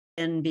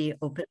and be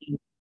opening.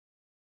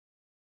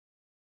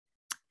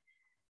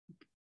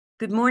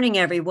 Good morning,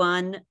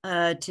 everyone.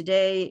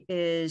 Today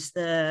is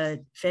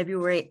the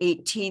February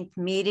 18th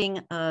meeting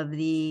of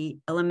the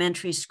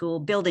Elementary School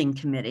Building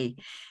Committee.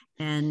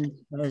 And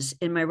as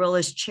in my role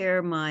as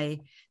chair,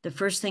 the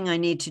first thing I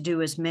need to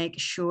do is make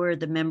sure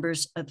the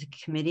members of the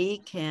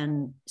committee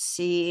can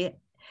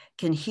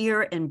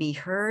hear and be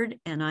heard.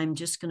 And I'm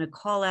just going to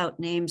call out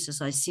names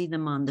as I see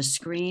them on the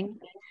screen.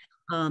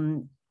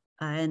 I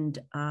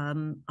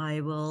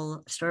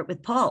will start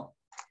with Paul.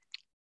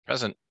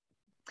 Present.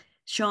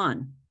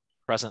 Sean.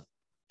 Present.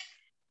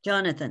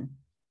 Jonathan.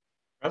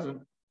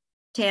 Present.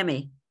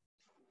 Tammy.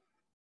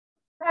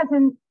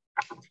 Present.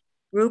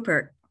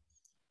 Rupert.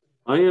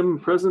 I am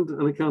present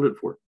and accounted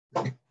for.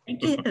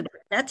 Thank you.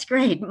 That's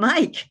great.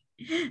 Mike.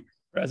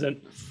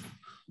 Present.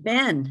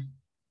 Ben.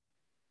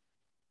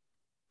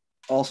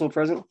 Also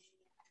present.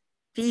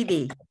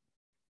 Phoebe.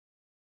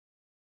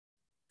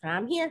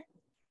 I'm here.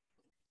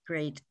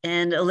 Great.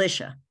 And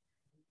Alicia.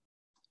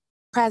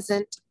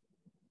 Present.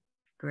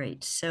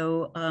 Great.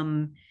 So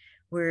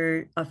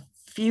a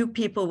few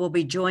people will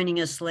be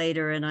joining us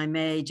later, and I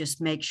may just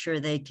make sure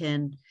they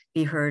can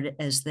be heard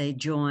as they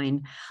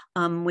join.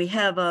 We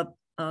have a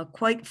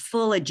quite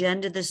full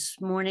agenda this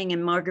morning,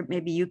 and Margaret,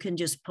 maybe you can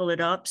just pull it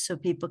up so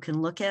people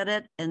can look at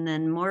it. And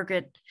then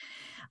Margaret,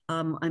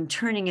 I'm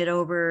turning it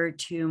over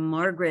to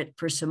Margaret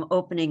for some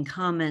opening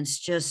comments,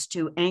 just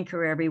to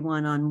anchor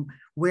everyone on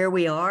where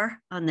we are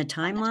on the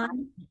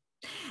timeline.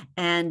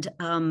 And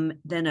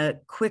then a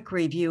quick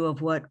review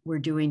of what we're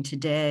doing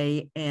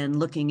today and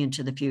looking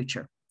into the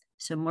future.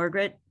 So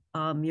Margaret,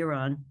 you're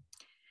on.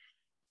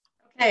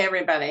 Okay,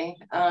 everybody.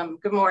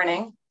 Good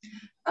morning.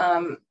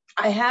 I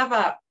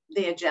have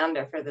the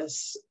agenda for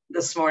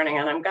this morning,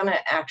 and I'm going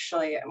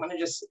to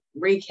just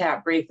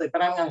recap briefly,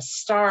 but I'm going to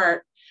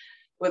start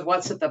with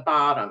what's at the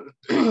bottom.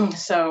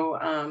 So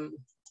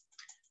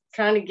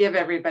trying to give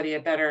everybody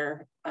a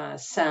better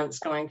sense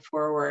going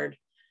forward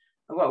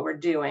of what we're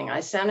doing. I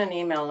sent an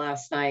email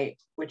last night,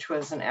 which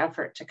was an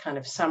effort to kind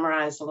of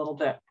summarize a little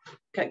bit,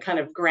 kind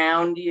of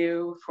ground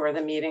you for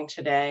the meeting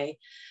today.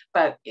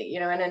 But,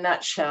 in a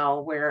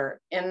nutshell, we're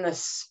in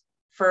this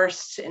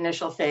first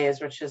initial phase,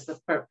 which is the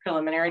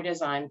preliminary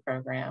design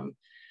program,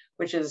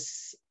 which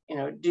is,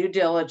 due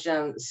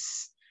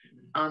diligence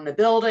on the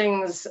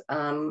buildings,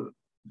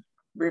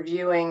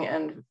 reviewing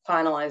and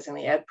finalizing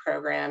the ed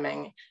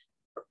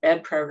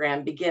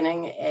program,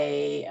 beginning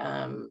a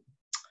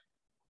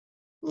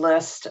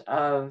list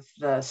of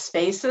the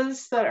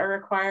spaces that are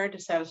required to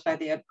satisfy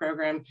the ed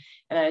program,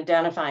 and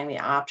identifying the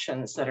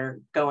options that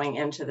are going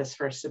into this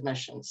first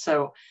submission.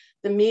 So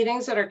the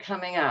meetings that are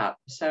coming up,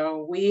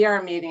 so we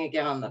are meeting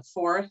again on the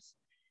 4th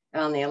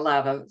and on the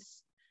 11th.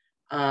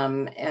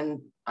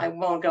 And I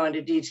won't go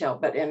into detail,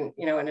 but in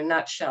a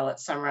nutshell,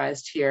 it's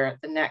summarized here.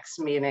 At the next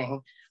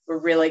meeting, we're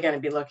really going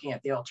to be looking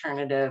at the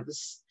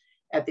alternatives.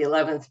 At the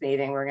 11th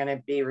meeting, we're going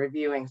to be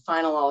reviewing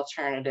final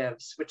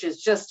alternatives, which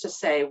is just to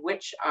say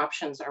which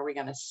options are we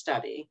going to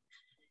study,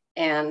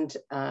 and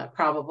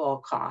probable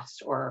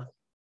cost or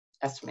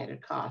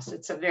estimated cost.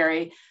 It's a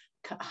very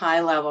high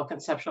level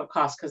conceptual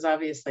cost because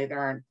obviously there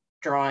aren't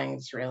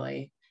drawings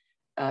really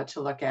to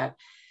look at.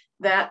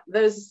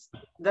 Those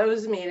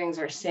meetings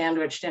are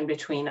sandwiched in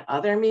between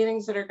other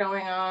meetings that are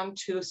going on,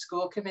 2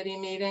 school committee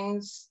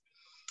meetings.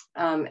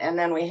 And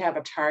then we have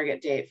a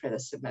target date for the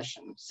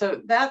submission.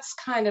 So that's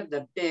kind of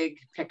the big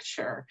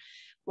picture.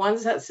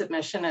 Once that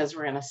submission is,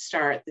 we're going to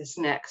start this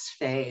next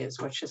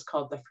phase, which is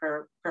called the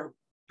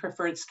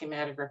preferred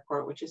schematic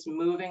report, which is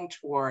moving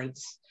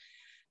towards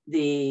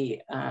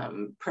the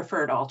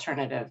preferred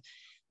alternative.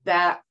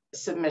 That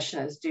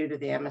submission is due to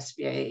the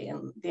MSBA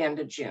in the end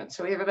of June.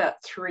 So we have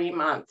about 3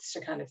 months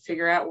to kind of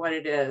figure out what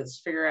it is,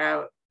 figure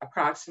out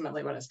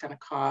approximately what it's going to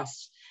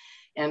cost,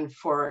 and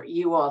for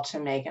you all to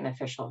make an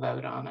official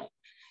vote on it.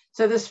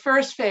 So this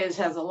first phase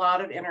has a lot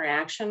of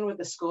interaction with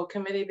the school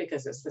committee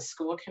because it's the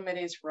school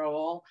committee's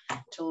role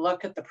to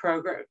look at the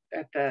program,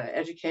 at the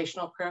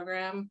educational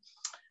program.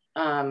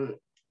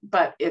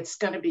 But it's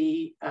going to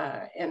be,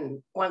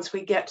 once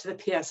we get to the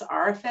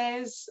PSR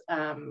phase,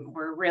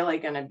 it's really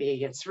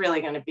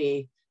going to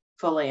be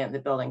fully in the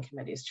building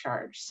committee's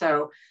charge.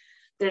 So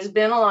there's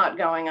been a lot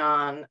going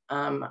on.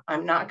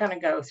 I'm not going to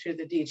go through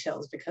the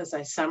details because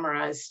I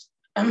summarized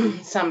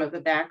some of the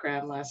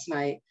background last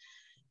night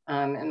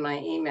in my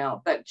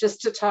email, but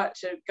just to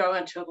go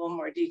into a little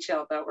more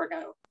detail about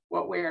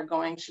what we are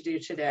going to do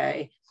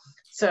today.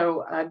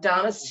 So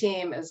Donna's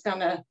team is going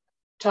to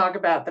talk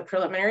about the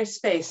preliminary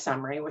space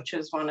summary, which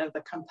is one of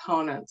the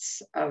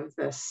components of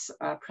this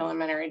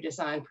preliminary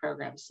design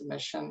program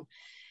submission.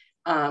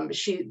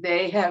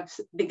 They have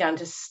begun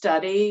to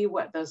study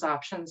what those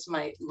options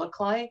might look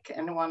like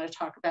and want to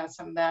talk about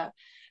some of that.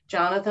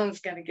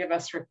 Jonathan's going to give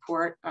us a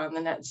report on the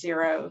net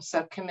zero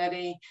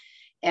subcommittee.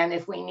 And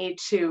if we need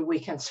to, we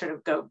can sort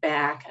of go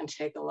back and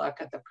take a look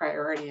at the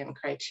priority and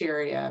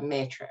criteria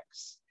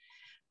matrix.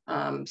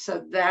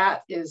 So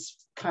that is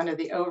kind of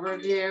the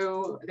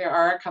overview. There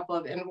are a couple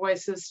of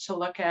invoices to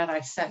look at.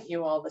 I sent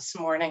you all this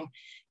morning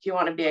if you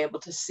want to be able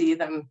to see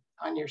them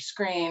on your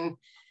screen.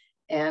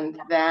 And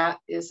that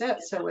is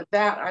it. So with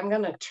that, I'm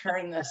going to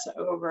turn this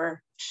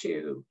over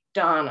to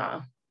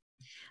Donna.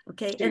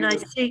 Okay, and I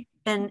see,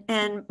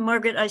 and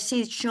Margaret, I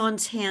see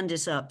Sean's hand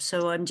is up.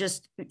 So I'm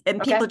just,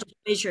 and Okay. people just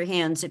raise your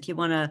hands if you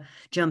want to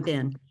jump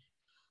in.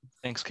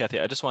 Thanks, Kathy.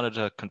 I just wanted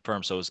to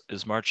confirm. So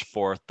is March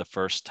 4th the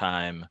first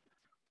time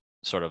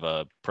sort of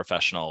a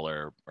professional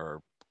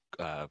or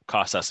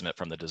cost estimate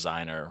from the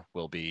designer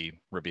will be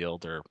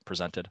revealed or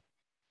presented?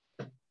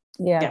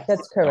 Yeah, Yes.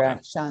 that's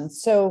correct, Sean.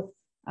 So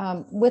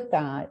with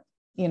that,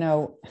 you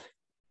know,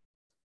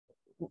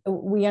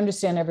 we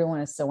understand everyone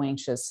is so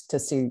anxious to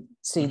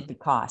see the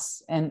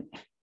costs, and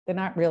they're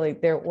not really,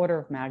 they're order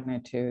of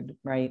magnitude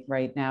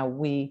right now.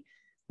 We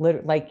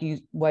like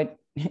what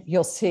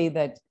you'll see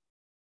that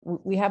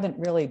we haven't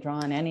really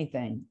drawn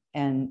anything,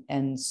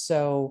 and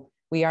so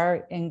we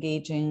are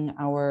engaging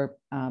our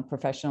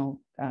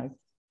professional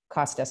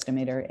cost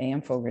estimator,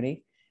 A.M.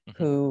 Fogarty,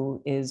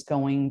 who is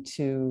going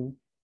to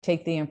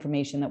take the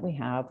information that we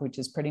have, which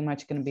is pretty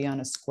much going to be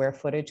on a square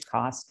footage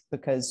cost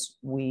because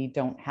we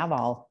don't have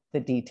all the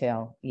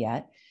detail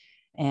yet.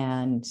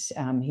 And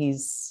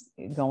he's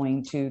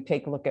going to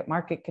take a look at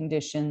market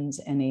conditions,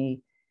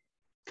 any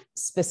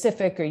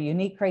specific or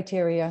unique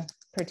criteria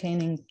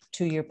pertaining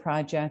to your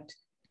project.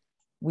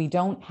 We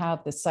don't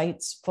have the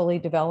sites fully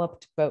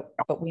developed, but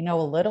we know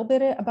a little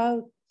bit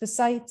about the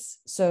sites.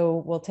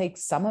 So we'll take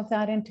some of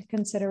that into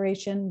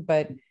consideration,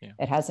 but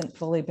it hasn't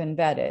fully been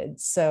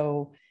vetted.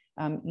 So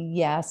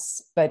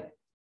yes, but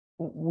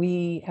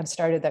we have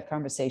started that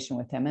conversation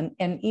with him.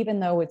 And even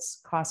though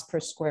it's cost per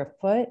square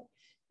foot,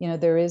 you know,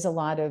 there is a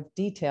lot of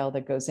detail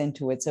that goes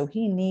into it. So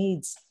he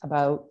needs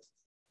about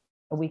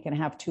a week and a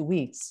half, 2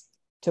 weeks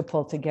to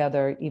pull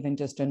together even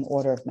just an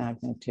order of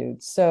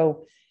magnitude.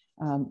 So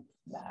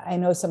I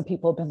know some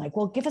people have been like,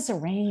 well, give us a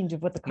range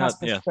of what the cost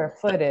per square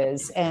foot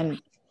is.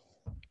 And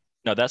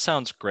no, that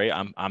sounds great.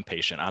 I'm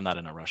patient. I'm not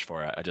in a rush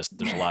for it.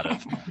 There's a lot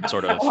of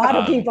sort of a lot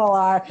of people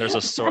are. There's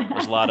a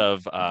lot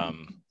of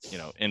you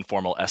know,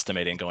 informal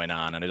estimating going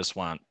on, and I just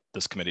want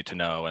this committee to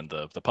know and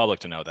the public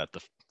to know that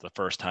the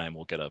first time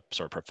we'll get a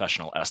sort of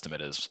professional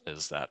estimate is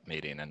that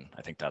meeting, and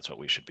I think that's what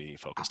we should be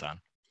focused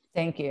on.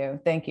 Thank you.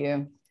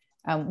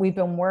 We've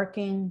been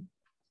working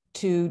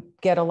to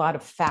get a lot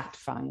of fact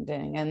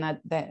finding, and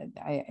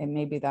and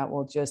maybe that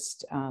will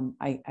just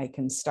I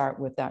can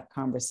start with that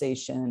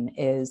conversation.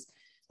 Is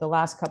the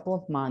last couple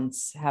of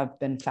months have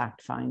been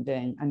fact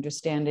finding,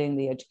 understanding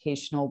the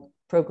educational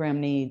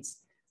program needs,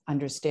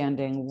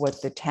 understanding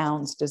what the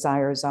town's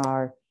desires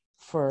are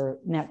for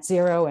net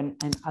zero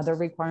and other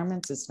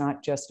requirements. It's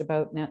not just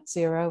about net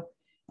zero,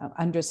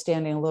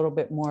 understanding a little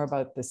bit more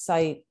about the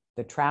site,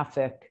 the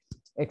traffic,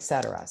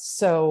 etc.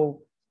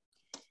 So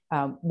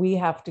we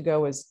have to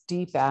go as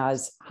deep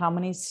as how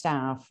many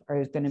staff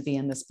are going to be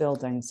in this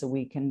building so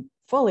we can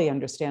fully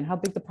understand how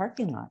big the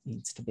parking lot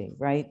needs to be,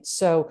 right?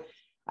 So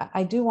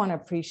I do want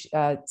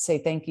to say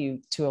thank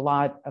you to a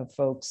lot of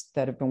folks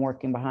that have been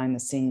working behind the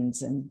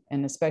scenes, and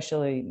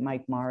especially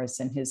Mike Morris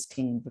and his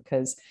team,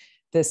 because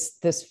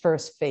this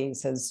first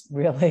phase has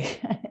really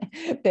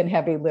been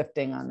heavy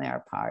lifting on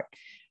their part.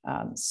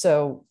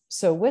 So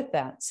with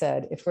that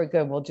said, if we're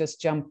good, we'll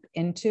just jump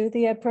into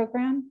the ed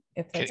program.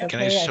 If that's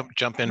can okay. I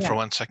jump in for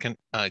 1 second?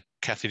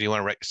 Kathy, do you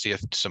want to see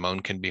if Simone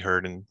can be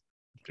heard and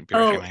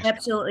Oh,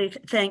 absolutely.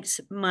 Thanks,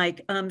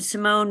 Mike.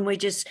 Simone, I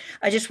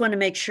just want to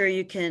make sure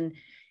you can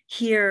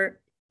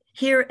hear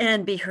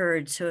and be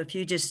heard. So if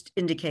you just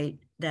indicate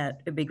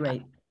that, it'd be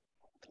great.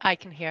 I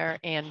can hear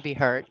and be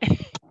heard.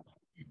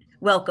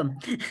 Welcome.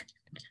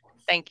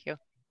 Thank you.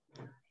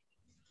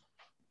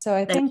 So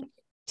I think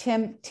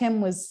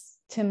Tim's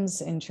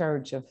in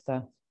charge of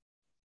the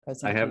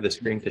presentation. I have the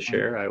screen to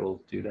share. I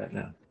will do that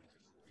now.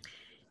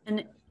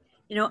 And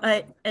you know,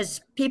 as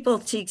people,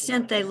 to the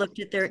extent they looked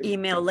at their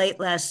email late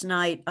last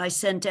night, I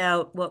sent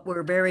out what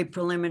were very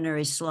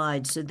preliminary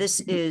slides. So this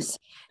is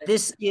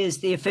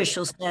the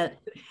official set,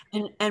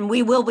 and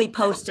we will be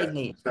posting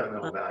these.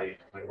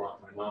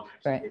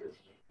 Right.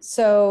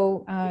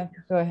 So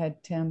go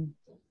ahead, Tim.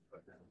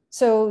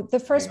 So the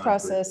first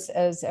process,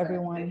 as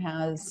everyone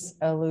has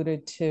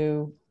alluded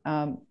to,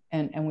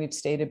 and we've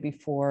stated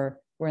before,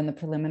 we're in the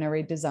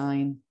preliminary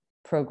design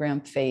program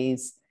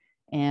phase.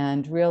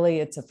 And really,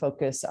 it's a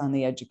focus on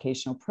the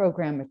educational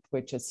program,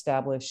 which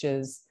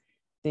establishes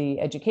the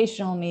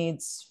educational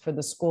needs for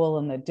the school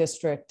and the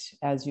district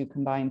as you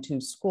combine two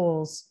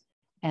schools,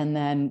 and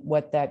then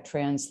what that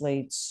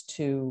translates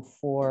to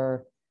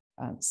for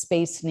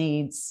space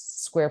needs,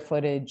 square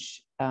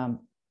footage,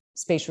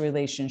 spatial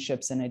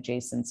relationships, and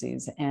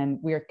adjacencies. And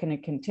we're going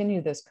to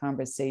continue this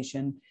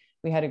conversation.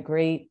 We had a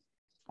great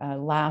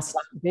last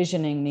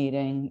visioning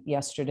meeting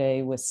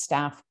yesterday with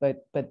staff,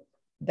 but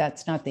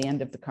that's not the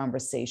end of the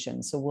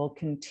conversation. So we'll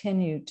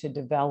continue to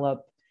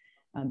develop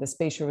the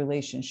spatial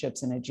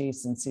relationships and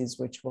adjacencies,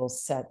 which will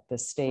set the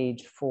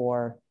stage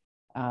for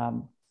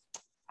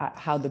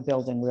how the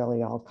building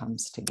really all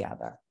comes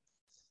together.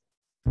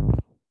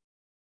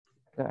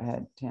 go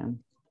ahead, Tim.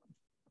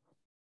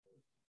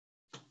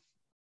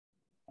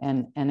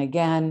 And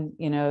again,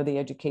 you know, the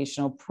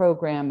educational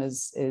program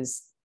is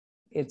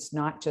it's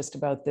not just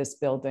about this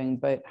building,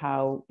 but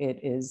how it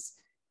is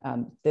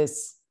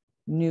this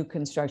new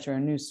construction or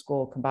new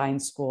school,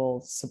 combined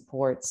school,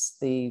 supports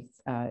the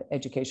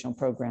educational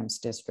programs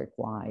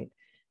district-wide.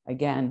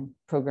 Again,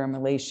 program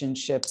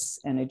relationships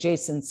and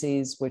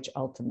adjacencies, which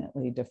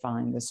ultimately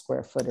define the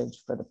square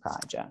footage for the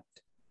project.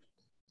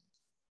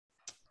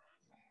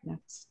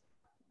 Next.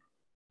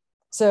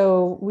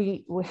 So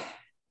we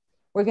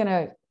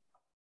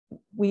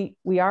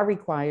are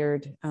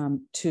required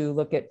to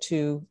look at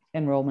two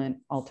enrollment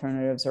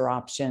alternatives or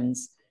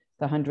options,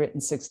 the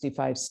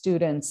 165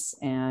 students.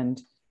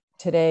 And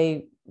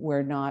today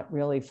we're not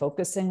really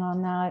focusing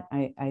on that.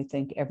 I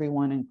think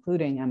everyone,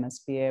 including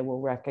MSBA,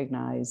 will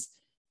recognize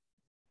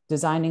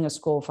designing a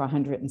school for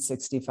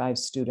 165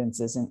 students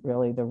isn't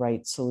really the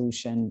right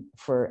solution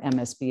for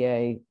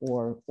MSBA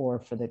or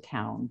for the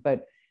town,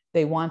 but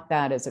they want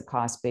that as a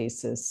cost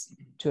basis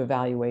to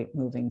evaluate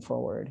moving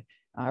forward.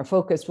 Our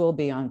focus will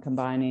be on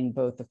combining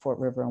both the Fort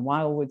River and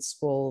Wildwood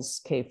schools,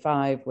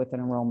 K-5, with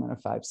an enrollment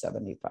of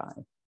 575.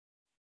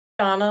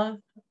 Donna?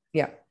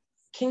 Yeah.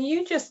 Can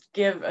you just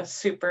give a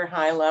super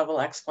high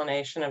level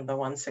explanation of the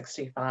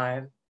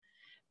 165?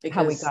 Because,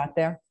 how we got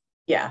there?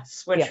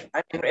 Yes, which yeah.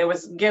 I mean, it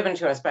was given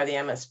to us by the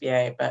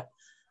MSBA, but.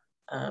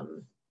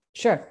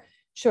 Sure.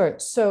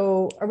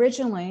 So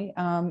originally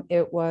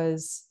it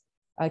was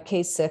a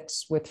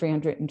K-6 with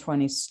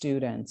 320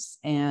 students.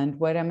 And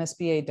what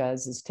MSBA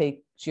does is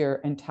take your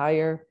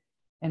entire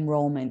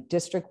enrollment,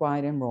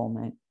 district-wide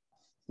enrollment,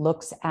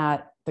 looks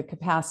at the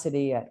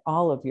capacity at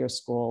all of your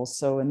schools.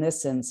 So in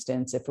this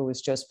instance, if it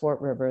was just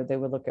Fort River, they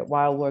would look at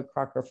Wildwood,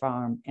 Crocker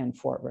Farm, and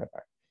Fort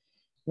River.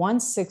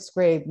 Once sixth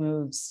grade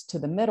moves to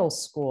the middle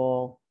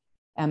school,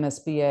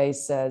 MSBA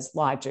says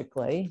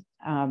logically,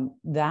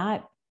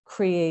 that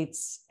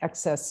creates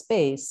excess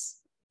space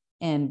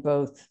in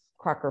both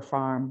Crocker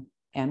Farm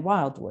and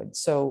Wildwood.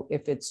 So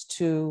if it's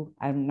two,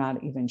 I'm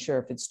not even sure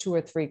if it's 2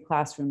 or 3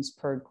 classrooms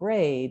per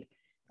grade,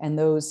 and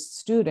those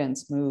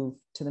students move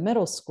to the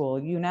middle school,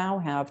 you now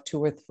have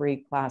 2 or 3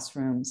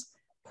 classrooms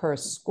per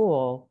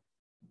school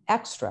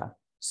extra.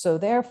 So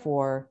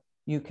therefore,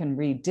 you can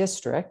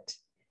redistrict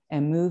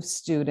and move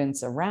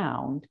students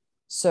around.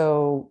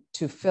 So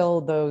to fill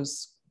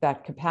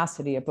that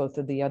capacity at both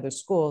of the other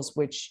schools,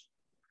 which,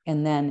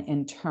 and then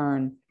in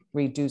turn,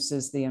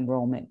 reduces the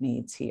enrollment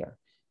needs here.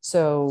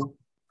 So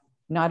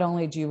not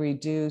only do you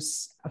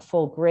reduce a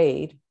full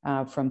grade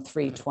from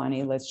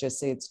 320, let's just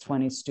say it's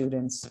 20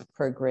 students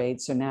per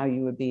grade. So now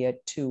you would be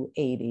at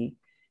 280.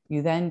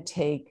 You then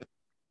take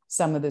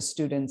some of the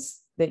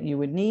students that you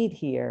would need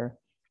here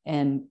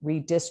and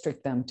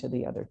redistrict them to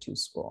the other 2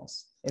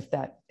 schools.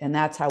 And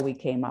that's how we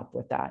came up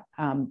with that.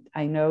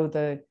 I know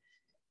the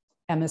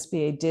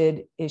MSBA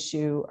did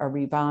issue a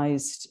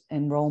revised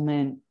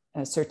enrollment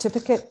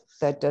certificate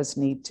that does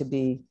need to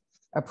be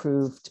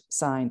approved,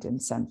 signed, and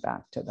sent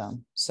back to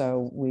them.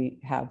 So we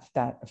have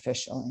that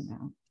officially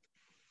now.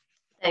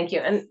 Thank you.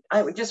 And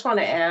I would just want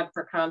to add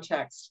for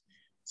context.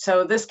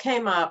 So this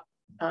came up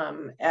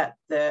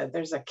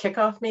there's a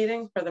kickoff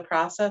meeting for the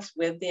process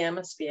with the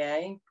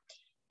MSBA,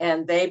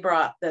 and they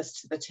brought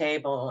this to the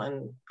table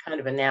and kind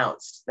of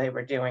announced they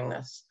were doing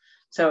this.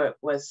 So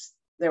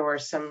there were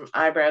some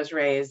eyebrows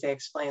raised, they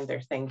explained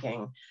their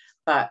thinking.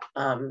 But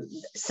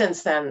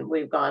since then,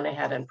 we've gone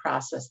ahead and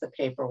processed the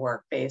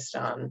paperwork based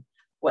on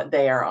what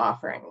they are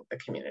offering the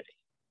community.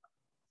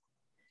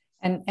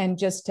 And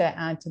just to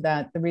add to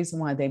that, the reason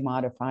why they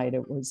modified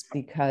it was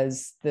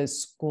because the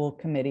school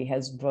committee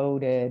has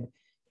voted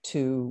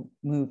to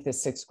move the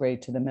 6th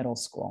grade to the middle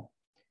school.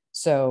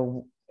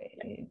 So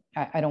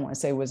I don't want to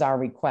say it was our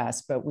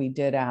request, but we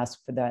did ask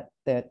for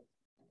that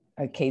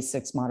a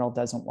K-6 model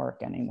doesn't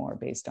work anymore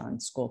based on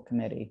school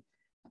committee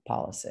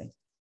policy.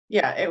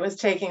 Yeah, it was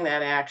taking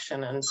that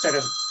action and sort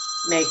of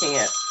making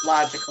it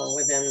logical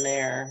within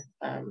their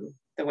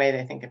the way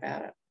they think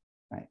about it.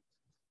 Right.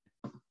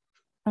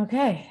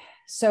 Okay,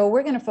 so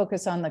we're going to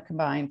focus on the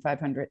combined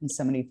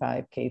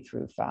 575 K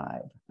through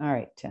 5. All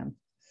right, Tim.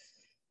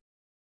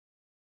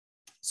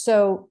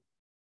 So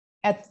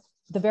at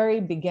the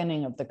very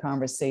beginning of the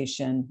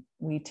conversation,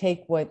 we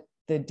take what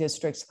the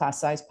district's class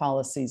size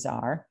policies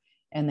are,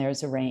 and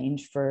there's a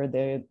range for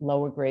the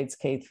lower grades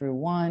K through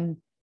 1,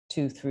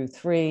 2 through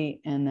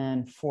 3, and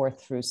then 4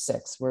 through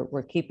 6.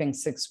 We're keeping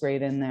 6th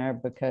grade in there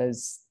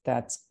because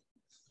that's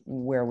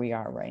where we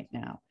are right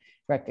now,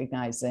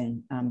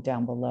 recognizing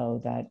down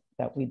below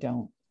that we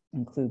don't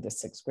include the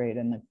 6th grade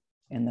in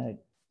the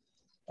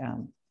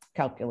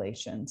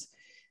calculations.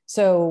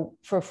 So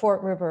for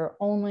Fort River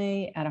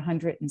only at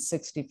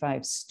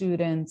 165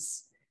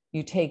 students,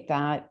 you take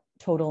that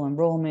total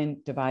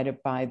enrollment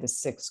divided by the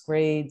 6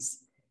 grades,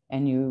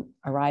 and you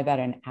arrive at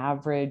an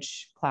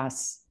average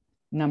class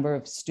number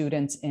of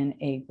students in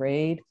a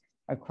grade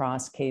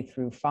across K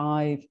through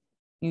 5.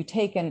 You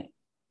take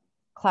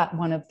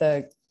one of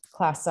the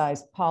class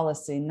size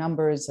policy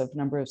numbers of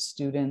number of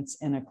students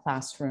in a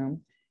classroom,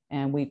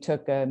 And we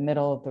took a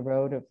middle of the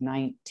road of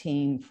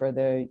 19 for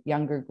the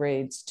younger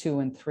grades 2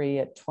 and 3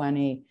 at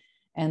 20,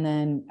 and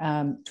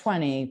then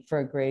 20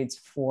 for grades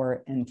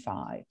 4 and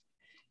 5.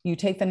 You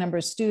take the number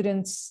of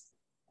students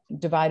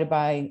divided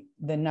by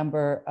the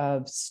number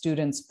of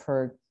students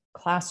per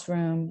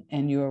classroom,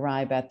 and you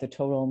arrive at the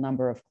total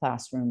number of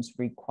classrooms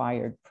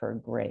required per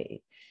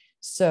grade.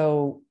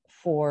 So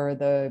for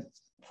the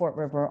Fort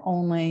River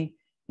only,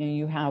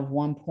 you have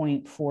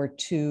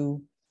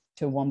 1.42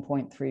 to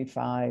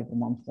 1.35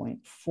 and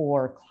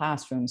 1.4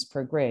 classrooms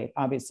per grade.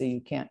 Obviously, you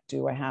can't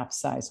do a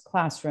half-size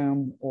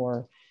classroom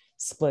or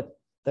split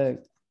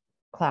the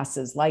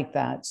classes like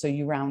that, so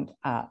you round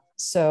up.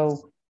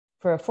 So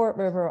for a Fort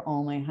River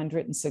only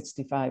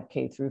 165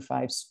 K through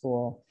 5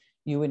 school,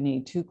 you would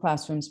need 2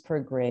 classrooms per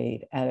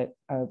grade at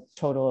a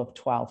total of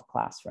 12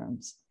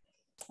 classrooms.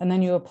 And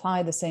then you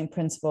apply the same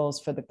principles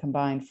for the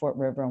combined Fort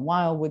River and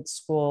Wildwood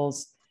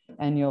schools,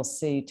 and you'll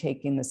see,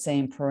 taking the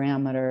same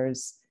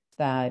parameters,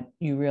 that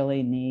you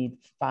really need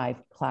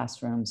 5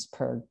 classrooms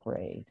per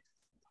grade.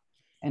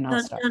 And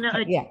I'll stop.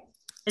 Donna, Yeah.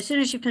 As soon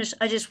as you finish,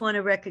 I just want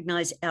to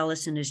recognize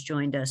Allison has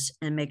joined us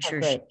and make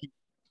sure she,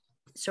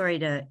 sorry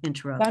to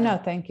interrupt. No,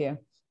 thank you.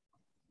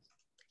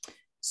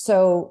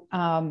 So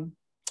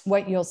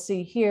what you'll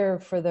see here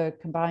for the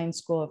combined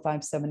school of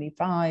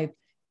 575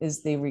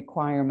 is the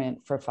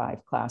requirement for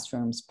 5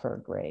 classrooms per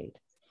grade.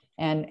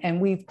 And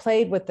we've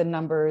played with the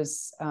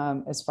numbers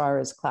as far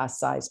as class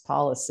size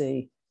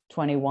policy,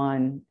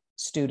 21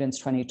 students,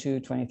 22,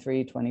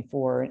 23,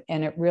 24,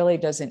 and it really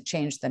doesn't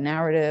change the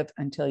narrative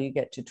until you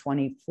get to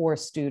 24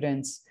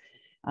 students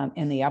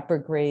in the upper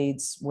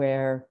grades,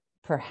 where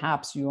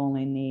perhaps you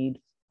only need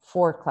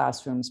 4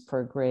 classrooms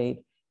per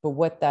grade. But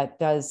what that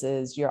does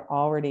is you're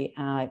already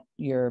at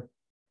your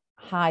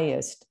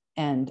highest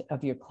end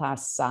of your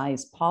class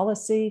size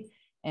policy,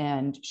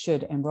 and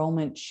should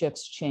enrollment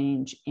shifts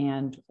change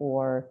and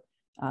or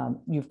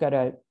you've got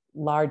a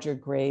larger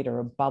grade, or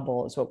a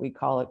bubble is what we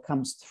call it,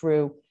 comes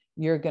through,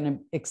 you're going to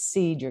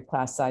exceed your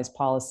class size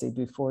policy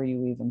before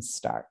you even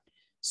start.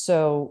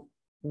 So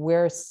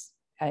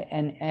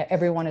and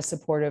everyone is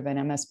supportive, and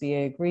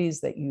MSBA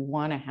agrees that you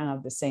want to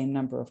have the same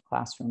number of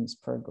classrooms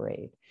per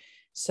grade.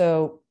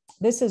 So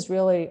this is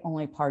really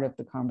only part of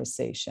the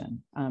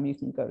conversation. You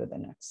can go to the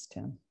next,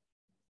 Tim.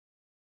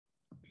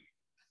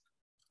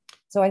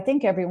 So I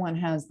think everyone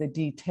has the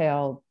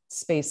detailed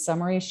space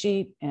summary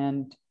sheet,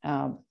 and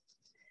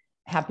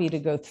happy to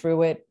go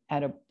through it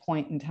at a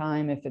point in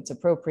time if it's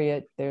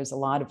appropriate. There's a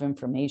lot of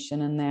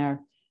information in there.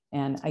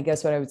 And I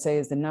guess what I would say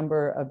is the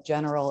number of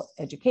general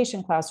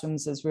education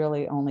classrooms is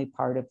really only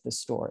part of the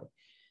story.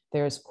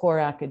 There's core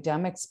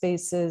academic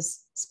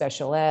spaces,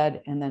 special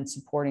ed, and then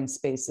supporting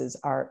spaces,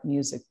 art,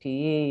 music,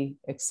 PE,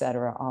 et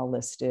cetera, all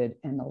listed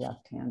in the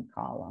left-hand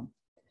column.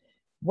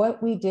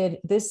 What we did,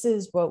 this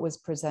is what was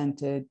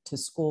presented to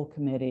school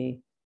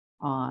committee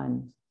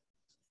on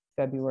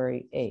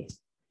February 8th.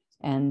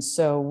 And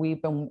so we've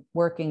been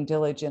working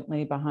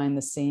diligently behind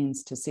the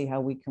scenes to see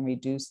how we can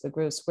reduce the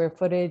gross square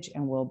footage,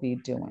 and we'll be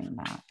doing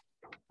that.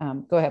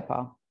 Go ahead,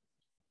 Paul.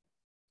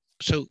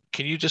 So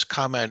can you just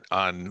comment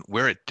on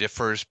where it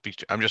differs?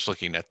 I'm just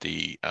looking at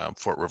the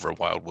Fort River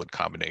Wildwood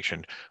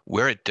combination,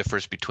 where it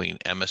differs between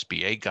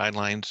MSBA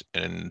guidelines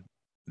and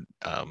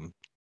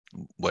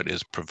what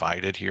is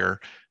provided here.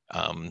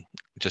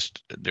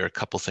 Just there are a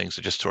couple things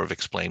to just sort of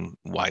explain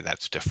why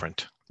that's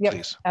different. Yep,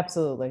 please.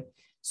 Absolutely.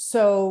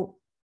 So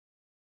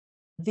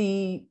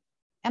the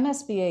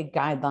MSBA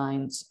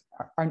guidelines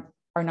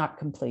are not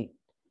complete,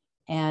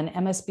 and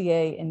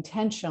MSBA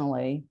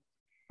intentionally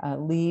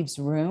leaves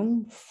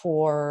room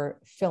for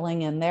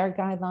filling in their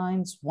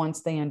guidelines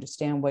once they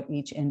understand what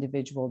each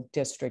individual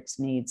district's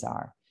needs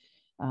are.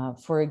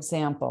 For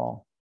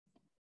example,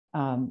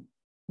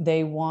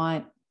 they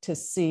want to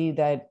see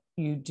that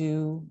you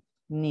do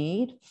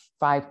need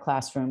 5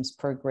 classrooms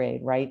per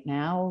grade. Right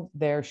now,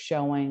 they're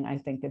showing, I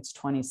think it's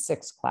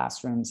 26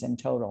 classrooms in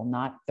total,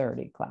 not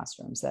 30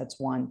 classrooms. That's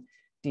one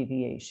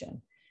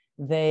deviation.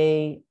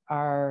 They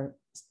are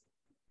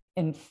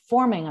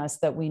informing us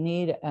that we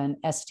need an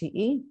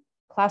STE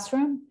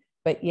classroom,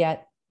 but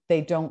yet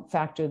they don't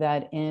factor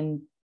that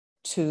in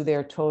to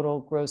their total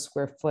gross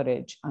square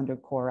footage under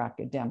core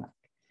academic.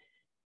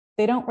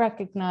 They don't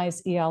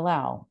recognize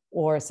ELL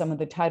or some of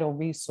the Title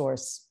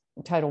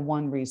I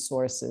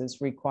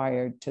resources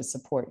required to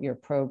support your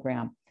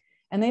program.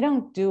 And they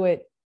don't do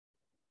it,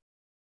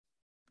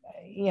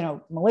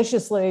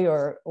 maliciously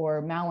or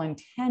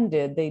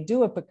malintended. They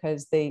do it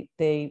because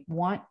they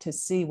want to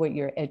see what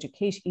your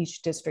education,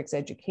 each district's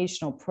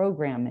educational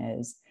program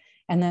is,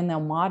 and then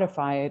they'll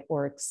modify it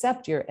or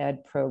accept your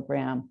ed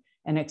program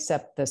and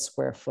accept the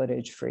square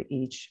footage for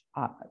each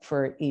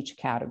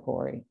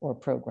category or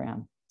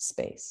program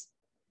space.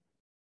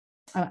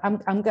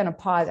 I'm going to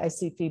pause. I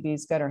see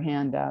Phoebe's got her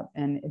hand up,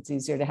 and it's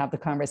easier to have the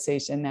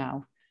conversation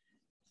now.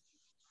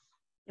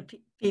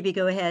 Phoebe,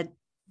 go ahead.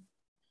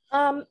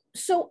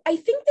 So I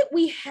think that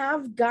we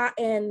have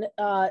gotten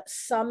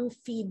some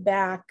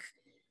feedback,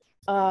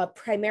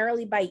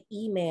 primarily by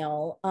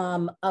email,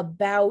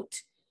 about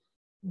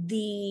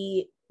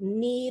the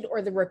need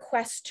or the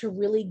request to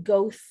really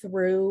go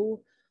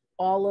through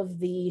all of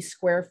the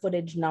square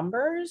footage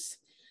numbers.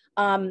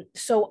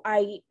 So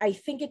I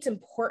think it's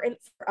important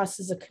for us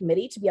as a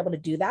committee to be able to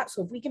do that.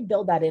 So if we can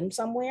build that in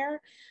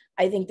somewhere,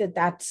 I think that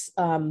that's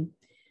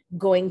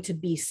going to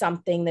be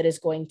something that is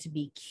going to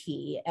be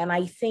key. And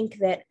I think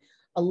that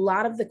a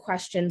lot of the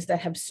questions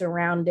that have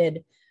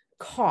surrounded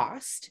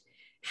cost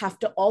have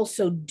to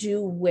also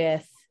do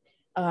with,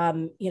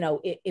 you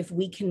know, if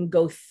we can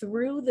go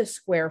through the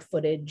square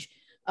footage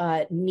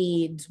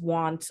needs,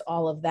 wants,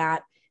 all of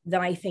that,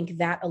 then I think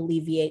that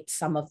alleviates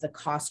some of the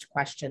cost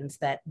questions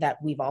that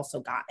we've also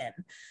gotten.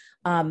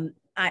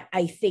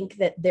 I think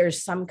that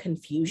there's some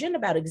confusion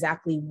about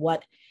exactly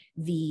what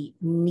the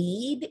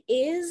need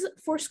is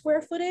for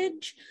square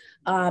footage.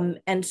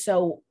 And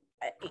so,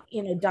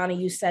 you know, Donna,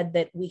 you said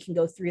that we can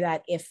go through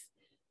that if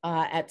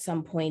at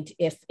some point,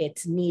 if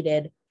it's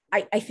needed.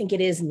 I think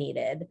it is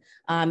needed.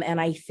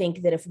 And I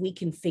think that if we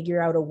can figure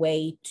out a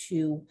way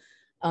to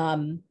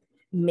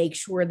make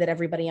sure that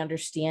everybody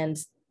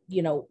understands,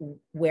 you know,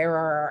 where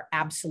our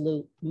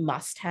absolute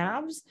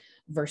must-haves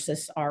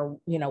versus our,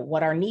 you know,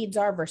 what our needs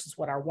are versus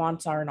what our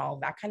wants are and all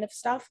of that kind of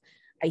stuff,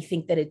 I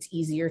think that it's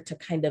easier to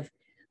kind of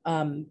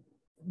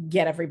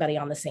get everybody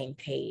on the same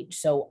page.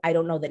 So I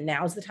don't know that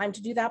now's the time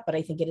to do that, but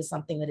I think it is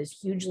something that is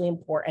hugely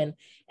important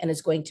and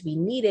is going to be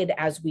needed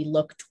as we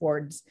look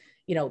towards,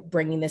 you know,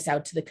 bringing this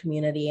out to the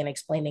community and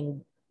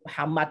explaining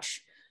how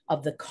much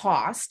of the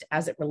cost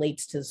as it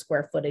relates to the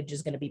square footage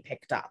is going to be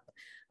picked up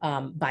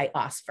by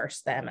us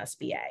versus the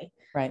MSBA.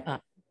 Right.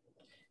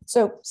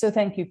 So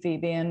thank you,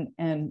 Phoebe.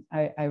 And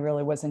I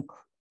really wasn't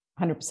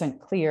 100%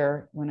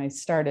 clear when I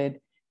started.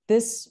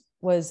 This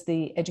was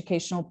the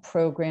educational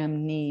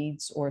program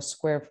needs or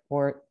square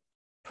foot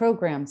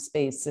program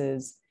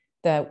spaces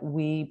that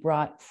we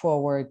brought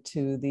forward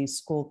to the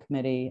school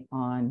committee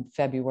on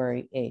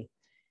February 8th.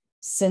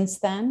 Since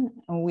then,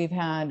 we've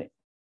had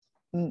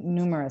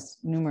numerous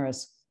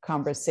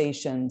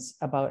conversations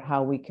about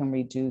how we can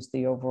reduce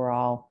the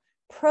overall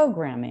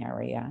program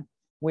area,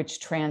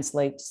 which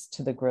translates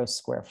to the gross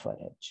square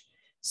footage.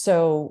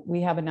 So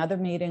we have another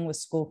meeting with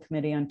school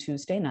committee on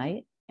Tuesday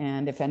night.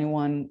 And if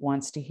anyone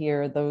wants to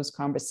hear those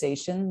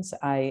conversations,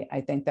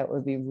 I think that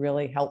would be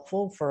really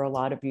helpful for a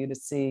lot of you to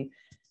see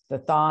the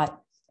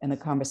thought and the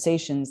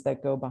conversations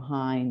that go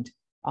behind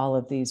all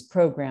of these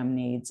program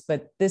needs.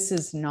 But this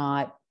is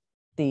not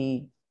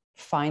the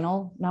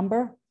final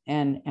number.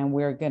 And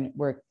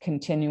we're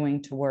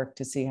continuing to work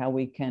to see how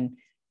we can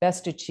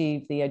best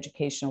achieve the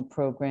educational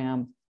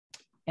program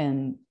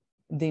and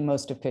the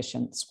most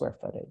efficient square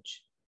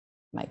footage.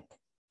 Mike.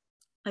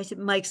 I said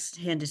Mike's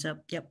hand is up.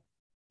 Yep.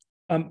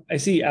 I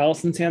see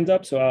Allison's hands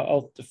up, so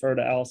I'll defer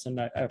to Allison.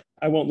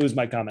 I won't lose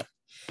my comment.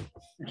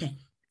 Okay,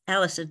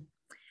 Allison.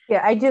 Yeah,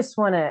 I just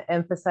want to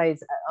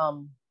emphasize,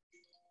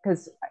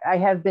 because I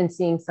have been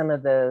seeing some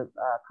of the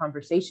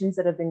conversations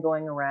that have been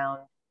going around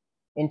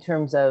in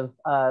terms of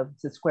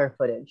the square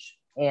footage.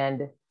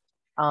 And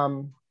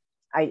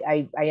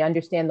I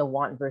understand the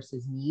want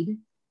versus need,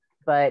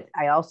 but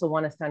I also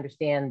want us to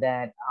understand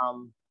that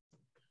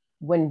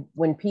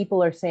when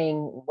people are saying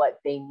what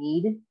they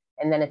need,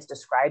 and then it's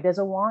described as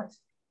a want,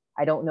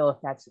 I don't know if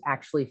that's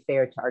actually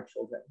fair to our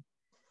children.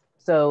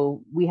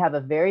 So we have a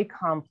very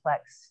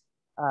complex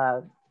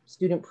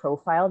student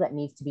profile that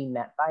needs to be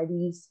met by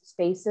these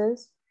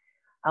spaces.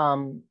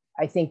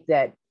 I think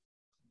that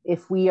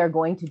if we are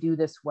going to do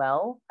this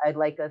well, I'd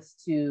like us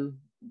to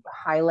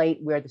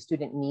highlight where the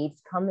student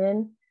needs come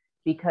in,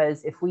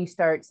 because if we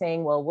start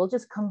saying, well, we'll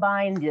just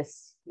combine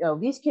this, you know,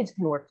 these kids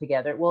can work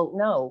together. Well,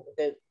 no,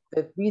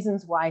 the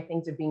reasons why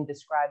things are being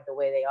described the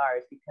way they are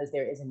is because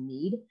there is a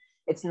need.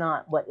 It's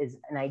not what is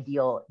an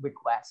ideal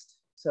request.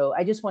 So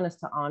I just want us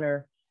to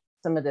honor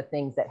some of the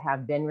things that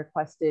have been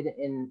requested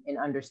in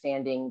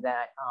understanding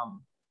that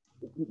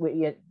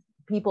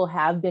people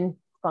have been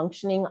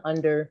functioning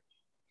under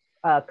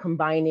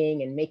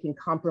combining and making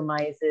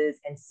compromises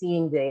and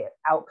seeing the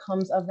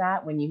outcomes of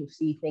that when you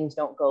see things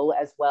don't go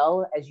as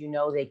well as you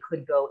know they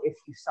could go if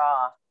you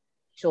saw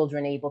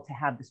children able to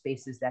have the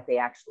spaces that they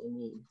actually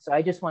need. So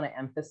I just want to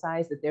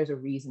emphasize that there's a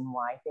reason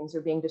why things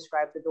are being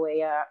described the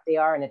way they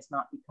are, and it's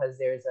not because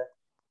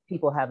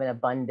people have an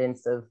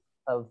abundance of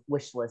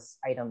wish list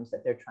items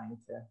that they're trying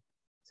to.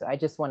 So I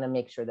just want to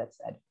make sure that's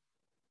said.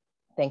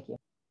 Thank you.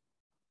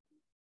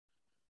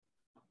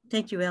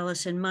 Thank you,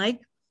 Allison. Mike?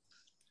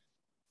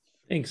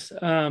 Thanks.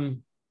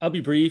 I'll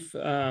be brief.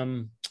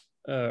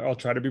 I'll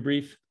try to be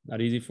brief.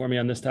 Not easy for me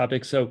on this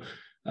topic. So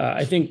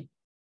I think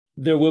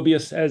there will be,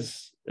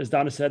 as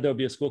Donna said, there'll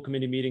be a school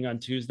committee meeting on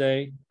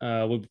Tuesday.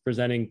 We'll be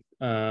presenting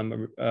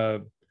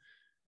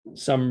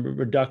some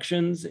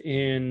reductions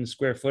in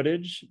square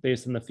footage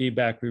based on the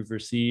feedback we've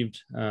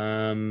received.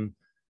 And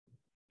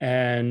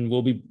I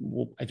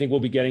think we'll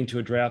be getting to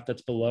a draft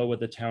that's below what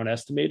the town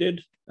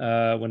estimated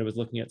when it was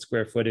looking at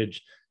square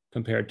footage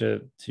compared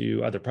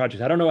to other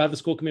projects. I don't know how the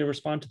school committee will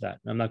respond to that.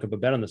 I'm not going to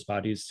put Ben on the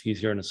spot. He's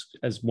here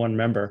as one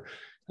member.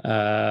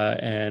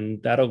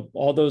 And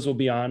all those will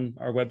be on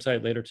our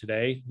website later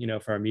today,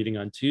 for our meeting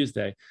on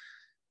Tuesday.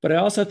 But I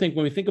also think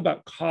when we think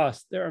about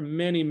cost, there are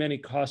many, many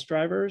cost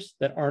drivers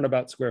that aren't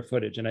about square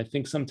footage. And I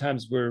think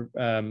sometimes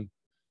the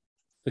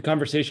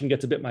conversation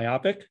gets a bit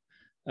myopic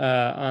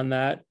on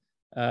that.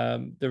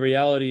 The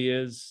reality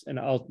is, and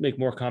I'll make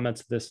more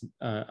comments to this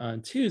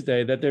on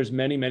Tuesday, that there's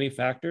many, many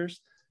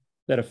factors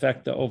that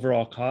affect the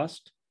overall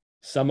cost,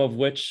 some of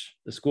which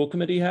the school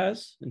committee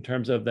has in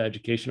terms of the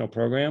educational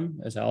program,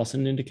 as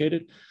Allison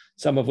indicated,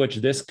 some of which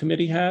this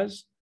committee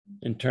has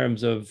in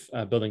terms of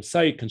building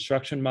site,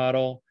 construction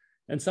model,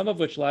 and some of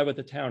which lie with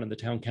the town and the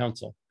town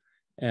council.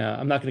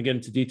 I'm not going to get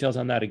into details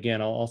on that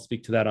again. I'll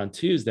speak to that on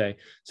Tuesday.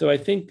 So I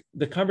think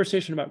the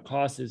conversation about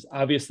cost is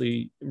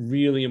obviously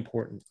really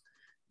important.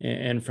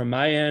 And from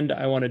my end,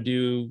 I want to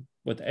do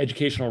what the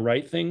educational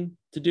right thing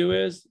to do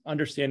is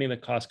understanding the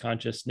cost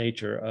conscious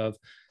nature of,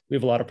 we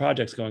have a lot of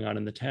projects going on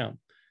in the town.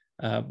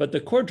 But the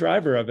core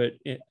driver of it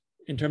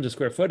in terms of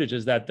square footage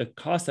is that the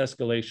cost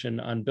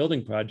escalation on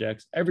building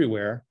projects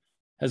everywhere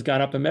has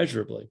gone up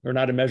immeasurably, or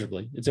not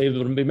immeasurably. It's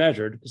able to be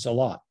measured. It's a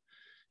lot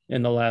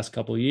in the last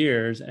couple of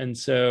years. And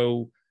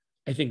so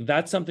I think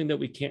that's something that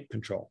we can't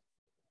control,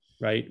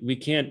 right? We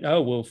can't,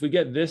 oh, well, if we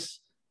get this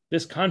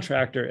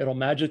contractor, it'll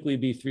magically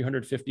be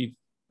 $350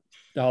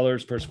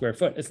 per square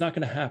foot. It's not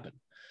going to happen.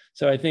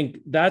 So I think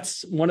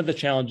that's one of the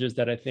challenges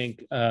that I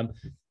think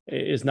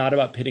is not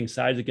about pitting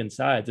sides against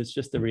sides. It's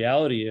just the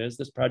reality is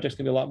this project's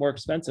going to be a lot more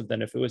expensive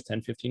than if it was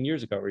 10, 15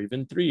 years ago, or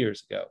even 3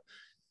 years ago.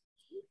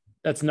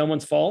 That's no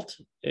one's fault.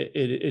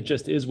 It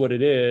just is what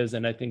it is.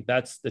 And I think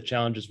that's the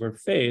challenges we're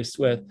faced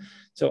with.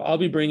 So I'll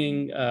be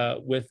bringing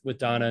with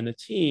Donna and the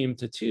team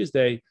to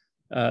Tuesday,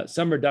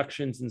 some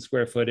reductions in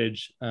square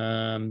footage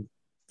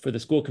for the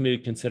school committee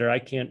to consider. I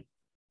can't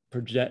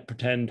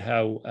project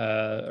how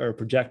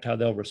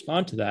they'll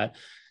respond to that.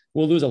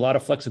 We'll lose a lot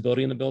of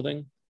flexibility in the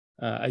building.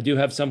 I do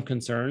have some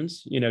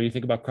concerns. You know, you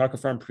think about Crocker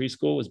Farm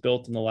Preschool was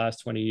built in the last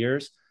 20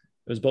 years.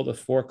 It was built with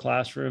 4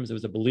 classrooms. There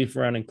was a belief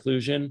around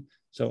inclusion.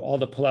 So all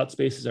the pullout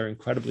spaces are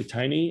incredibly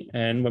tiny.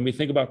 And when we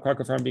think about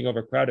Crocker Farm being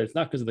overcrowded, it's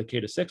not because of the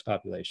K-6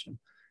 population.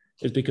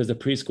 It's because the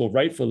preschool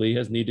rightfully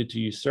has needed to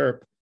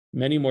usurp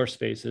many more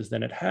spaces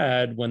than it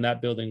had when that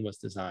building was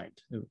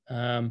designed.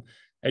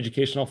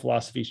 Educational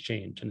philosophies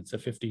change, and it's a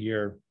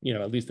 50-year,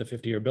 at least a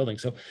 50-year building.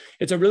 So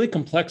it's a really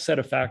complex set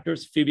of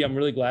factors. Phoebe, I'm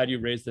really glad you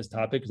raised this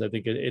topic because I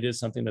think it is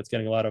something that's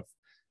getting a lot of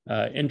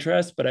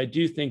interest, but I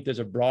do think there's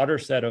a broader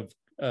set of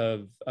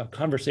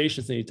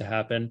conversations that need to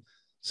happen,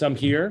 some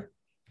here,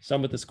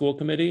 some with the school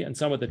committee, and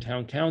some with the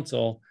town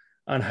council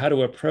on how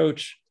to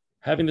approach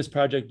having this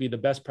project be the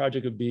best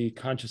project would be,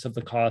 conscious of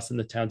the cost and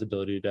the town's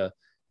ability to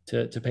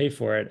pay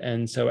for it.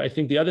 And so I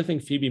think the other thing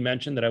Phoebe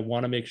mentioned that I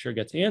want to make sure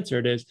gets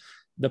answered is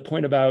the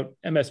point about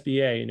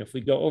MSBA. And if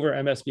we go over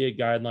MSBA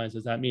guidelines,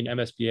 does that mean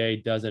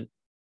MSBA doesn't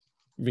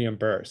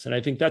reimburse? And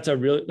I think that's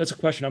a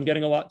question I'm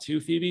getting a lot too,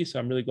 Phoebe. So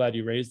I'm really glad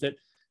you raised it.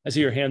 I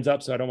see your hands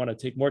up, so I don't want to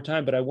take more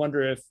time, but I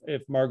wonder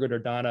if Margaret or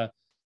Donna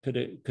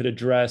could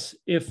address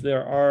if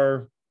there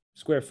are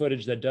square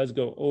footage that does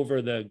go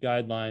over the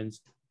guidelines,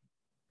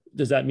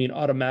 does that mean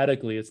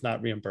automatically it's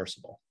not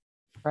reimbursable?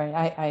 Right.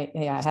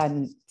 I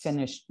hadn't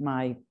finished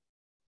my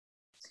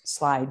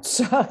slide,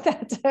 so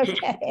that's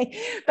okay.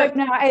 But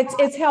no,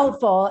 it's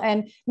helpful.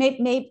 And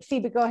maybe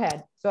Phoebe, go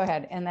ahead,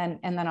 and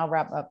then I'll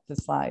wrap up the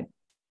slide.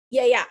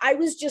 Yeah. I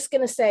was just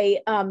going to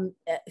say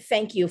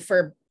thank you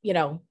for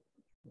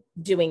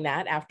doing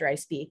that after I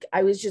speak.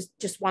 I was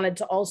just wanted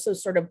to also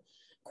sort of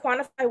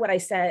quantify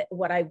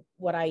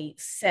what I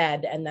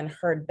said and then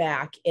heard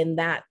back, in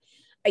that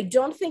I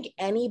don't think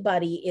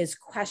anybody is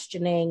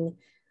questioning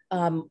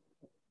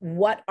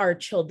what our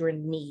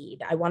children need.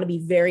 I want to be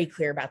very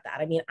clear about that.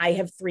 I mean, I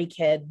have 3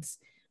 kids.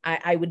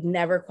 I would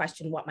never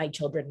question what my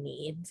children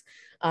need.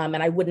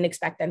 And I wouldn't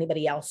expect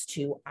anybody else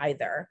to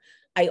either.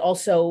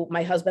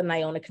 My husband and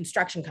I own a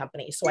construction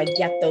company, so I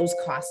get those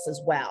costs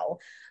as well.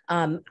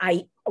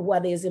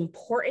 What is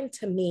important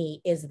to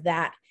me is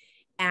that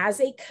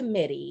as a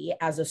committee,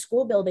 as a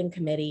school building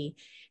committee,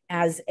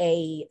 as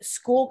a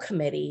school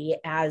committee,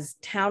 as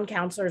town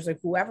councilors, or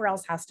whoever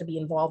else has to be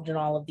involved in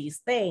all of these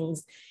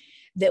things,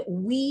 that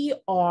we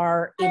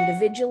are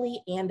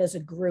individually and as a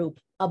group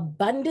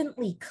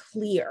abundantly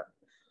clear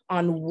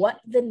on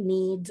what the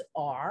needs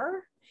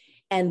are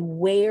and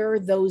where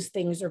those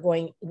things are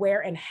going, where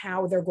and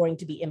how they're going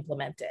to be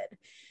implemented.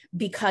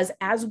 Because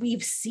as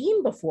we've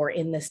seen before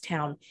in this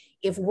town,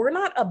 if we're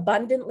not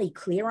abundantly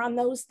clear on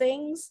those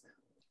things,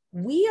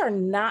 we are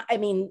not,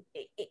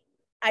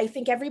 I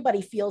think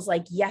everybody feels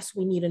like, yes,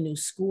 we need a new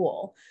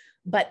school,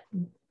 but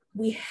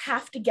we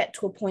have to get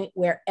to a point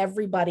where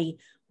everybody,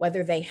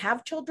 whether they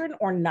have children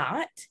or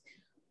not,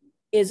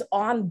 is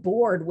on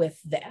board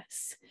with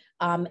this.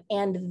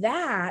 And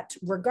that,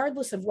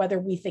 regardless of whether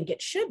we think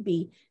it should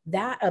be,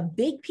 that a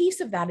big piece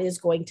of that is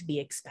going to be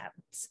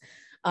expense.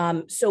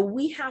 So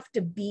we have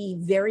to be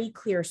very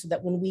clear so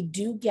that when we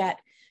do get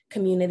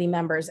community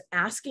members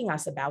asking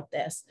us about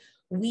this,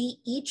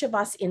 each of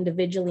us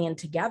individually and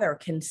together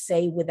can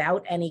say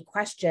without any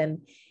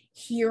question,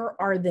 here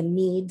are the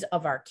needs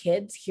of our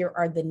kids, here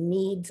are the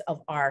needs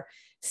of our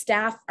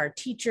staff, our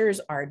teachers,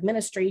 our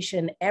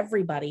administration,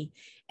 everybody,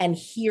 and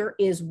here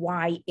is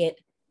why it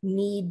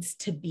needs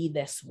to be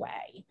this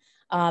way.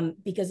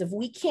 Because if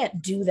we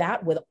can't do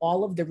that with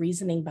all of the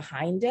reasoning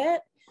behind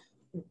it,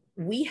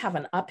 we have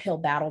an uphill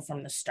battle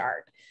from the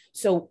start.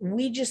 So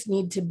we just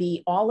need to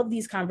be, all of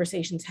these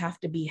conversations have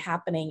to be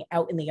happening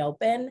out in the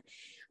open.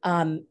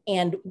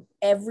 And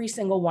every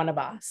single one of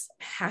us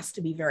has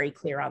to be very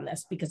clear on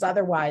this, because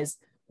otherwise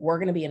we're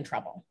going to be in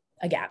trouble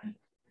again.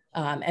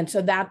 And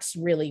so that's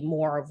really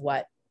more of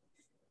what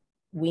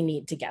we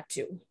need to get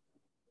to.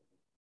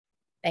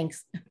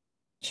 Thanks.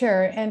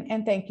 Sure.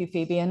 And thank you,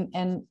 Phoebe.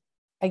 And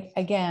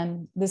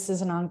again, this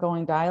is an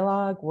ongoing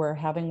dialogue we're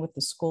having with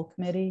the school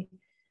committee.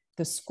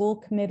 The school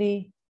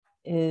committee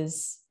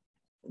is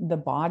the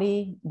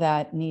body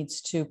that needs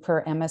to,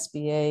 per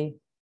MSBA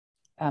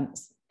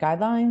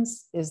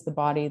guidelines, is the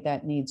body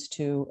that needs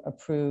to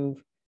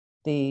approve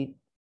the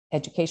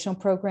educational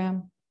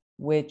program,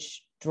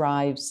 which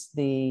drives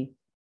the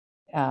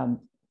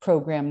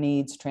program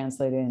needs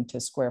translated into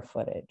square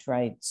footage,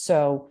 right?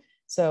 So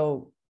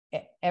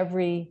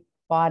every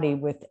body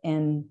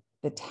within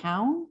the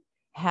town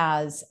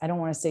has, I don't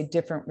want to say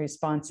different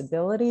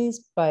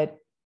responsibilities, but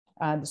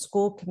the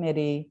school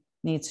committee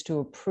needs to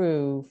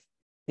approve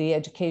the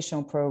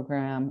educational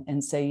program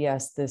and say,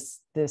 yes,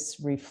 this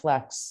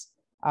reflects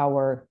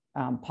our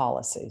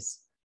policies,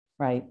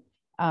 right?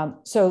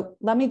 So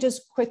let me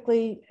just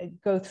quickly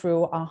go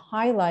through, I'll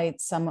highlight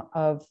some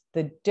of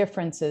the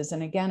differences.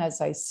 And again, as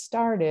I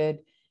started,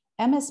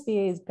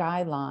 MSBA's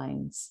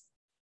guidelines,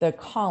 the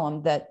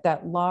column,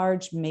 that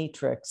large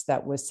matrix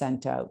that was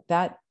sent out,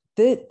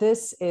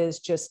 this is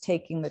just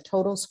taking the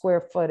total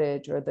square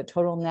footage or the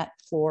total net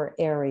floor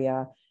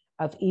area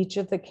of each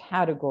of the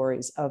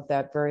categories of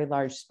that very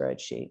large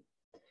spreadsheet.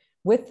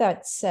 With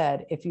that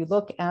said, if you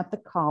look at the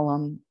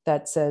column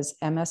that says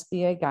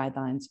MSBA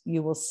guidelines,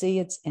 you will see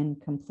it's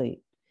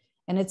incomplete.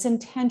 And it's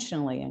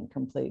intentionally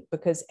incomplete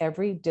because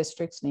every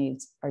district's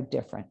needs are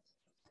different.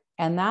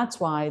 And that's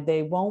why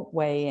they won't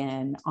weigh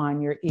in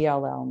on your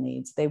ELL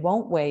needs. They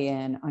won't weigh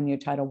in on your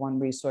Title I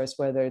resource,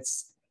 whether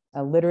it's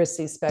a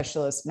literacy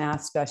specialist,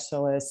 math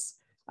specialist,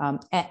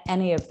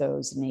 any of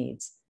those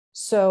needs.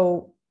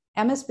 So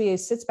MSBA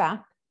sits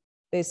back,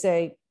 they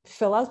say,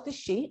 fill out the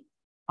sheet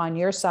on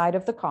your side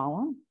of the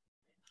column.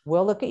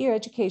 We'll look at your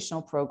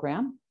educational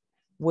program.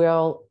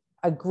 We'll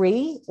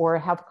agree or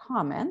have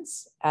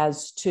comments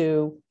as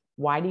to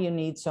why do you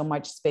need so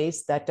much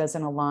space that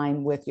doesn't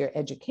align with your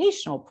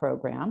educational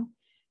program.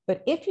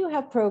 But if you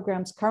have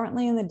programs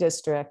currently in the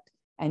district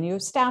and you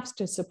have staffs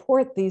to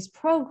support these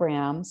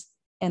programs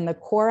in the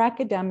core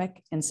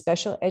academic and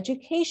special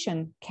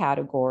education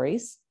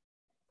categories,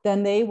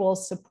 then they will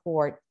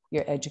support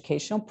your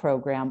educational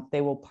program.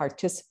 They will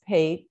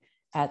participate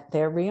at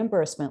their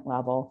reimbursement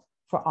level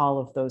for all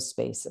of those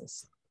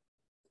spaces.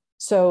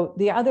 So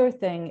the other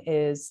thing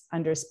is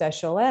under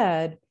special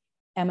ed,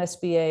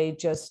 MSBA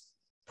just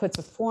puts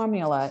a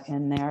formula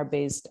in there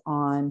based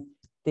on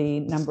the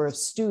number of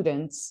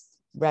students,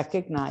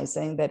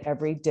 recognizing that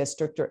every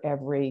district or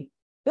every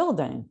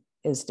building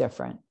is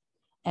different.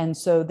 And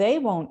so they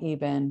won't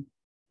even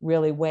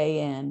really weigh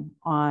in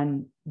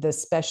on the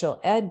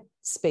special ed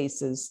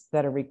spaces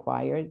that are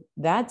required.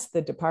 That's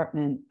the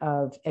Department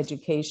of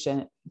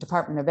Education,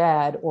 Department of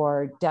Ed,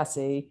 or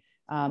DESE,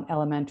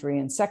 elementary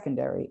and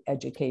secondary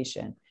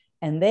education.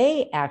 And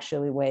they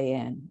actually weigh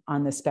in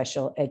on the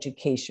special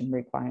education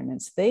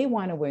requirements. They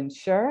want to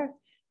ensure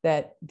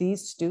that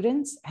these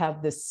students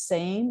have the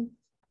same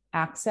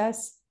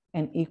access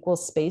and equal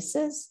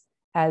spaces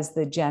as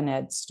the gen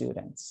ed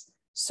students.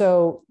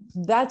 So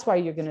that's why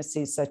you're going to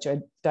see such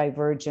a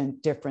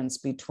divergent difference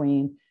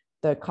between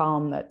the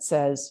column that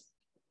says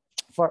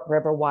Fort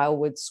River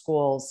Wildwood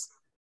schools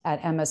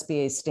at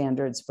MSBA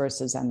standards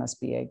versus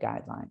MSBA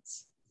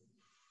guidelines.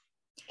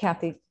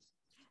 Kathy.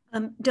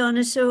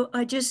 Donna, so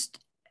I just,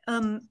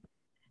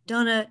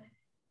 Donna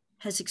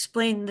has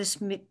explained this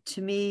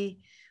to me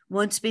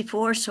once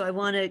before, so I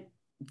want to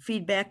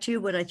feed back to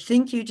you what I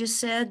think you just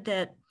said,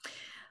 that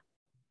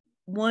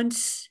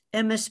once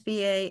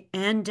MSBA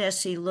and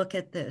DESE look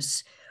at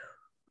this,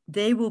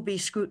 they will be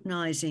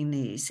scrutinizing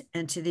these.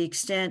 And to the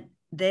extent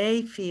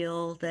they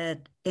feel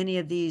that any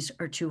of these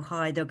are too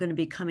high, they're going to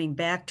be coming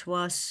back to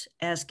us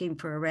asking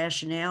for a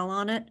rationale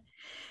on it.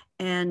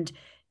 And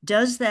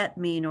does that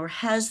mean, or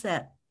has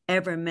that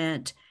ever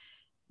meant,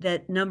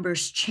 that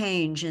numbers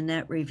change in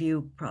that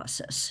review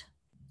process?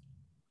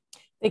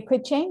 They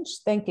could change.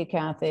 Thank you,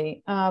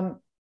 Kathy.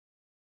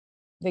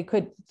 They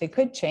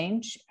could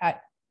change.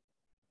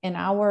 In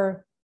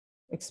our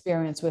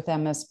experience with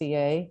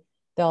MSBA,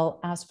 they'll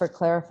ask for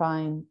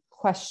clarifying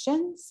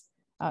questions.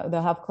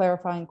 They'll have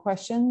clarifying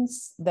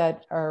questions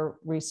that are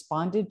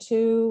responded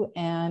to,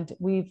 and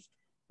we've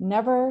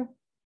never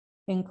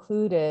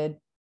included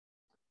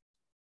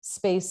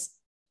space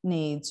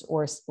needs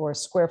or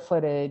square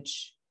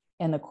footage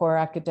in the core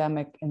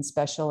academic and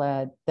special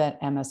ed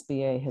that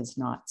MSBA has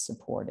not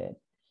supported.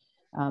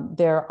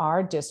 There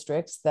are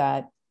districts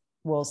that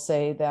will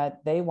say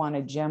that they want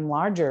a gym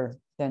larger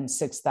than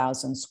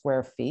 6,000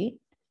 square feet.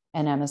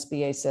 And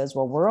MSBA says,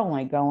 well, we're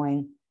only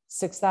going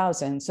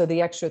 6,000. So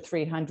the extra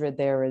 300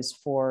 there is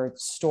for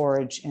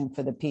storage and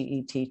for the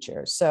PE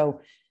teacher.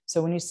 So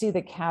when you see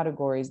the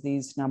categories,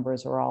 these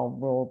numbers are all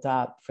rolled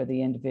up for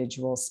the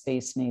individual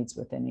space needs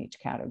within each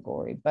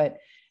category. But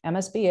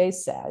MSBA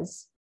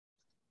says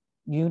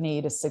you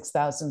need a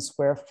 6,000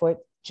 square foot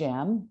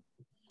gym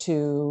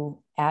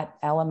at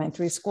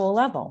elementary school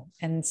level.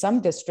 And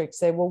some districts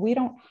say, well, we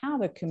don't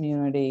have a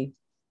community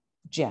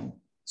gym,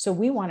 so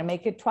we want to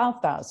make it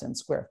 12,000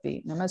 square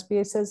feet. And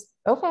MSBA says,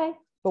 okay,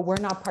 but we're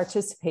not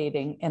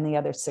participating in the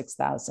other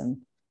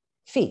 6,000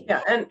 feet.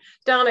 Yeah, and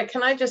Donna,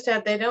 can I just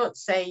add, they don't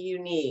say you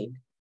need,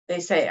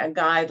 they say a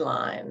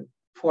guideline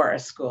for a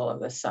school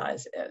of this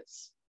size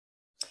is.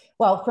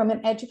 Well, from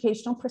an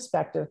educational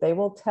perspective, they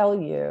will tell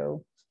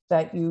you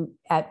that you,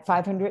 at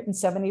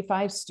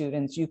 575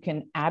 students, you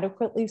can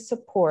adequately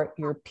support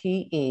your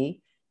PE,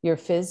 your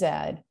phys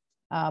ed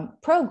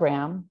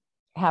program,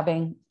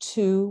 having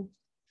 2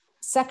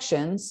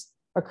 sections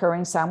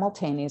occurring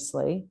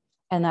simultaneously,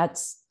 and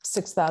that's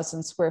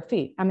 6,000 square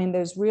feet. I mean,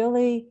 there's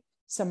really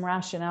some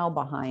rationale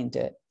behind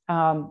it.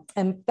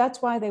 And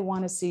that's why they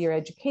want to see your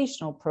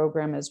educational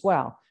program as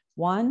well.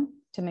 One,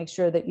 to make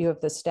sure that you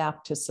have the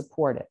staff to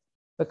support it,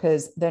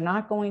 because they're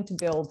not going to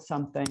build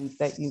something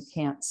that you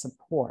can't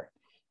support.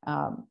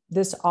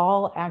 This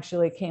all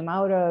actually came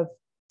out of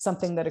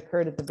something that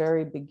occurred at the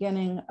very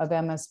beginning of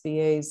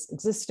MSBA's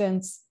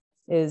existence.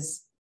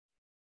 Is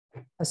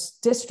a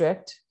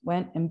district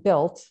went and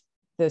built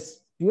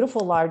this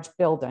beautiful large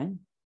building,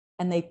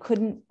 and they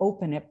couldn't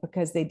open it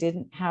because they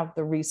didn't have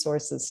the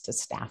resources to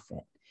staff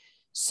it.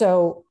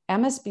 So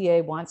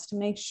MSBA wants to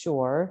make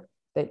sure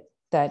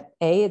that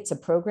A, it's a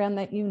program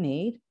that you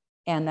need,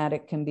 and that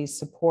it can be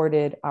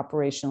supported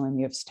operationally, and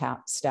you have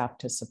staff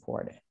to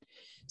support it.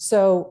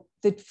 So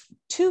the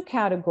 2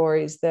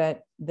 categories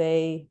that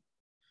they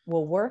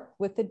will work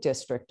with the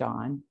district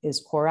on is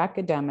core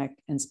academic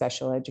and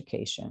special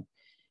education.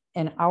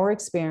 In our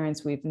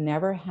experience, we've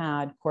never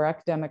had core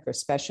academic or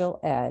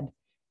special ed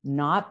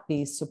not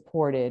be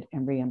supported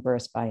and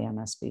reimbursed by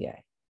MSBA.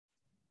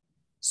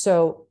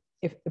 So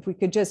if we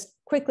could just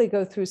quickly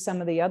go through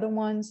some of the other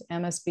ones,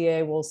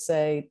 MSBA will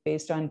say,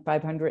 based on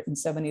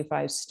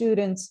 575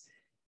 students,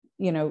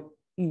 you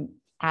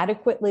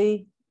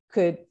adequately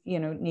could,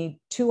 need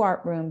 2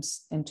 art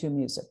rooms and 2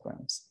 music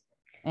rooms.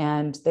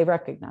 And they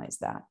recognize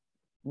that.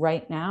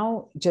 Right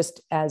now,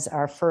 just as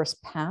our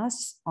first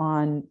pass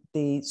on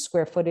the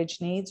square footage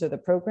needs or the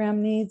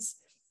program needs,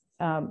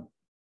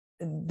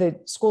 the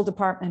school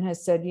department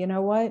has said, you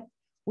know what,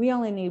 we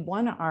only need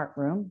 1 art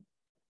room,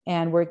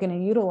 and we're going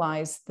to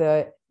utilize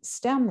the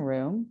STEM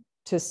room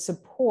to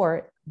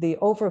support the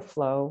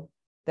overflow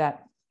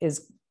that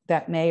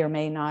may or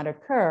may not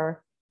occur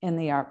in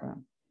the art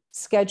room.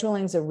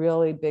 Scheduling is a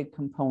really big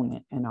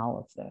component in all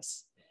of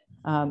this.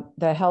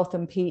 The health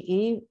and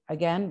PE,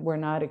 again, we're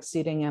not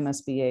exceeding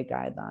MSBA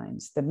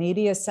guidelines. The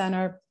media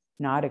center,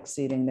 not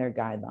exceeding their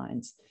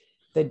guidelines.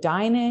 The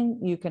dining,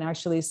 you can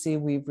actually see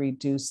we've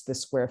reduced the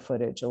square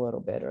footage a little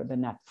bit, or the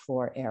net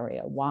floor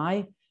area.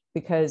 Why?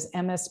 Because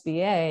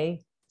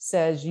MSBA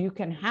says you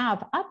can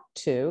have up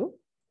to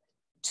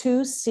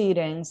 2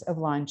 seatings of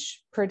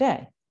lunch per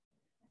day.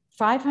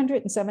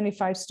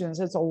 575 students,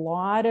 that's a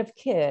lot of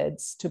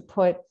kids to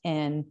put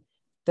in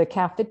the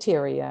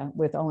cafeteria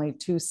with only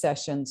 2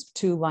 sessions,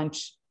 2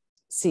 lunch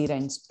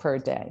seatings per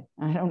day.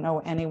 I don't know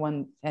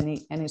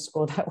any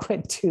school that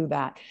would do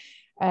that.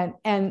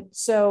 And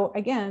so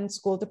again,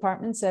 school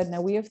department said,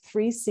 no, we have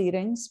 3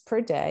 seatings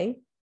per day.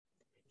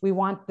 We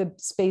want the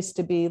space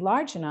to be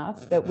large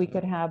enough that we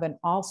could have an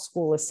all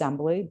school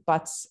assembly,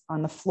 butts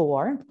on the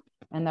floor,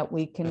 and that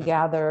we can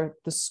gather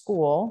the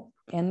school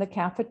in the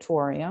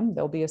cafetorium.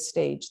 There'll be a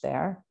stage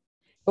there,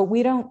 but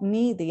we don't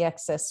need the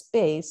excess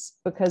space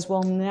because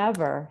we'll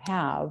never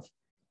have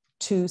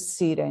 2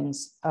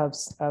 seatings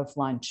of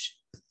lunch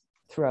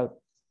throughout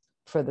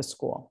for the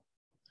school.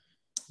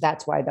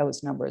 That's why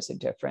those numbers are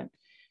different.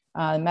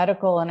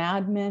 Medical and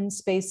admin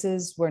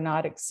spaces, we're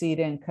not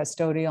exceeding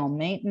custodial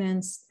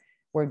maintenance.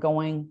 We're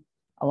going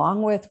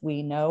along with,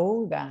 we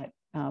know that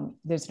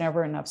there's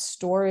never enough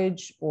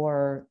storage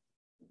or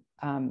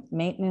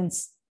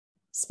maintenance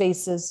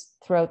spaces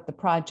throughout the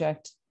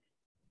project,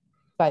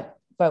 but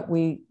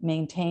we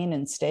maintain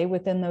and stay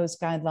within those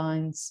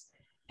guidelines.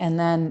 And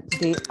then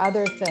the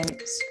other thing,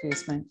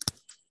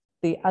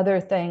 the other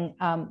thing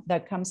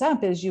that comes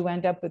up is you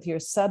end up with your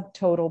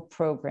subtotal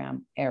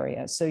program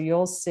area. So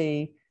you'll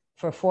see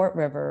for Fort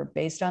River,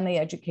 based on the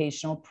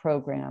educational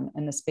program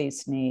and the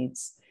space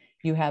needs,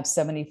 you have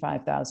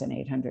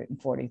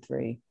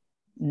 75,843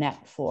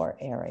 net floor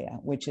area,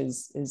 which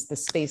is the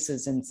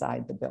spaces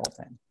inside the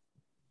building.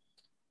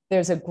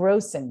 There's a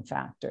grossing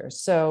factor.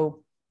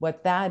 So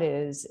what that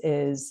is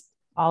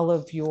all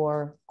of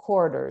your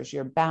corridors,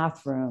 your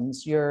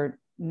bathrooms, your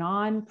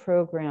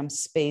non-program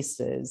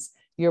spaces,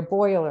 your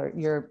boiler,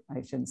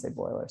 I shouldn't say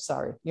boiler,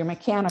 sorry, your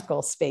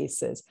mechanical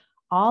spaces,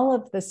 all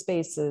of the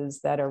spaces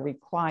that are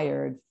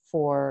required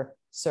for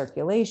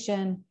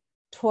circulation,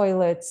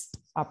 toilets,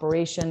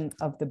 operation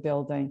of the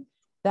building.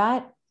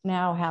 That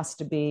now has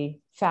to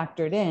be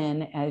factored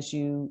in as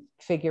you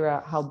figure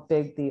out how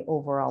big the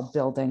overall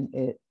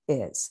building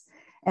is.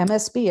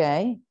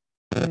 MSBA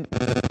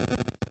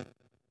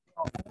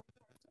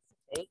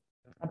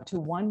up to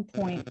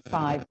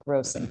 1.5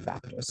 grossing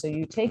factor. So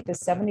you take the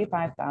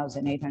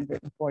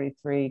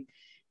 75,843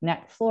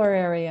 net floor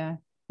area,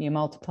 you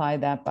multiply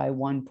that by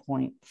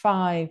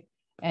 1.5,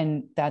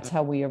 and that's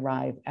how we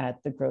arrive at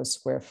the gross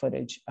square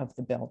footage of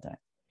the building.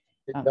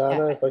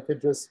 Donna, if I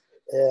could just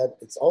add,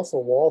 it's also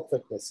wall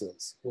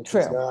thicknesses, which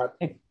is not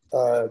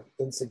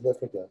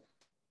insignificant.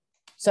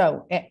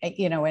 So,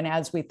 you know, and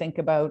as we think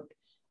about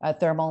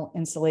thermal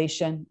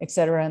insulation, et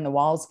cetera, and the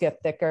walls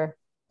get thicker,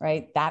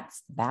 right?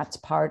 That's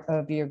part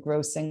of your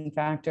grossing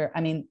factor.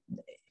 I mean,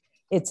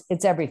 it's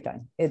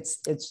everything.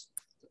 It's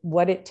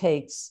what it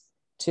takes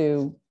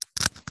to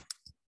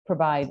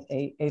provide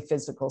a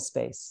physical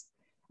space.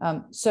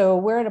 So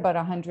we're at about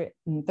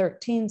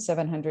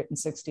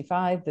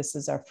 113,765. This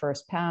is our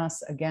first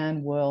pass.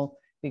 Again, we'll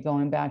be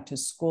going back to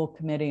school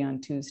committee on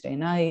Tuesday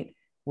night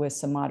with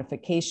some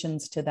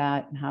modifications to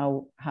that and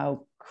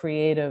how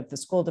creative the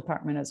school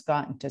department has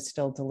gotten to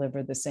still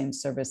deliver the same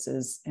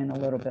services in a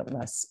little bit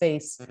less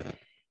space.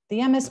 The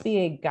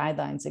MSBA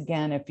guidelines,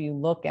 again, if you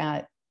look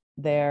at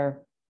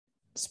their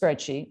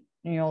spreadsheet,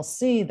 you'll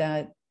see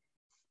that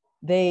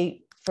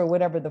they, for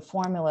whatever the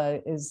formula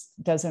is,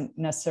 doesn't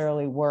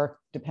necessarily work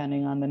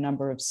depending on the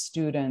number of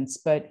students,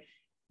 but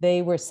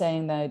they were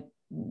saying that,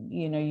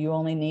 you know, you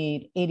only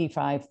need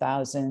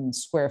 85,000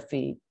 square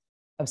feet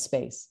of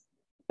space.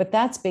 But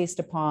that's based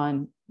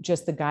upon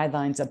just the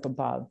guidelines up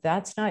above.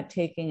 That's not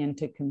taking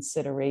into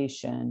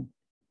consideration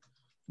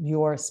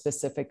your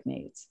specific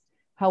needs.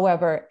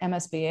 However,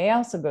 MSBA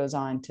also goes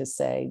on to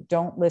say,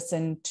 don't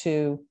listen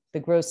to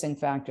the grossing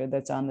factor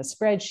that's on the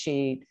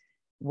spreadsheet.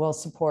 Will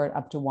support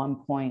up to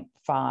 1.5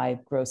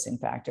 grossing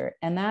factor.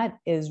 And that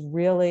is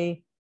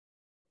really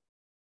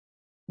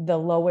the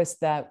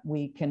lowest that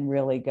we can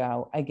really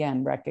go.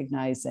 Again,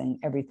 recognizing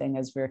everything,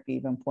 as Rick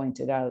even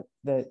pointed out,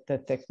 the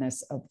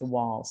thickness of the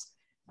walls.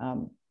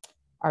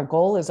 Our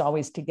goal is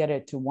always to get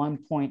it to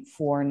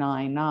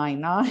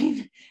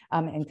 1.4999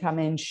 and come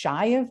in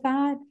shy of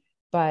that,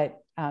 but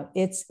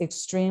it's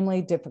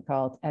extremely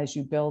difficult as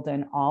you build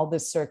in all the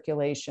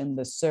circulation,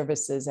 the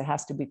services. It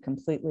has to be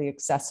completely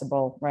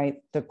accessible,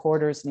 right? The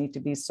corridors need to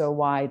be so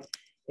wide.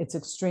 It's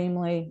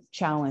extremely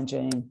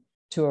challenging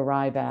to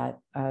arrive at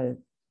a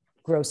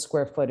gross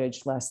square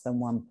footage less than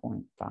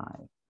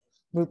 1.5.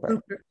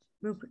 Rupert,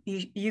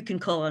 you can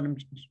call on him,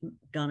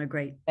 Donna.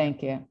 Great.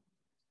 Thank you.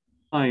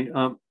 Hi,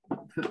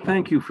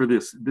 thank you for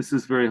this. This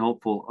is very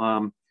helpful.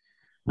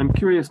 I'm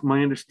curious,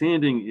 my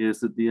understanding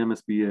is that the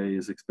MSBA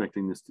is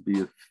expecting this to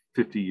be a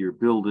 50-year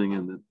building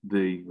and that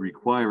they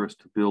require us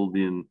to build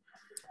in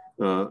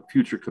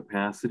future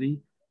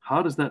capacity.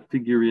 How does that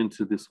figure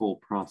into this whole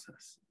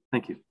process?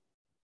 Thank you.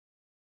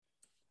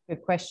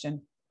 Good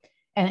question.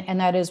 And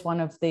that is one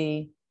of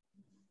the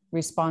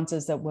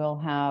responses that we'll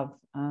have.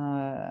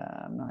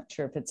 I'm not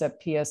sure if it's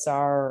at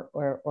PSR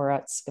or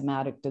at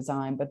schematic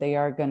design, but they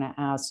are going to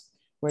ask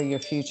where your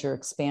future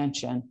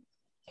expansion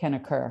can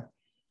occur.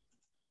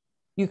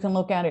 You can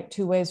look at it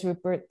two ways,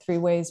 Rupert, three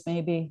ways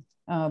maybe.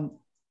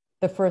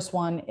 The first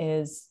one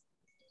is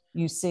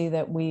you see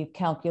that we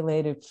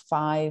calculated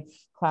 5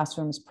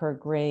 classrooms per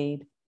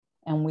grade,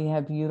 and we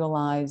have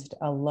utilized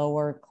a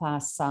lower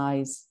class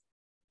size,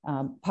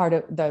 part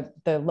of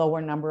the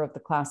lower number of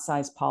the class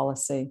size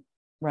policy,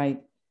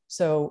 right?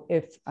 So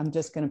if I'm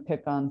just going to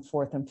pick on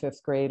 4th and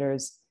 5th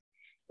graders,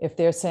 if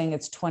they're saying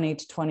it's 20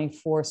 to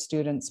 24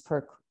 students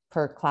per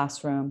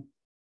classroom,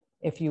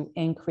 if you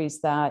increase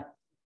that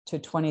to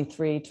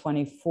 23,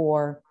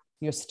 24,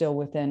 you're still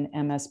within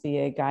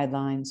MSBA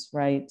guidelines,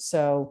 right?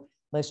 So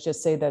let's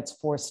just say that's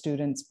 4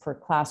 students per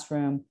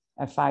classroom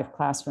at 5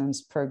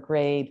 classrooms per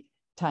grade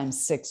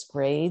times 6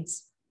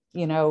 grades.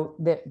 You know,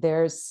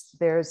 there's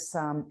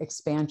some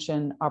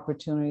expansion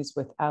opportunities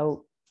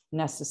without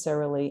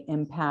necessarily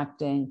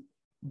impacting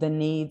the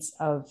needs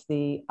of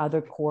the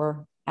other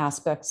core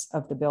aspects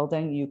of the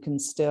building. You can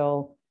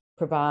still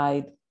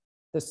provide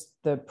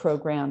the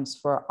programs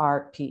for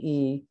art,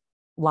 PE,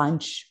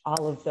 lunch,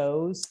 all of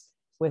those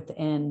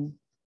within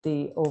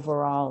the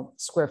overall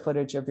square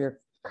footage of your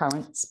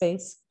current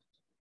space.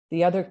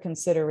 The other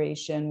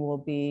consideration will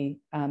be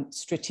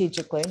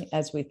strategically,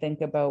 as we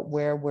think about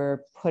where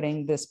we're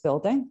putting this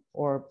building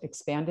or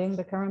expanding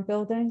the current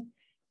building,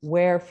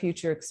 where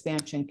future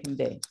expansion can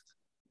be,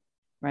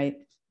 right?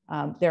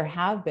 There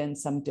have been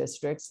some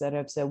districts that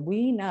have said,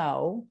 we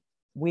know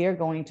we are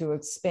going to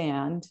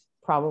expand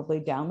probably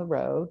down the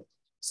road.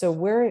 So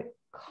we're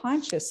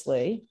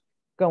consciously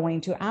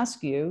going to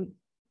ask you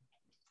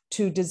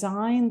to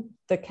design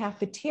the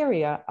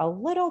cafeteria a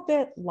little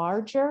bit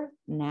larger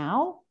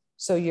now,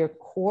 so your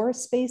core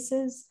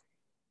spaces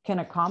can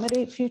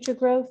accommodate future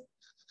growth.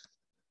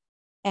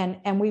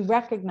 And we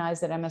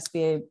recognize that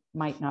MSBA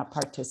might not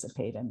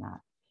participate in that.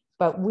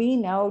 but we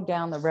know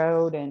down the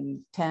road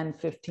in 10,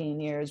 15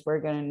 years,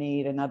 we're going to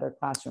need another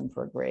classroom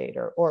for grade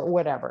or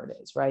whatever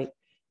it is, right?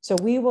 So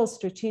we will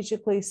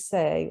strategically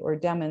say or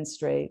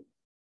demonstrate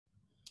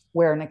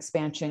where an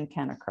expansion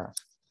can occur.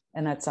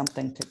 And that's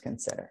something to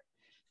consider.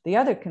 The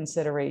other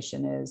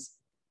consideration is,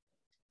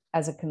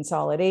 as a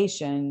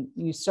consolidation,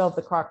 you still have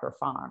the Crocker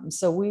Farm.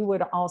 So we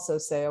would also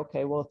say,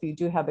 okay, well, if you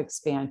do have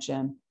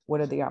expansion, what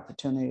are the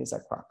opportunities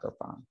at Crocker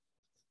Farm?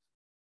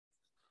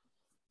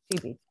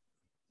 Phoebe.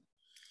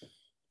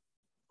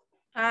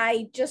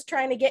 I just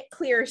trying to get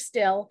clear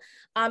still.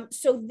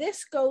 So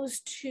this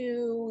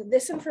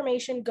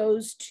information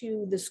goes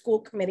to the school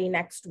committee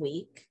next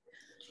week.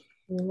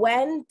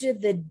 When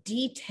did the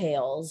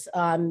details,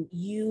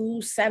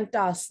 you sent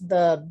us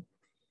the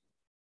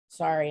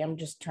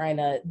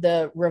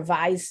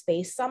revised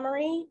space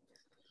summary.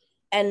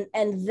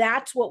 And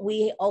that's what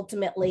we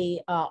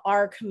ultimately,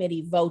 our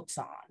committee votes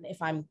on, if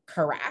I'm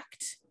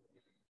correct.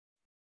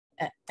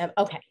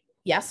 Okay,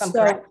 yes, I'm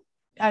correct.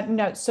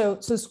 No, so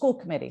school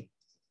committee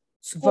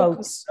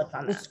votes.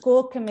 The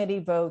school committee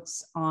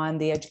votes on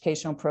the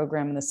educational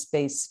program and the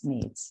space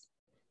needs.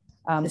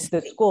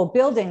 The school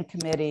building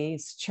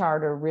committee's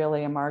charter,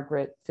 really, and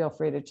Margaret, feel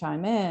free to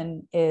chime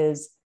in,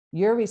 is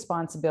your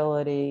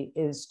responsibility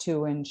is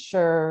to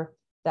ensure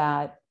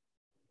that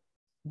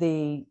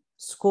the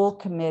school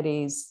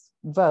committee's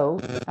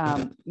vote,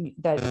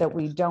 that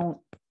we don't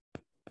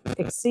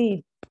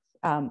exceed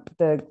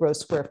the gross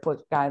square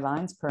foot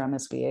guidelines per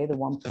MSBA, the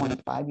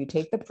 1.5. You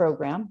take the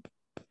program,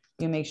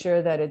 you make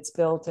sure that it's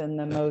built in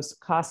the most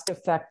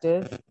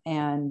cost-effective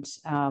and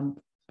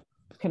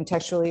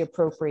contextually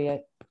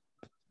appropriate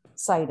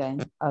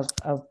siting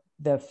of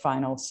the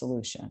final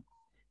solution.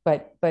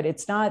 But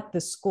it's not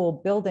the school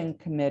building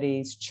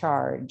committee's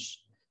charge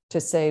to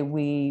say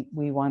we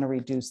want to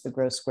reduce the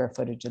gross square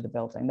footage of the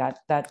building.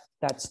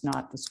 That's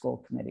not the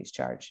school committee's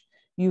charge.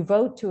 You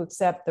vote to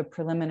accept the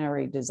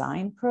preliminary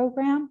design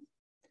program,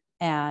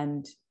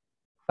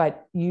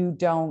 but you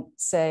don't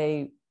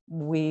say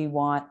we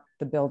want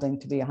the building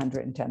to be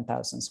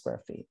 110,000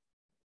 square feet.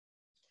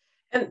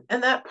 And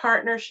that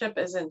partnership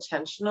is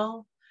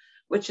intentional,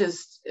 which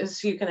is,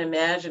 as you can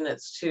imagine,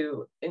 it's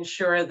to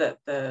ensure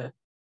that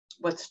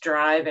what's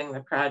driving the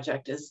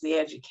project is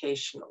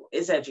education,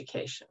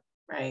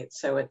 right?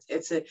 So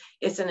it's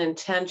an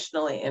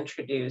intentionally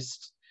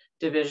introduced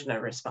division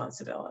of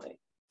responsibility.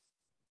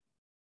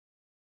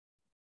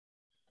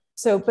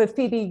 So, but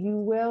Phoebe, you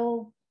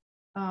will,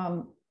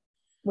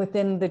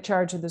 within the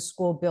charge of the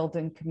school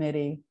building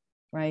committee,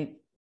 right,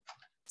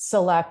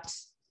 select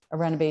a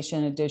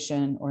renovation,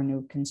 addition, or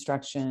new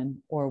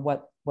construction, or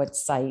what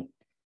site,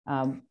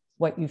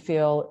 what you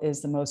feel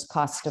is the most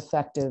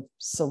cost-effective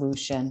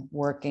solution,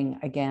 working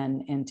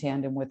again in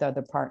tandem with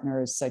other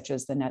partners such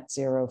as the Net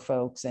Zero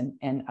folks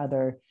and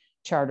other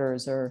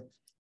charters or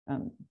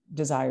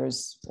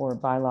desires or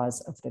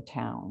bylaws of the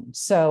town.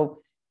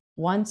 So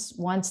once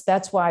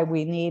that's why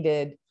we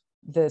needed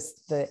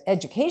the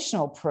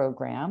educational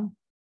program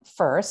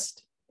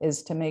first,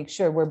 is to make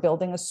sure we're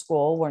building a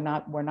school. We're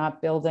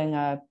not building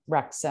a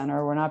rec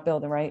center.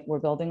 We're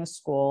building a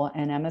school,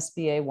 and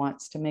MSBA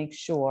wants to make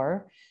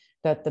sure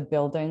that the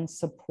building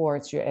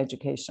supports your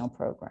educational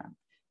program.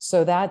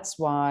 So that's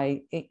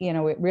why it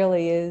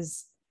really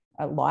is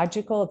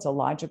it's a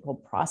logical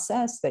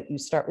process that you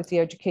start with the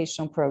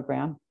educational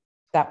program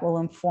that will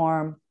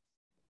inform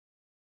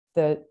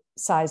the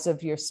size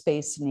of your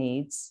space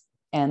needs,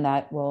 and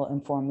that will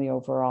inform the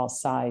overall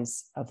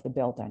size of the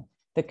building.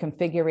 The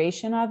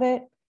configuration of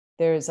it,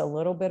 there's a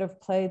little bit of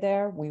play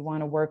there. We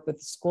want to work with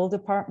the school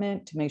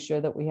department to make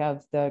sure that we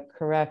have the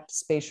correct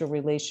spatial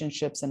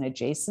relationships and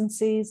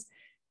adjacencies.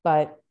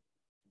 But,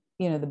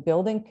 the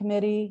building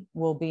committee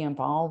will be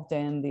involved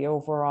in the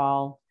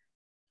overall,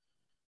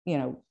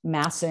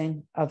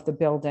 massing of the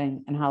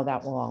building and how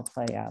that will all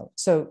play out.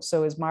 So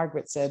as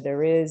Margaret said,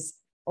 there is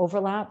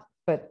overlap,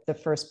 but the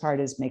first part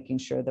is making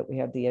sure that we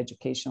have the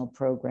educational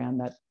program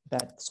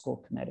that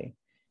school committee.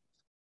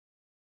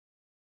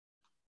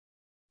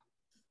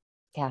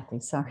 Kathy,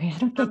 sorry,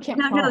 I can't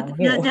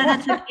no,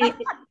 that's okay.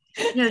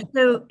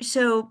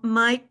 So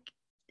Mike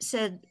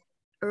said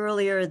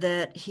earlier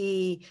that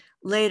he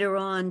later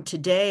on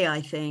today,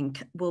 I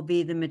think, will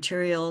be the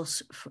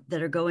materials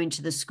that are going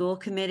to the school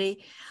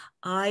committee.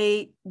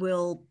 I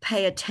will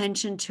pay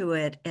attention to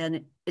it,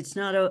 and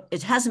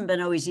it hasn't been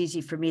always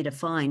easy for me to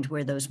find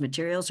where those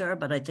materials are,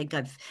 but I think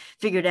I've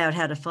figured out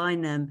how to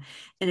find them.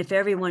 And if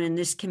everyone in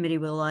this committee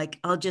will like,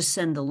 I'll just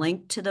send the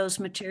link to those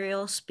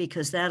materials,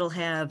 because that'll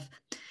have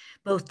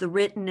both the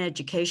written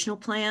educational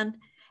plan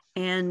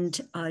and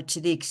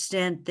to the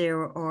extent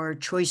there are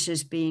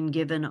choices being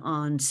given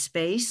on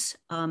space,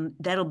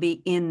 that'll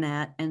be in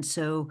that. And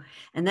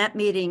that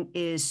meeting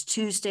is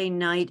Tuesday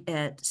night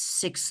at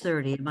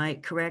 6:30. Am I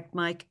correct,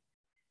 Mike?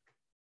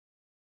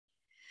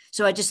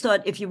 So I just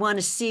thought, if you want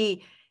to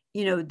see,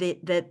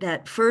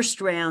 that first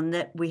round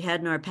that we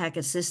had in our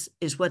packets, this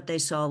is what they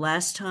saw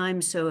last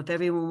time. So if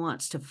everyone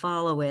wants to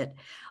follow it,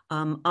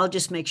 I'll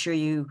just make sure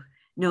you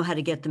know how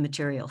to get the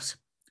materials.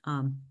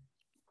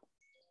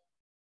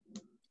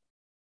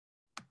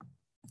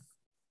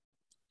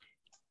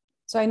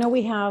 So I know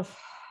we have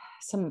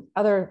some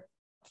other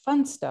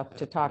fun stuff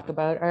to talk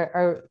about.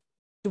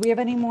 Do we have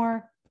any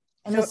more?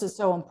 And this is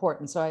so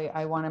important. So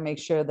I want to make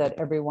sure that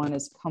everyone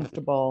is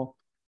comfortable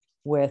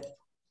with,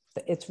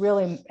 it's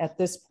really at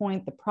this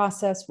point, the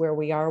process where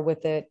we are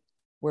with it.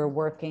 We're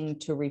working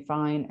to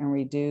refine and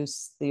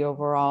reduce the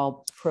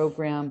overall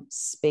program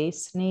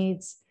space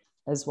needs,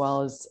 as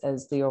well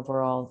as the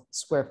overall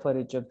square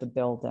footage of the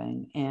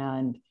building.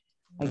 And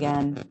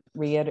again,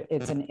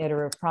 it's an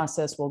iterative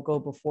process. We'll go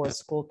before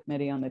school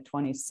committee on the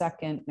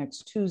 22nd,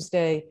 next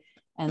Tuesday,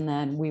 and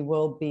then we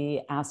will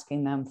be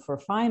asking them for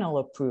final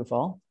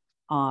approval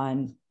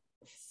on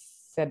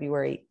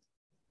February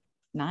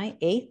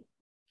 8th,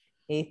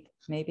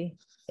 maybe?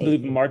 I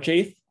believe March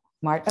 8th.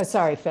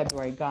 Sorry,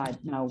 February, God,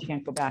 no, we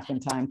can't go back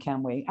in time,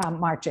 can we?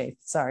 March 8th,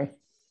 sorry.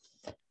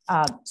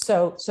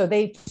 So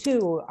they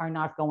too are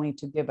not going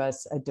to give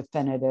us a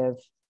definitive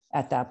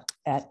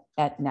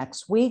at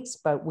next week's,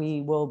 but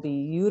we will be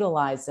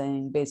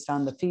utilizing, based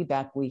on the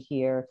feedback we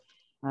hear,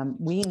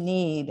 we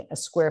need a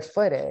square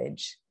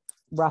footage,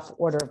 rough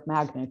order of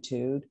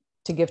magnitude,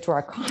 to give to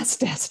our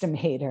cost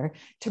estimator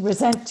to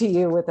present to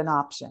you with an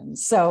option.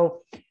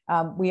 So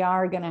we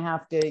are going to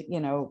have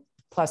to,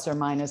 plus or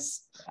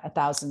minus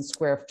 1,000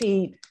 square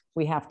feet.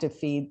 We have to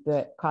feed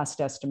the cost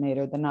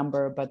estimator the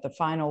number, but the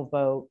final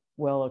vote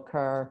will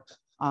occur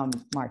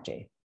March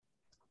 8th.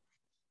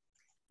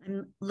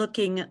 I'm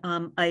looking,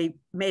 I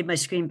made my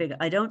screen big.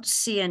 I don't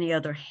see any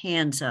other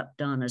hands up,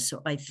 Donna,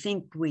 so I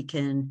think we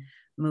can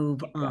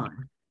move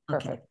on.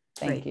 Perfect.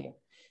 Okay, Thank you.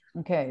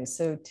 Okay,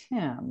 so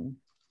Tim.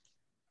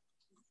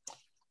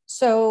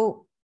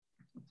 So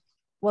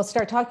we'll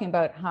start talking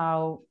about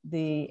how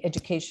the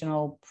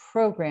educational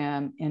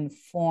program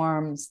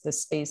informs the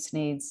space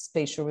needs,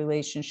 spatial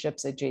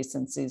relationships,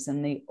 adjacencies,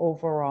 and the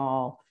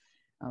overall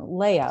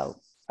layout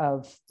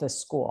of the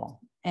school.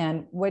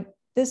 And what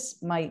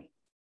this might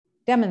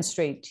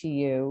demonstrate to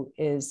you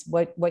is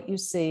what you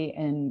see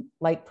in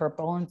light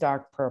purple and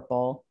dark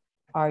purple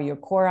are your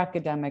core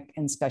academic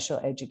and special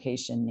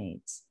education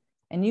needs.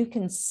 And you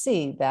can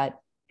see that,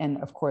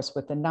 and of course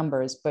with the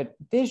numbers, but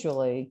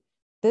visually,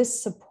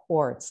 this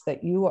supports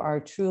that you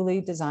are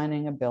truly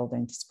designing a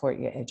building to support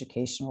your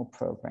educational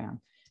program.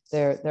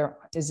 There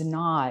is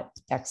not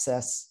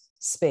excess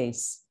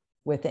space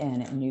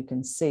within, and you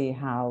can see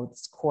how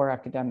core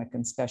academic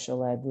and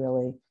special ed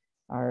really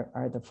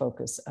are the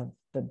focus of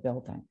the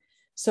building.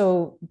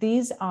 So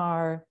these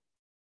are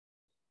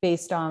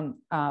based on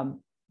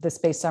the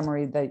space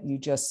summary that you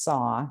just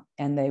saw,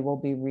 and they will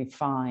be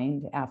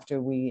refined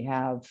after we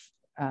have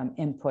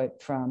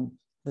input from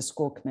the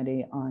school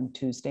committee on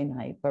Tuesday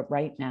night. But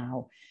right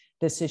now,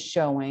 this is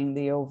showing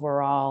the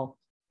overall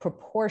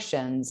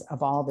proportions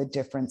of all the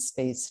different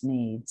space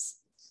needs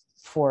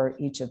for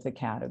each of the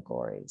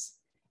categories.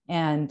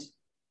 And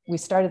we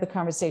started the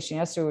conversation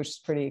yesterday, which is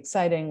pretty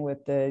exciting,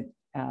 with the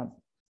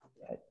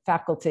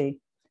faculty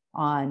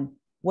on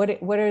what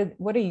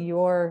are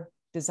your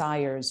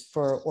desires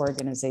for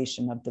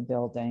organization of the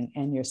building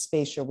and your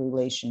spatial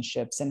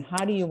relationships, and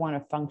how do you want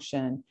to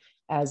function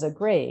as a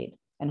grade?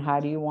 And how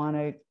do you want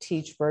to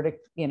teach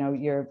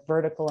your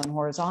vertical and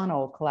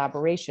horizontal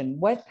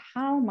collaboration?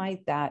 How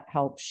might that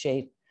help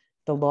shape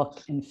the look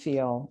and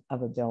feel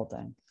of a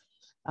building?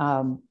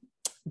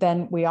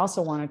 Then we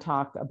also want to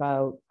talk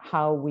about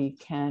how we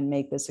can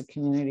make this a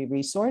community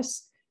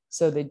resource.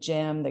 So the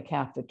gym, the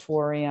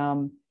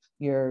cafetorium,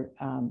 your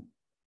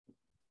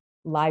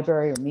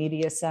library or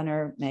media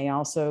center may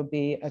also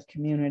be a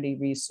community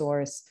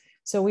resource.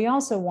 So we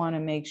also want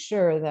to make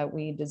sure that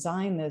we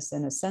design this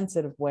in a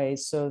sensitive way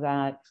so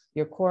that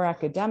your core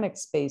academic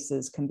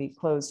spaces can be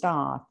closed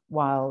off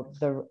while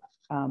the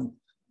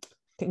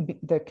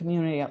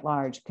community at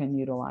large can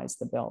utilize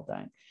the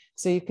building.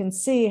 So you can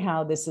see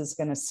how this is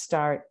going to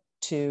start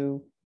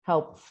to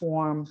help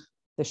form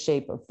the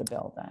shape of the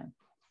building.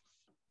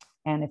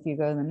 And if you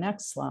go to the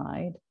next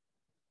slide,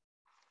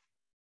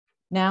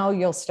 now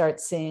you'll start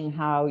seeing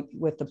how,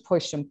 with the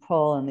push and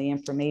pull and the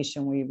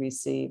information we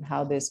receive,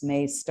 how this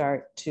may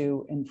start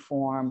to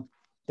inform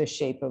the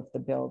shape of the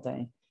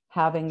building.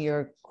 Having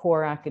your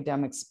core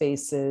academic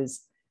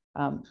spaces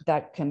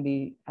that can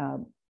be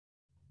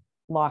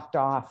locked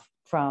off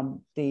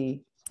from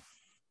the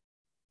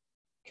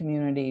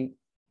community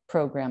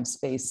program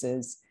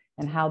spaces,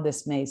 and how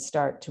this may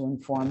start to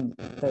inform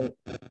the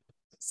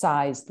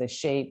size, the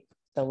shape,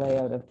 the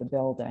layout of the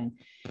building.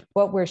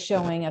 What we're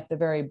showing at the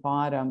very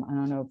bottom, I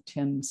don't know if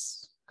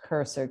Tim's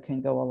cursor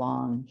can go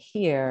along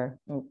here,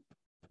 oh,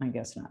 I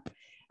guess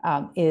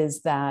not,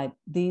 is that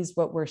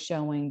what we're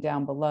showing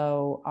down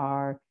below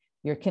are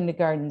your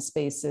kindergarten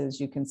spaces.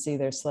 You can see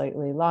they're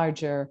slightly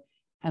larger,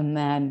 and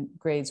then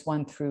grades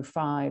 1 through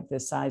 5, the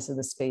size of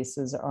the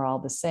spaces are all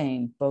the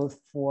same, both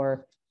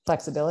for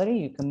flexibility.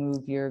 You can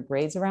move your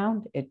grades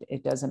around.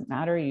 It doesn't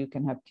matter. You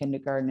can have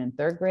kindergarten and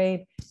 3rd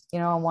grade,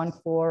 on 1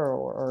 floor,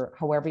 or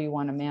however you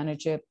want to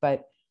manage it.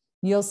 But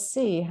you'll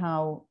see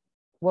how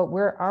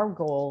our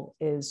goal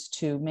is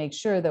to make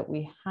sure that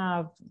we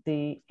have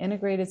the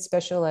integrated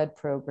special ed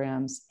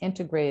programs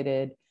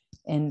integrated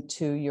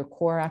into your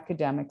core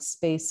academic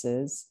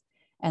spaces.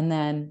 And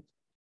then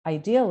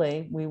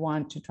ideally, we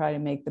want to try to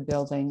make the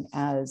building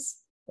as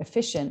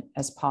efficient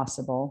as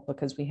possible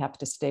because we have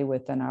to stay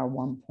within our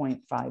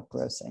 1.5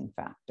 grossing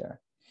factor.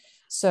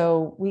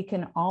 So we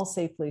can all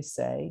safely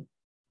say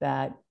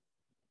that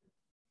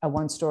a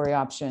one-story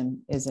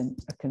option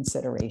isn't a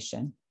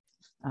consideration.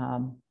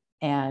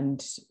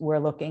 And we're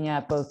looking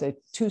at both a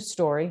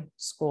 2-story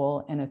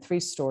school and a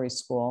 3-story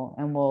school.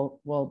 And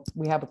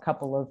we have a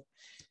couple of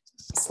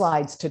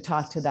slides to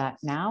talk to that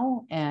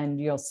now, and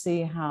you'll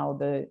see how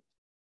the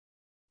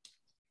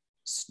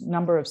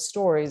number of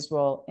stories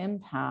will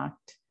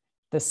impact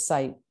the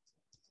site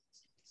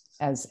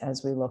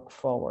as we look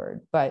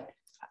forward. But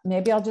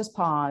maybe I'll just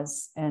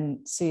pause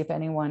and see if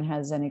anyone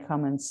has any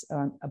comments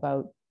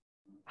about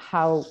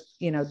how,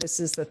 this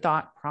is the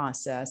thought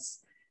process,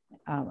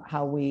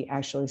 how we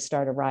actually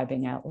start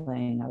arriving at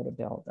laying out a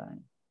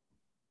building.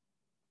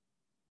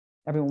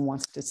 Everyone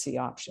wants to see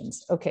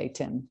options. Okay,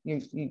 Tim,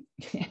 you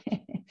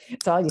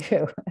it's all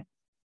you.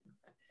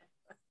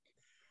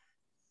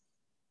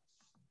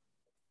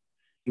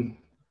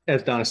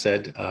 As Donna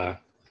said,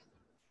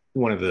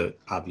 one of the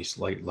obvious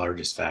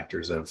largest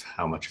factors of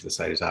how much of the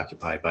site is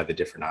occupied by the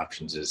different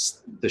options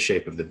is the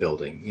shape of the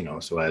building.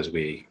 So as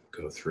we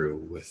go through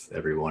with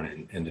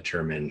everyone and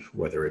determine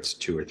whether it's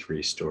 2 or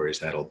 3 stories,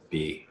 that'll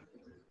be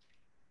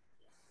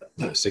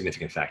a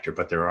significant factor.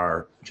 But there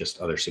are just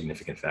other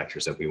significant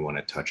factors that we want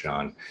to touch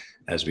on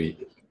as we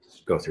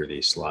go through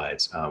these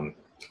slides.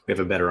 We have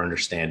a better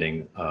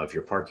understanding of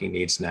your parking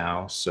needs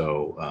now.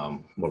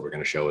 So what we're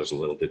going to show is a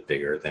little bit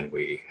bigger than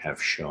we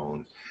have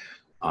shown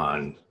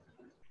on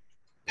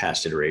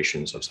past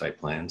iterations of site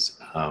plans.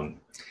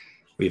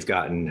 We've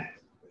gotten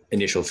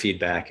initial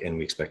feedback and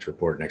we expect to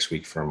report next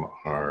week from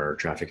our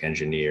traffic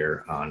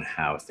engineer on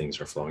how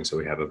things are flowing. So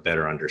we have a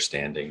better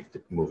understanding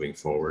moving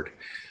forward.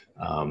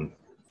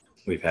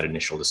 We've had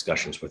initial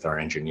discussions with our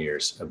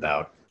engineers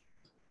about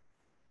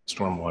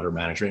stormwater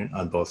management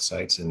on both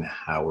sites and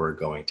how we're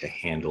going to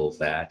handle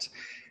that.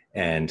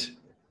 And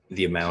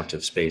the amount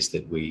of space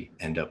that we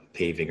end up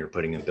paving or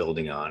putting a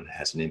building on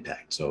has an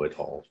impact. So it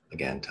all,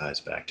 again, ties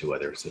back to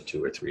whether it's a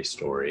 2 or 3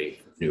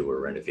 story new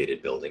or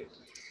renovated building.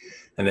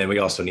 And then we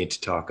also need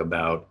to talk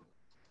about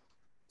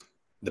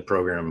the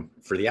program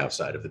for the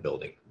outside of the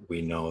building.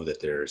 We know that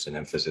there's an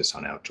emphasis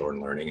on outdoor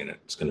learning and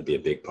it's going to be a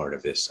big part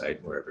of this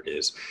site, wherever it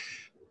is.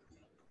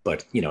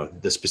 But,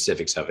 the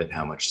specifics of it,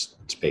 how much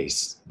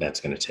space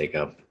that's going to take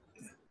up,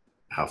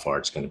 how far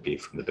it's going to be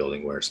from the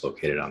building, where it's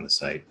located on the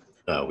site,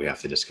 we have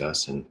to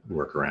discuss and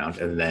work around.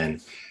 And then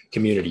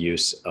community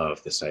use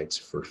of the sites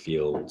for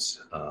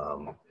fields,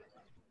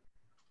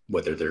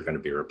 whether they're going to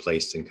be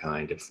replaced in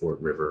kind at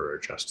Fort River or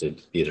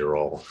adjusted, these are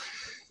all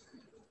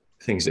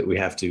things that we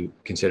have to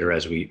consider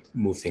as we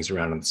move things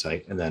around on the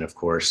site. And then, of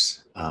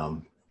course,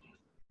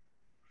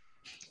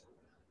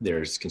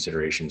 there's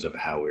considerations of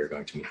how we're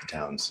going to meet the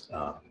town's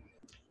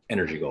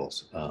energy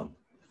goals.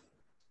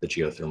 The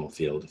geothermal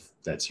field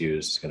that's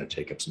used is going to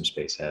take up some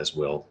space, as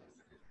will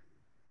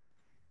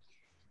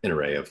an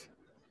array of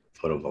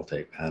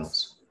photovoltaic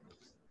panels.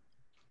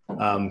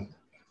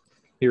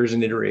 Here's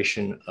an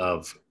iteration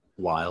of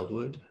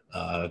Wildwood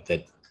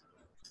that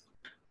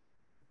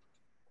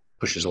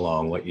pushes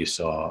along what you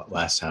saw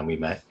last time we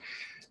met.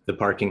 The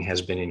parking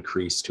has been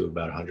increased to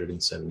about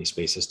 170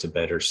 spaces to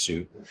better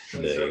suit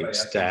the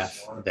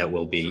staff that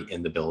will be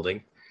in the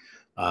building.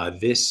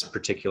 This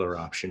particular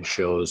option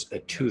shows a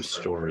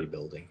 2-story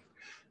building.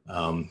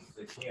 While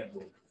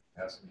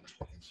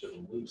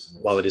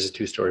it is a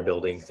 2-story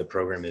building, the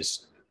program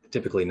is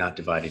typically not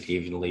divided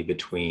evenly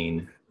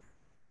between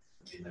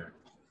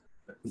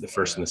the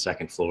first and the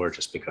second floor,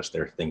 just because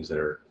there are things that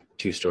are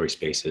 2-story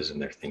spaces and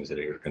there are things that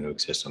are going to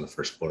exist on the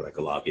first floor, like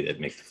a lobby,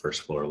 that make the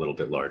first floor a little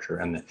bit larger.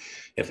 And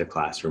if the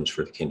classrooms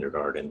for the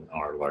kindergarten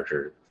are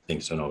larger,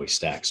 things don't always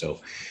stack.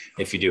 So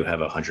if you do have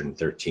a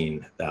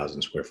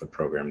 113,000 square foot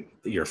program,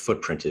 your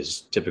footprint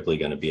is typically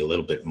going to be a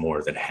little bit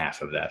more than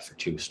half of that for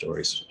 2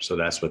 stories. So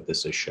that's what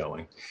this is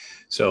showing.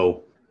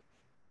 So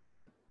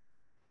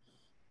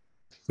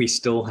we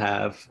still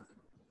have,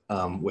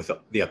 with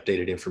the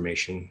updated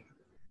information,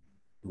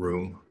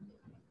 room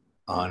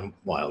on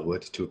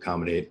Wildwood to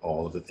accommodate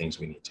all of the things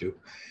we need to.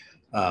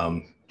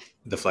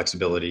 The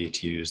flexibility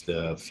to use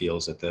the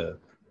fields at the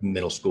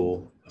middle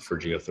school for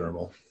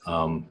geothermal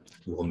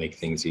will make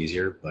things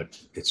easier,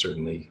 but it's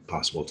certainly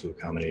possible to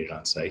accommodate it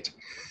on site.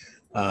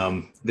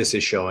 This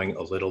is showing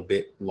a little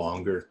bit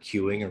longer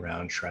queuing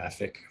around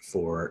traffic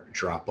for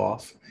drop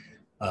off.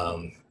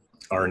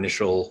 Our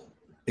initial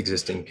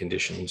existing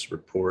conditions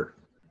report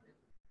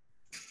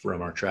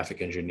from our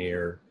traffic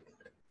engineer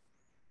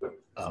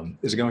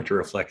is going to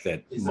reflect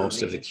that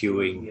most of the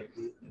queuing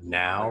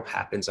now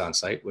happens on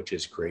site, which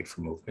is great for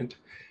movement.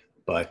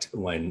 But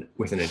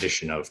with an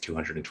addition of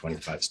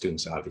 225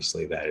 students,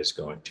 obviously that is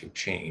going to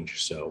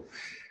change. So,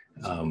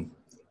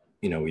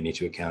 we need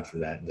to account for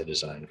that in the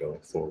design going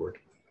forward.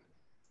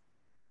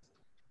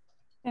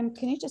 And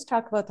can you just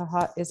talk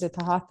about is it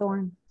the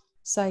Hawthorne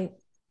site?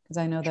 Because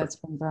I know that's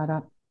been brought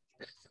up.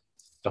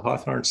 The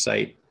Hawthorne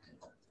site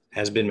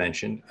has been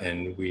mentioned,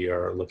 and we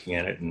are looking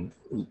at it and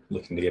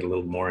looking to get a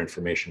little more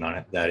information on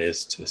it. That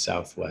is to the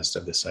southwest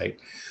of the site.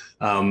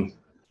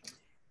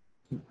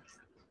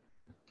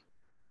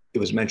 It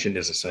was mentioned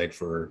as a site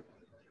for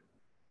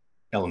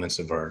elements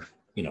of our,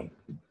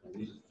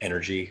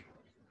 energy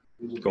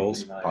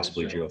goals,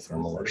 possibly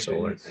geothermal or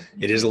solar.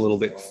 It is a little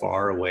bit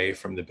far away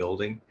from the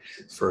building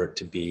for it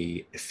to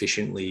be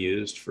efficiently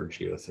used for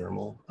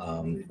geothermal,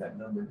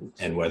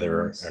 and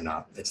whether or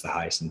not it's the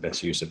highest and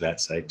best use of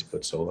that site to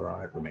put solar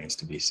on it remains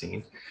to be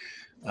seen.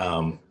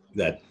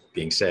 That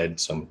being said,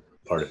 some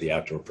part of the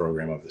outdoor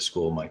program of the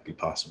school might be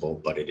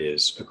possible, but it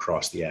is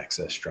across the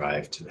access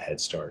drive to the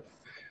Head Start.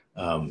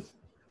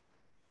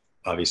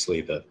 Obviously,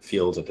 the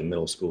fields at the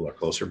middle school are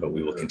closer, but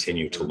we will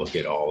continue to look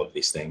at all of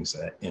these things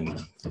in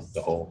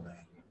the whole.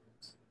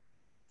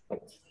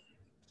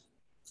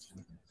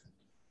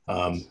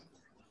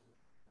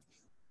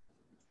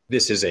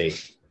 This is a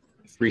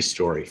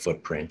 3-story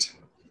footprint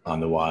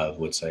on the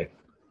Wildwood site,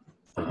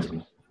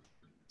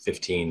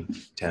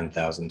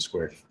 10,000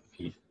 square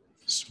feet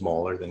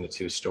smaller than the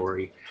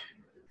 2-story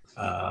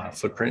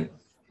footprint.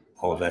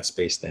 All of that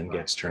space then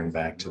gets turned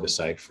back to the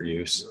site for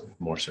use,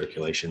 more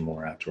circulation,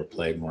 more outdoor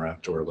play, more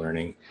outdoor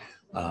learning,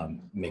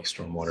 makes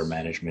stormwater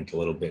management a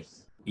little bit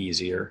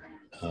easier,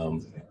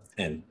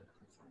 and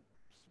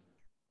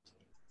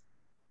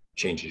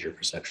changes your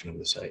perception of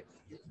the site.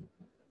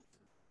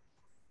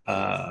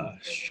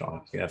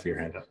 Sean, you have your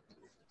hand up.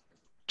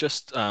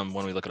 Just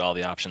when we look at all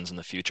the options in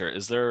the future,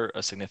 is there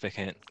a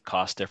significant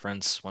cost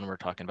difference when we're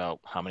talking about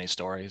how many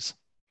stories?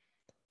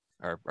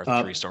 Or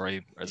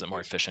 3-story, or is it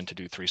more efficient to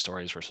do 3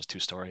 stories versus 2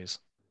 stories?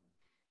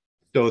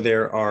 So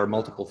there are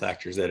multiple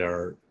factors that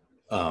are,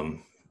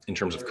 in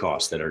terms of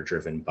cost, that are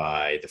driven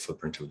by the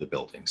footprint of the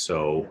building.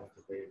 So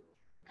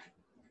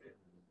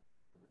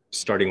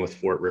starting with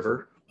Fort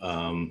River,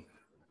 the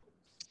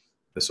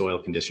soil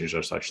conditions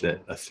are such that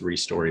a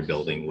 3-story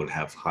building would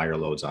have higher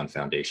loads on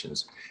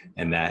foundations.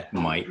 And that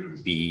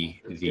might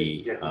be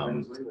the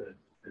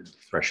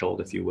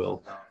threshold, if you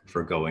will,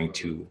 for going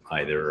to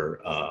either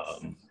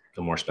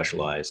the more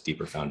specialized,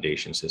 deeper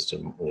foundation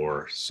system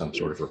or some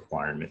sort of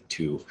requirement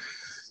to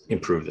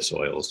improve the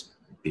soils,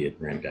 be it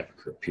rammed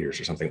piers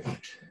or something.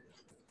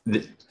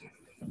 The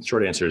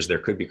short answer is there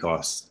could be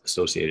costs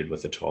associated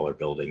with a taller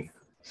building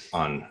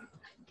on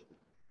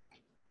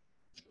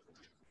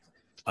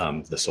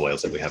the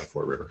soils that we have at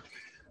Fort River.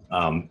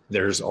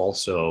 There's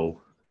also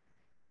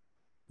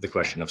the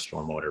question of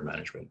stormwater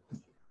management.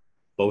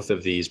 Both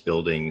of these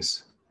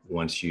buildings,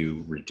 once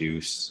you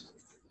reduce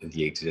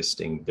the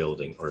existing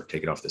building or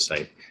take it off the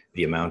site,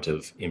 the amount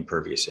of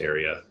impervious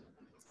area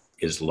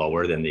is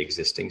lower than the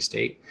existing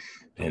state.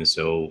 And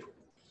so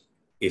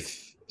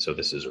this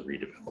is a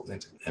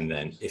redevelopment. And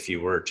then if you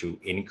were to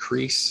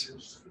increase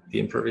the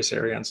impervious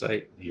area on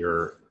site,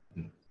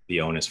 the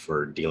onus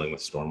for dealing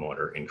with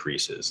stormwater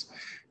increases.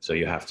 So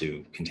you have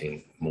to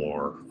contain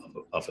more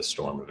of a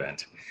storm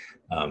event.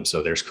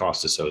 So there's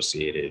costs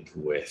associated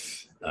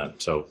with,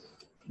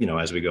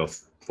 as we go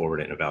forward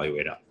and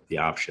evaluate the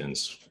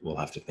options, we'll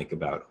have to think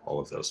about all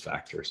of those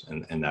factors,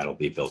 and that'll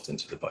be built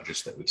into the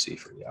budgets that we see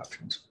for the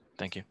options.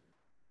 Thank you.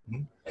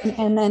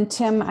 And then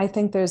Tim, I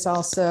think there's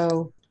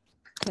also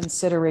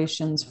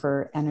considerations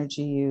for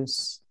energy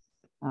use,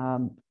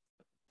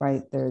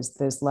 right?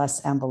 There's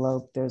less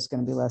envelope, there's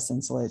going to be less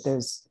insulate.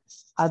 There's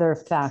other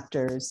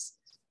factors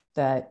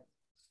that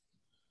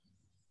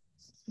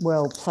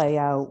will play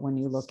out when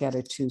you look at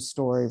a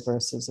 2-story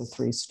versus a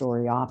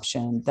 3-story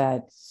option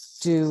that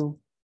do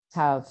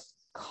have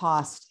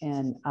cost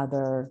and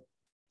other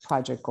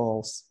project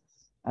goals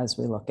as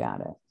we look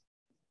at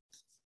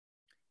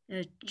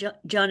it.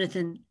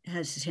 Jonathan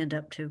has his hand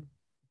up too.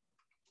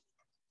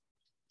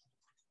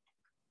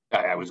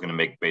 I was going to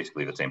make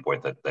basically the same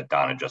point that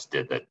Donna just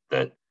did,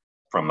 that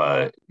from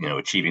a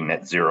achieving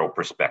net zero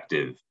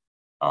perspective,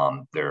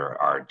 there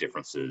are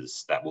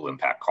differences that will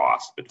impact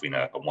costs between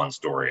a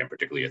 1-story and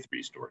particularly a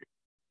 3-story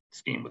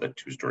scheme with a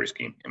 2-story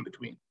scheme in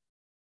between.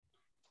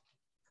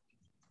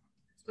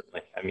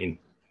 I mean,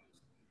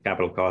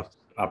 capital costs,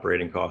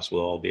 operating costs will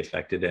all be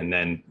affected. And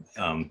then,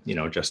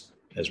 just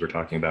as we're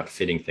talking about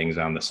fitting things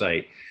on the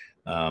site,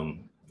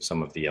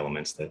 some of the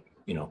elements that,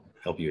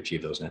 help you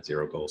achieve those net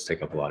zero goals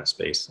take up a lot of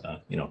space.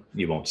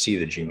 You won't see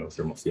the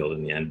geothermal field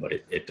in the end, but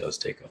it does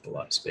take up a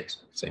lot of space.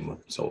 Same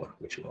with solar,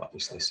 which you will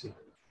obviously see.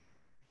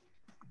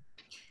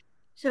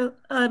 So,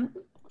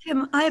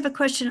 Tim, I have a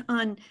question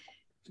on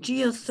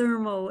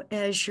geothermal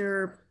as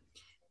you're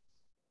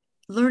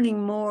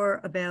learning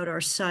more about our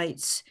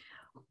sites.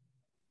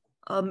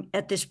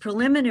 At this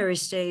preliminary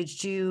stage,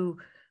 do you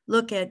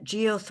look at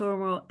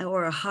geothermal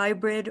or a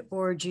hybrid,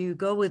 or do you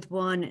go with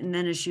one and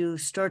then as you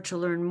start to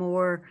learn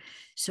more,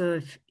 so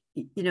if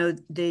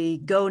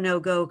the go, no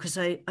go, because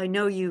I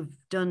know you've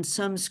done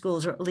some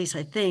schools, or at least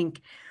I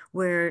think,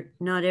 where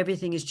not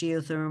everything is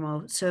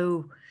geothermal,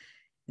 so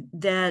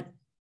that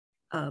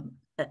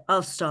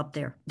I'll stop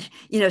there.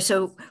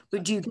 So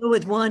would you go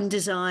with one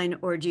design,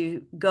 or do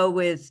you go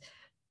with,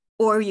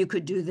 or you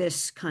could do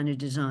this kind of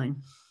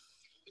design?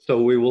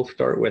 So we will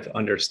start with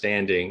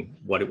understanding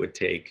what it would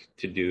take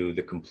to do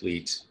the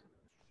complete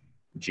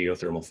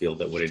geothermal field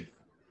that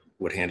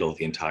would handle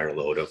the entire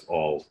load of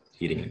all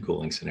heating and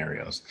cooling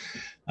scenarios.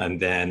 And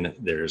then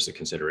there's a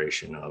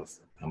consideration of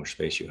how much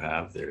space you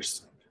have.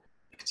 There's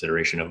a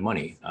consideration of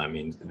money. I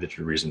mean, the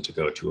reason to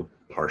go to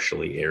a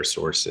partially air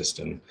source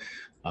system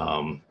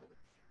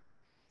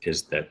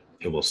is that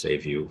it will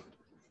save you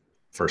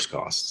first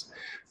costs.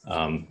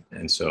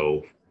 And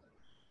so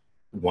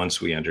once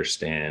we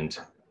understand,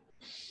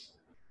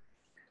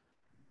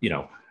 you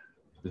know,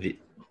 the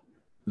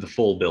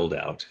full build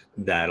out,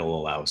 that'll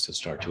allow us to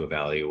start to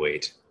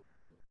evaluate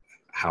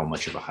how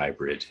much of a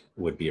hybrid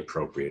would be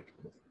appropriate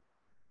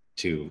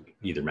to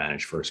either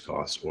manage first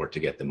costs or to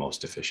get the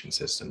most efficient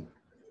system.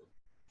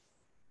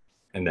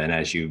 And then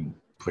as you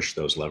push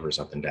those levers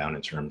up and down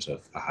in terms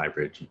of a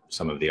hybrid,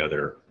 some of the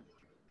other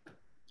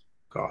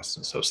costs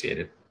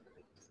associated,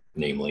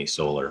 namely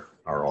solar,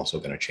 are also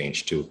going to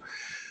change to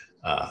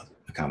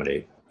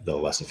accommodate the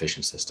less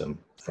efficient system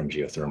from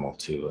geothermal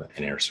to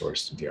an air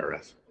source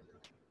VRF.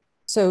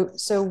 So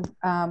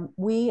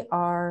we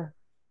are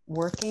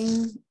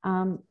working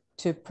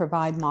to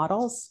provide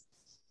models,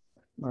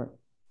 or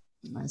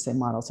I say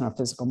models, not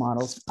physical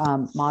models,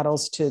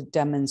 models to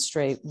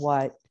demonstrate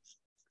what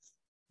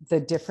the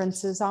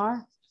differences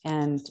are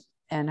and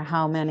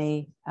how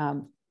many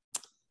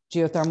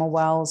geothermal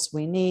wells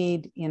we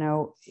need. You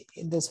know,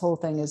 this whole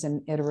thing is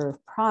an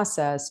iterative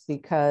process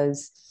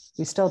because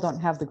we still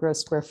don't have the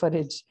gross square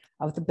footage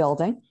of the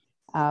building.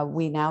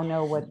 We now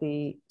know what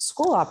the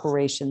school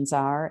operations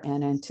are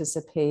and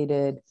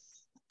anticipated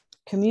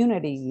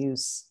community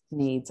use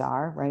needs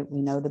are, right?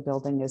 We know the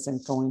building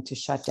isn't going to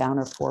shut down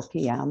at 4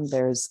 p.m.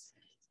 There's,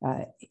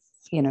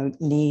 you know,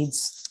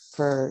 needs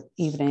for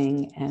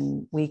evening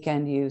and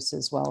weekend use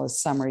as well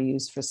as summer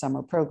use for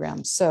summer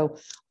programs. So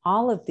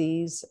all of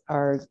these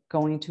are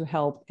going to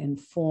help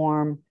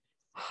inform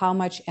how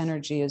much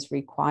energy is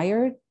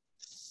required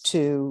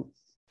to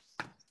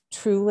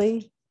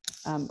truly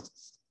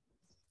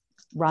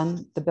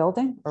run the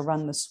building or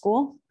run the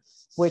school,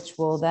 which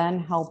will then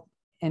help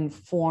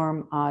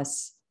inform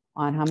us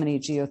on how many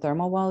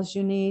geothermal wells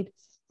you need,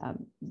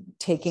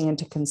 taking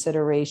into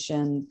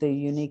consideration the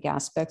unique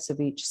aspects of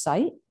each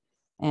site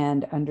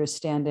and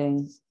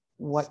understanding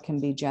what can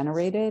be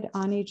generated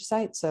on each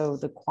site. So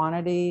the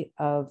quantity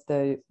of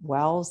the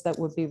wells that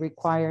would be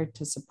required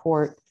to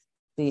support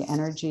the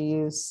energy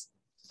use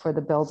for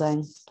the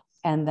building.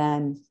 And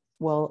then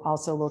we'll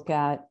also look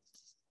at,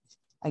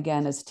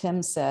 again, as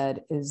Tim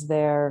said, is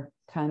there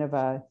kind of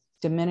a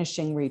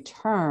diminishing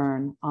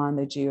return on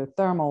the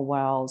geothermal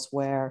wells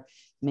where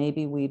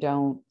maybe we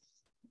don't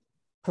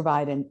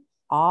provide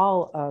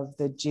all of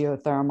the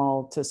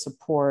geothermal to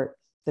support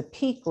the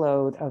peak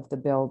load of the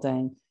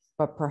building,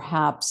 but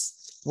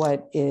perhaps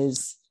what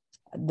is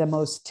the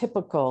most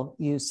typical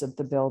use of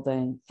the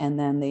building. And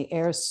then the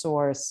air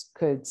source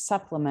could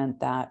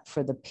supplement that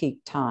for the peak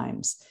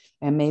times.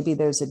 And maybe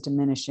there's a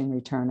diminishing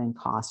return in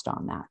cost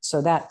on that.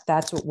 So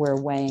that's what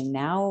we're weighing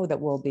now, that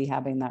we'll be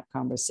having that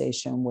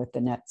conversation with the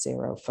net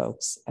zero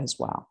folks as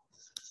well.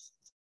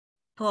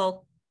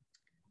 Paul.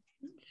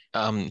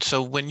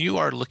 So when you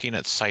are looking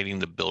at siting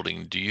the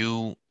building, do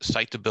you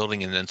site the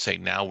building and then say,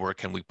 now where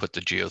can we put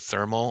the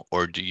geothermal?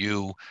 Or do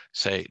you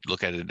say,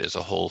 look at it as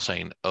a whole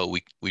saying, oh,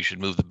 we should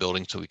move the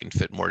building so we can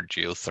fit more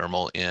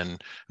geothermal in? I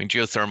mean,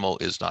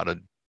 geothermal is not a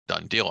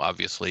done deal.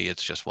 Obviously,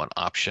 it's just one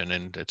option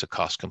and it's a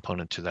cost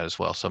component to that as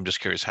well. So I'm just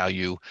curious how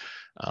you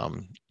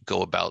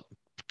go about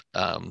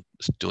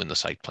doing the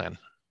site plan.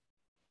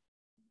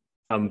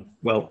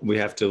 Well, we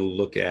have to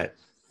look at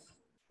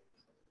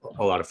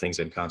a lot of things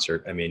in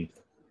concert. I mean,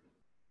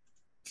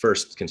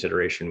 first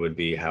consideration would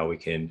be how we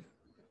can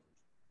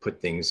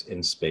put things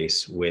in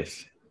space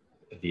with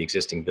the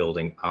existing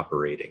building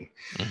operating.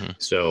 Mm-hmm.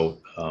 So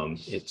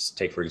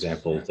take, for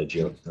example, the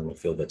geothermal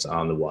field that's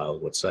on the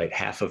Wildwood site.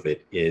 Half of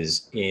it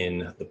is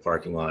in the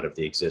parking lot of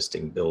the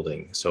existing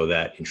building. So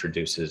that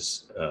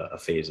introduces a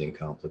phasing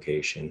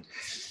complication.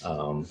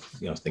 You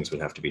know, things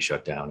would have to be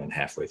shut down, and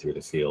halfway through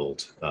the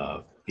field,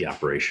 the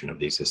operation of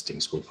the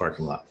existing school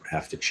parking lot would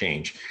have to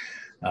change.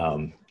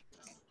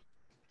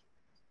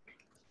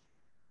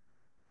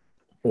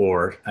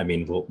 Or, I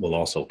mean, we'll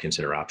also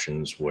consider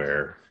options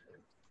where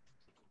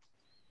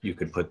you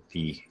could put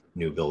the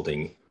new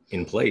building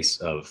in place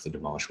of the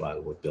demolished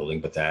Wildwood building,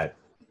 but that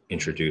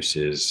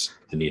introduces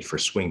the need for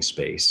swing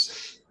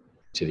space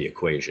to the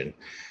equation.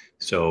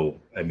 So,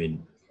 I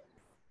mean,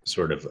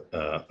 sort of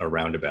a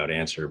roundabout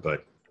answer,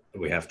 but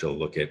we have to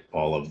look at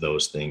all of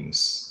those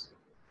things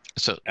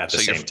at the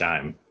same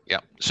time. Yeah.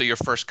 So your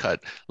first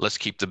cut, let's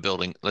keep the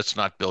building, let's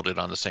not build it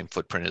on the same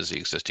footprint as the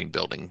existing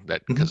building,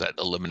 that because that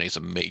eliminates a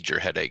major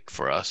headache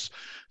for us.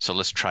 So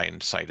let's try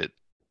and site it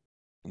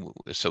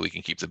so we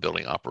can keep the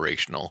building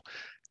operational,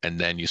 and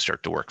then you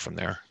start to work from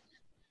there.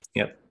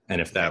 Yep.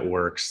 And if that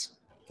works,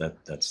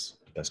 that's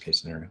the best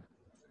case scenario.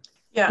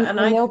 Yeah. And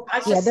I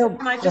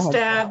just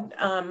add,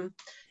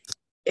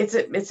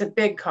 it's a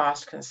big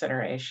cost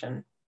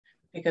consideration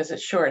because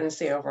it shortens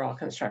the overall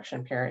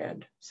construction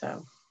period.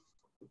 So.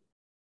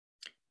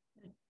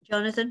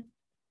 Jonathan?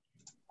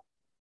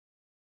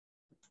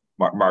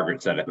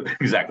 Margaret said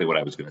exactly what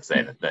I was going to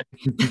say, that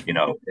you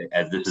know,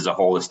 as this is a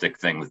holistic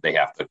thing that they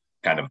have to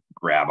kind of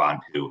grab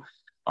onto.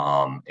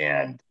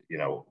 And, you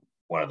know,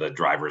 one of the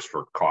drivers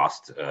for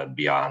cost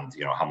beyond,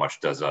 you know, how much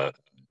does a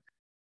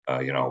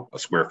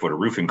square foot of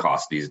roofing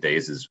cost these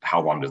days is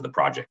how long does the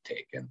project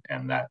take?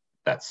 And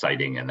that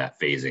siting and that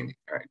phasing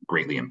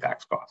greatly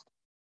impacts cost.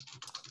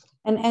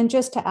 And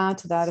just to add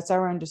to that, it's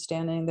our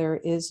understanding there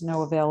is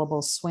no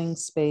available swing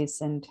space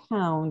in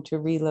town to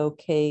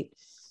relocate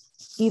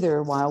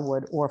either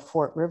Wildwood or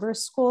Fort River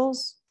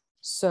schools.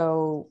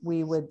 So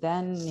we would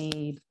then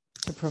need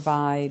to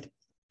provide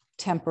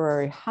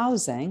temporary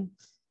housing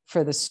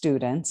for the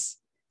students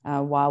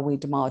while we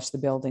demolish the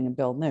building and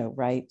build new,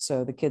 right?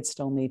 So the kids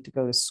still need to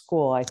go to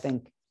school, I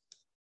think.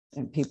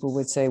 And people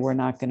would say we're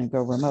not going to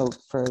go remote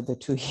for the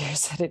 2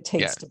 years that it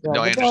takes to build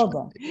the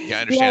building. Yeah,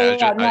 I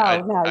understand.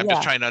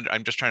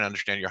 I'm just trying to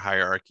understand your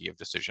hierarchy of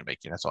decision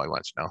making. That's all I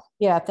want to know.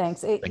 Yeah,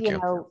 thanks. Thank you.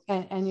 Know,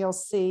 and you'll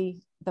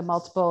see the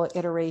multiple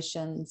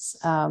iterations,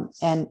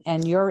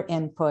 and your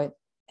input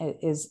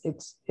is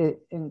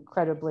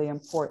incredibly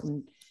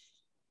important.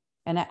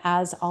 And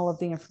as all of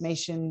the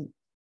information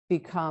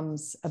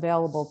becomes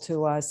available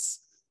to us,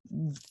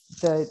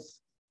 the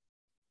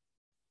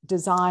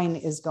design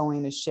is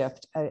going to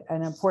shift.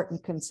 An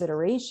important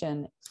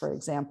consideration, for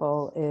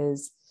example,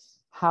 is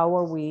how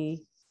are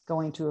we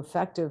going to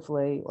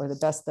effectively, or the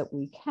best that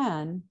we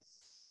can,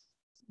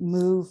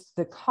 move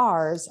the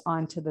cars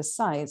onto the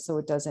site so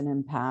it doesn't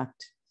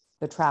impact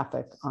the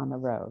traffic on the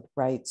road,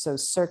 right? So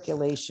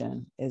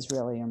circulation is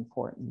really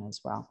important as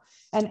well.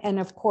 And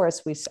of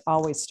course, we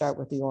always start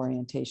with the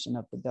orientation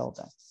of the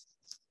building.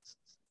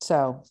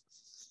 So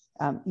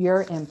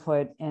your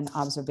input and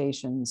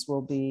observations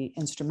will be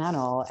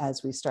instrumental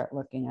as we start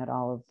looking at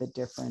all of the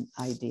different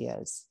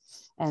ideas.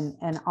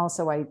 And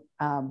also,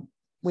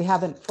 we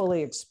haven't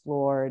fully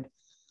explored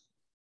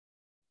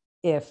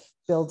if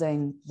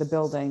building the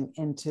building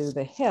into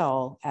the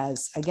hill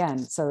as, again,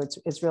 so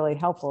it's really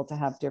helpful to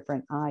have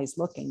different eyes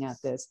looking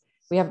at this.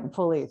 We haven't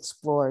fully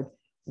explored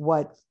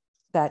what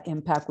that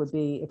impact would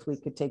be if we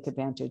could take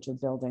advantage of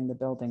building the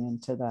building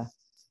into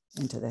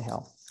the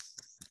hill,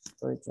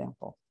 for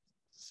example.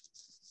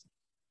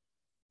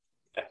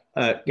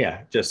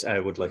 Just I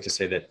would like to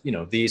say that, you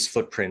know, these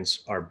footprints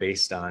are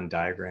based on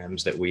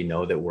diagrams that we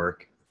know that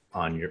work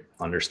on your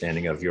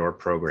understanding of your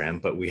program,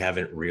 but we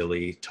haven't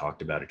really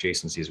talked about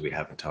adjacencies. We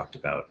haven't talked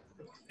about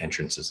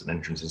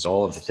entrances,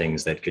 all of the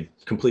things that could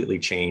completely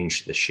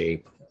change the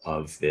shape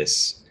of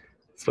this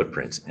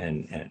footprint.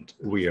 And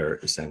we are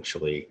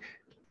essentially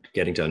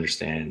getting to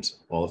understand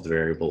all of the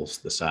variables,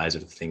 the size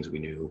of the things we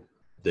knew,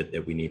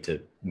 that we need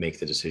to make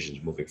the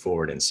decisions moving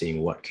forward, and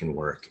seeing what can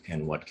work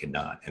and what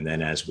cannot. And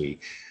then as we,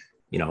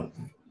 you know,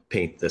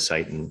 paint the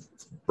site in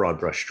broad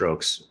brush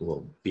strokes,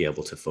 we'll be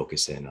able to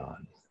focus in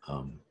on,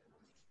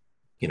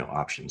 you know,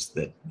 options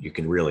that you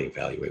can really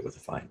evaluate with a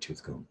fine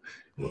tooth comb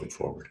moving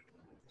forward.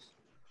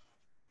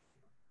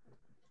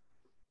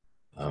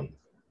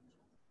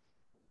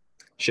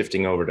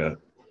 Shifting over to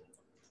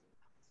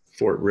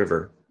Fort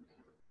River,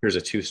 here's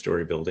a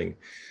 2-story building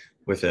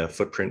with a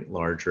footprint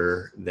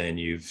larger than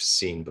you've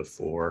seen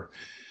before.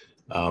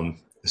 The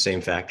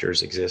same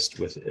factors exist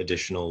with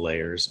additional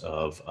layers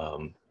of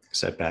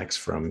setbacks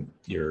from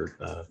your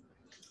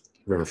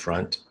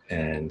riverfront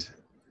and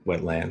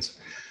wetlands.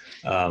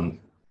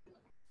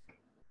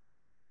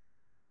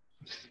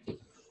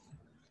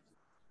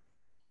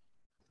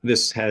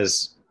 This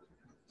has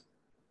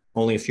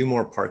only a few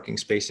more parking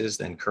spaces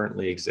than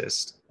currently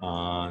exist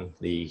on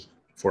the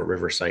Fort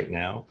River site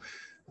now.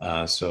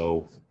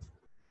 So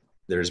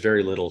there's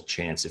very little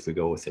chance, if we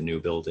go with a new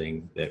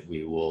building, that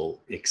we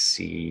will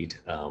exceed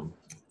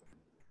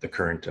the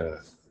current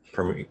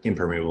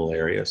impermeable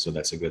area. So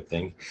that's a good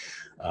thing.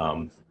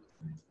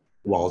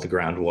 While the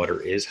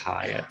groundwater is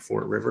high at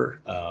Fort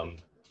River,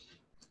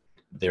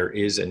 there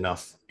is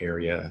enough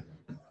area,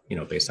 you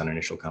know, based on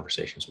initial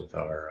conversations with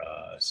our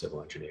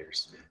civil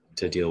engineers,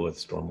 to deal with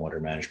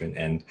stormwater management.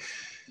 And,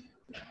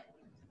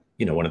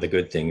 you know, one of the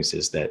good things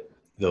is that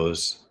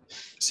those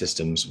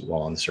systems,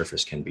 while on the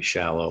surface can be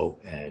shallow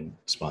and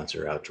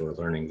sponsor outdoor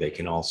learning, they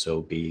can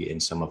also be in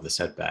some of the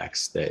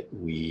setbacks that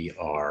we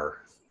are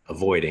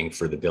avoiding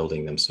for the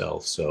building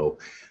themselves. So,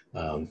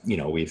 you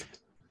know, we've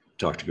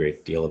talked a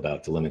great deal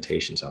about the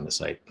limitations on the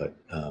site, but,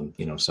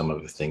 you know, some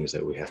of the things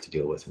that we have to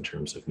deal with in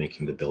terms of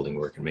making the building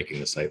work and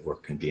making the site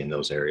work can be in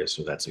those areas.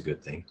 So that's a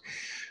good thing.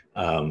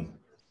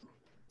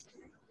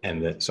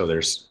 So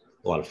there's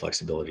a lot of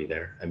flexibility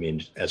there. I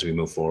mean, as we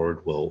move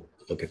forward, we'll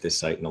look at this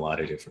site in a lot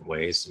of different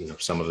ways. You know,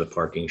 some of the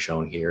parking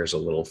shown here is a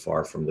little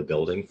far from the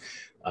building.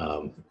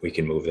 We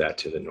can move that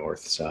to the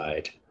north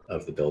side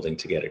of the building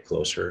to get it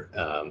closer.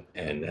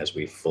 And as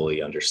we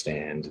fully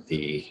understand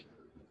the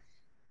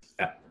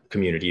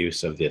community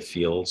use of the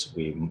fields,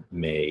 we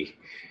may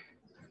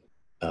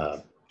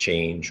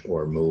change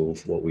or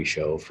move what we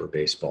show for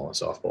baseball and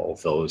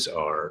softball. Those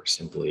are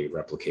simply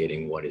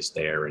replicating what is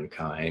there in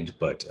kind,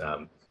 but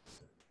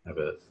have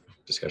a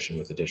discussion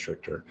with the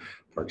district or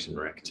Parks and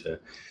Rec to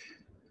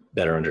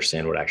better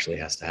understand what actually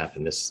has to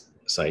happen. This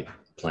site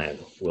plan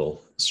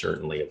will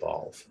certainly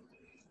evolve.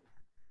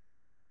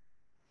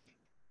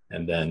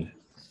 And then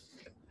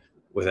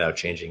without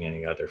changing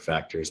any other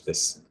factors,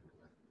 this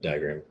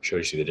diagram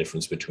shows you the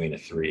difference between a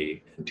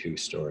 3 and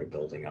 2-story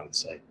building on the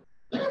site.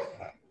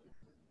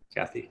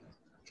 Kathy.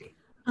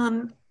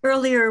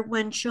 Earlier,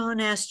 when Sean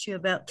asked you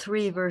about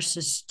 3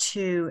 versus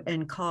 2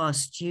 and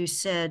cost, you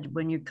said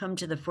when you come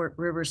to the Fort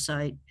River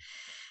site,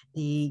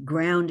 the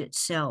ground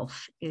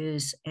itself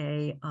is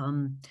a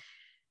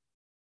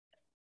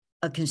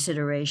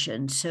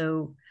consideration.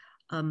 So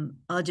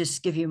I'll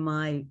just give you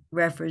my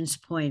reference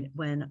point.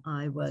 When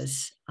I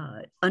was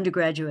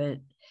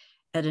undergraduate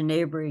at a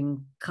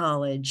neighboring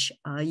college,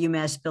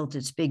 UMass built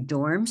its big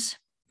dorms,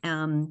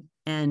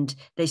 and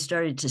they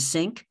started to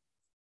sink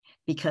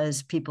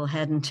because people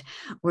hadn't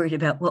worried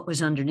about what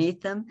was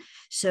underneath them.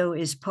 So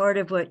is part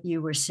of what you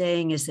were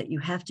saying is that you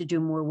have to do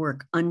more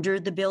work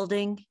under the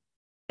building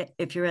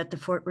if you're at the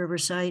Fort River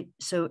site?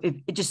 So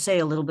just say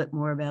a little bit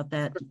more about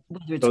that,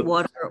 whether it's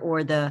water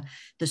or the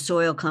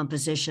soil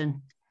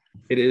composition.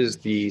 It is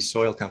the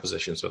soil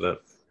composition. So the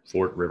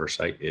Fort River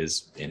site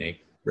is in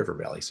a river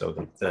valley.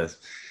 So the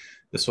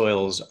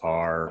soils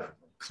are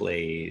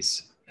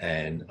clays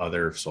and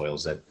other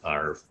soils that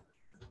are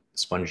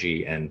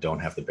spongy and don't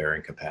have the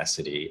bearing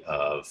capacity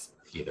of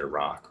either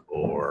rock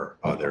or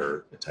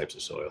other types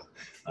of soil.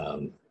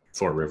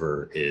 Fort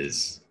River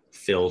is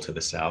fill to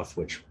the south,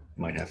 which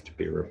might have to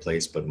be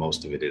replaced, but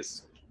most of it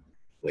is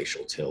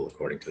glacial till,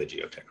 according to the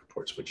geotech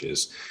reports, which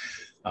is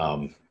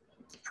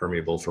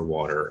permeable for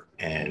water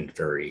and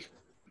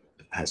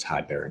has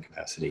high bearing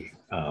capacity.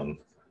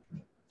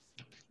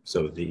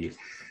 So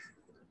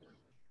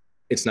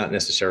it's not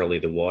necessarily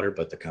the water,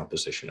 but the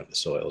composition of the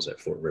soils at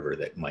Fort River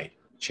that might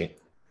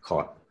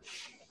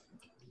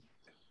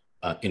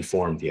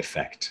inform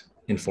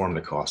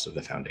the cost of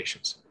the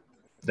foundations.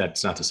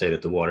 That's not to say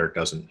that the water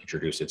doesn't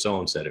introduce its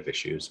own set of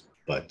issues,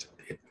 but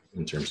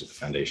in terms of the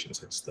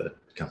foundations, it's the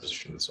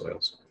composition of the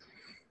soils.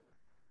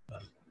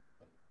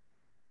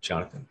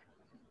 Jonathan?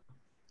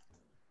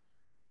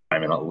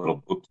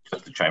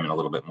 Just to chime in a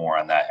little bit more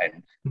on that.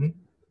 And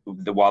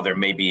while there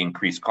may be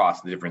increased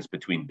cost, the difference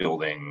between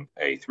building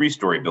a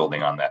 3-story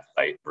building on that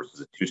site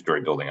versus a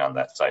 2-story building on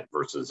that site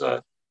versus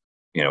a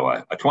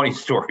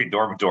 20-story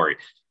dormitory,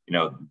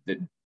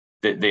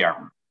 they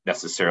aren't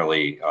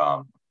necessarily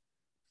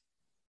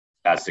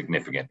as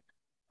significant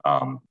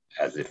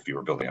as if you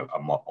were building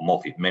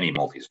many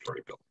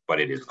multi-story building,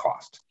 but it is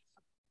cost.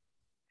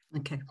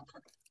 Okay.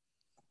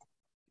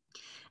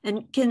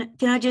 And can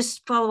I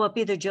just follow up,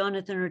 either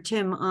Jonathan or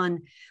Tim,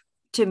 on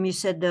Tim, you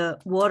said the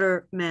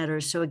water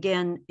matters. So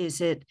again,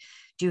 do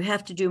you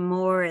have to do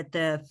more at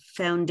the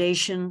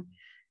foundation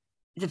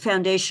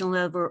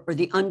level or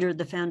under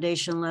the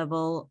foundation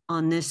level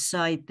on this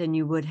site than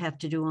you would have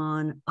to do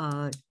on,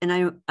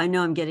 and I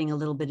know I'm getting a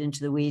little bit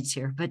into the weeds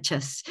here, but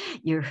just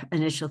your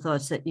initial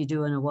thoughts that you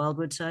do on a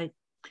Wildwood site?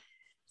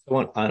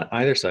 So on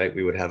either site,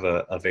 we would have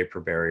a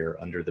vapor barrier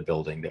under the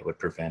building that would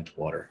prevent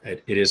water.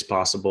 It is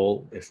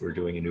possible if we're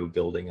doing a new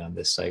building on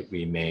this site,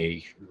 we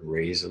may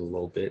raise it a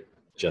little bit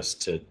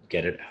just to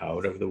get it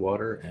out of the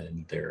water,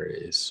 and there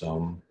is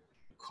some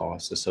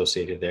cost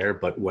associated there.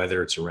 But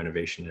whether it's a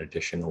renovation,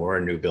 addition, or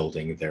a new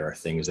building, there are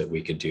things that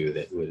we could do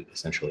that would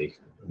essentially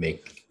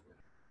make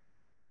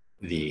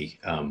the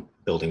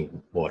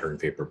building water and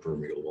vapor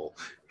permeable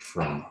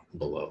from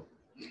below.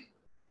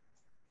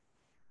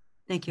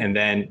 Thank you. And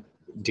then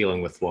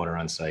dealing with water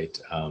on site,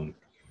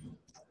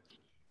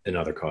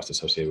 another cost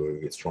associated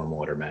with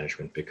stormwater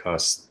management.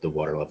 Because the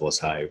water level is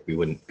high, we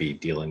wouldn't be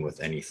dealing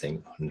with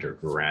anything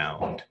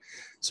underground.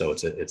 So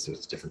it's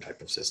a different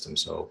type of system.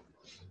 So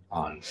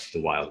on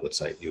the Wildwood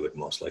site, you would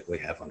most likely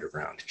have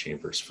underground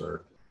chambers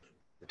for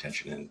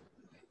retention and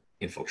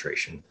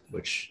infiltration,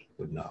 which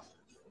would not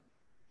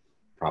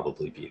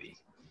probably be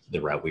the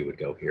route we would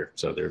go here.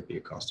 So there would be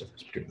a cost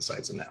difference between the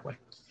sites in that way.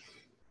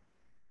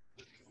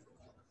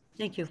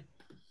 Thank you.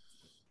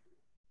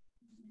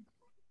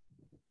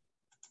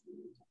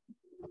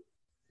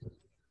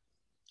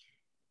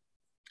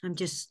 I'm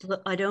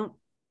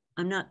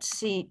not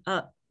seeing,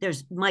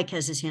 there's Mike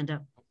has his hand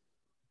up.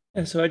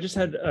 And so I just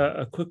had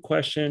a quick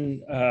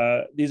question.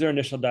 These are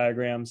initial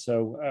diagrams,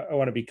 so I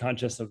want to be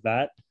conscious of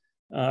that.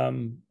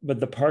 But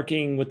the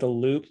parking with the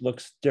loop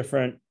looks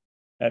different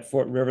at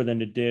Fort River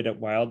than it did at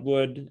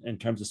Wildwood in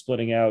terms of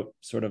splitting out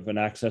sort of an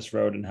access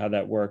road and how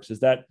that works.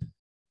 Is that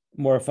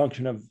more a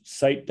function of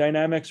site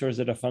dynamics, or is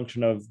it a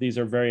function of these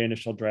are very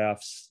initial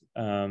drafts,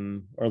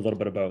 or a little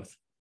bit of both?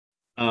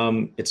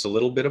 It's a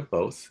little bit of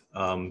both.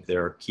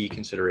 There are key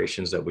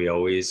considerations that we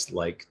always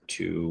like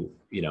to,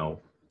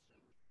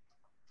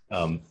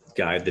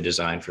 guide the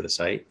design for the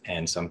site,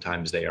 and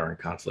sometimes they are in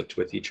conflict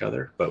with each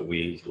other, but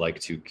we like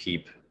to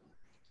keep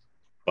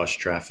bus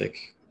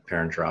traffic,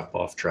 parent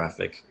drop-off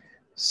traffic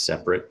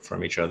separate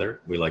from each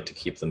other. We like to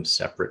keep them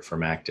separate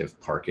from active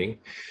parking.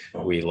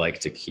 We like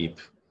to keep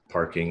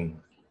parking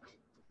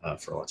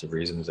for lots of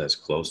reasons, as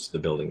close to the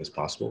building as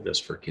possible,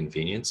 just for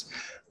convenience.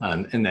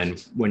 And then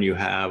when you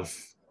have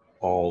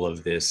all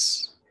of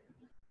this,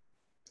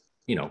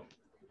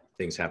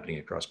 things happening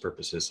at cross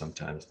purposes,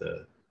 sometimes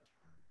the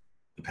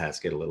paths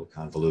get a little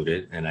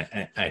convoluted. And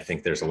I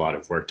think there's a lot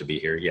of work to be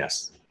here.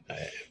 Yes,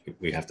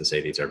 we have to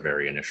say these are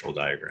very initial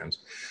diagrams.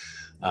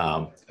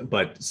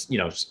 But,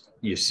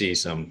 you see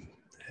some,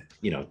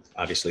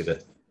 obviously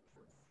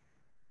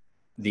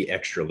the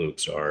extra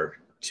loops are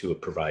to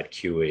provide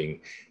queuing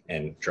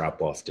and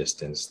drop off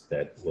distance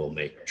that will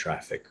make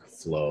traffic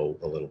flow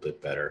a little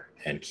bit better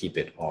and keep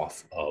it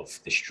off of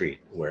the street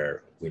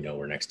where we know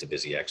we're next to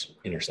busy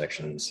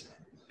intersections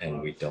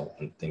and we don't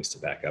want things to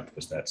back up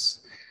because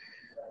that's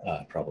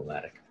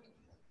problematic.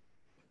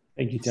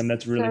 Thank you, Tim.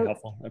 That's really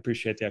helpful. I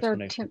appreciate the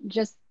explanation. Tim,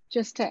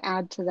 just to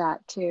add to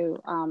that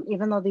too,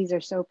 even though these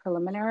are so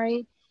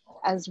preliminary,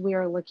 as we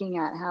are looking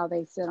at how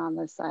they sit on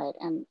the site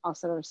and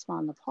also to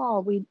respond to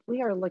Paul,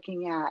 we are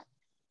looking at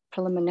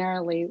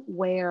preliminarily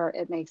where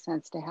it makes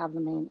sense to have the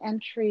main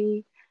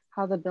entry,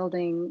 how the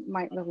building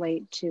might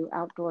relate to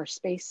outdoor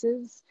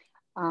spaces.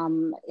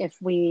 If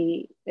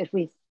we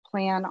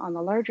plan on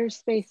the larger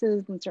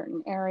spaces in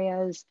certain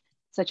areas,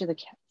 such as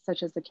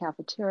the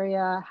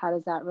cafeteria, how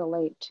does that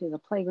relate to the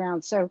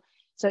playground? So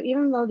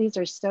even though these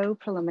are so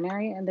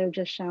preliminary and they're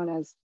just shown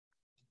as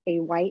a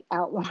white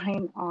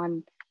outline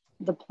on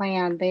the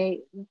plan,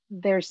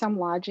 there's some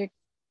logic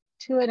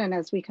to it. And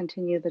as we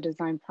continue the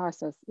design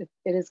process, it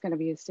is going to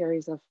be a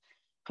series of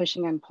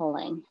pushing and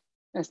pulling,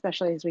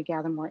 especially as we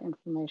gather more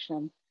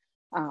information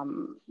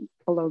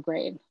below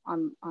grade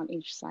on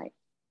each site.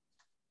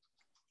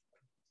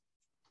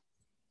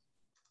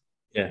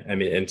 Yeah, I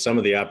mean, and some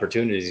of the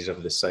opportunities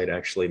of this site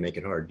actually make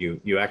it hard.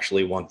 You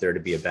actually want there to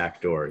be a back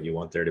door. You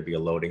want there to be a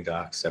loading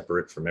dock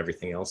separate from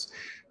everything else.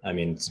 I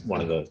mean, one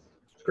of the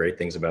great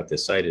things about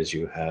this site is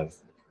you have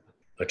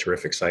a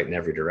terrific site in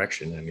every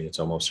direction. I mean, it's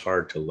almost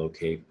hard to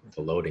locate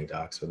the loading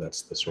dock. So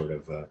that's the sort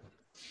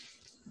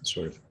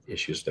of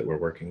issues that we're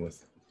working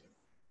with.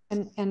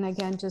 And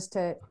again, just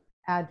to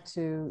add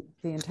to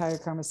the entire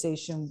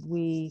conversation,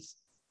 we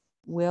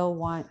will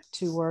want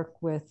to work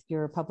with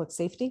your public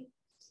safety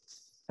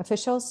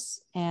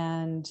officials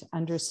and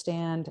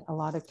understand a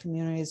lot of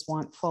communities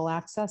want full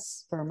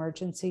access for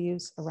emergency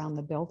use around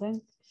the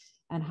building.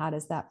 And how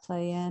does that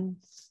play in?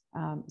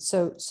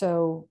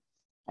 So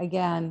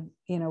again,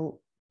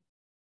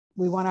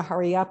 we want to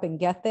hurry up and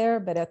get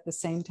there, but at the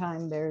same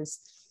time, there's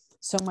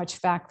so much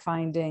fact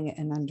finding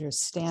and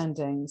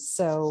understanding.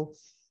 So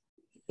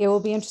it will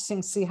be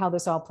interesting to see how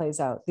this all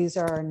plays out. These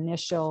are our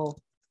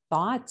initial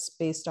thoughts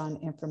based on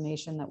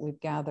information that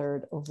we've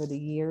gathered over the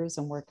years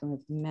and working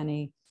with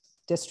many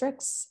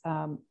districts,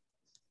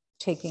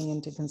 taking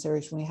into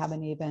consideration, we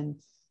haven't even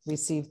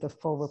received the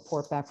full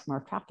report back from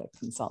our traffic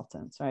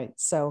consultants, right?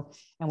 So,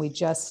 and we're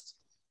just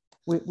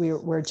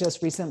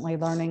recently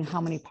learning how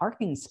many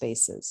parking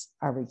spaces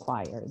are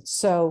required.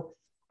 So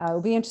it'll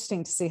be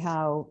interesting to see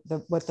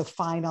what the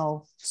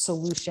final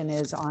solution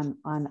is on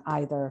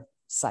either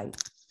site.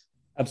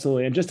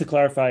 Absolutely. And just to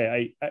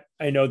clarify,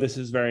 I know this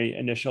is very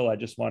initial. I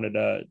just wanted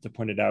to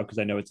point it out because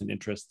I know it's an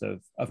interest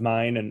of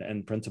mine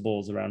and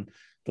principals around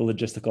the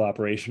logistical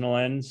operational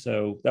end.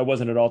 So that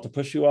wasn't at all to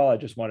push you all. I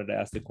just wanted to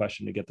ask the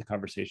question to get the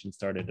conversation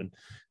started, and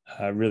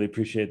I really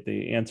appreciate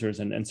the answers.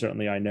 And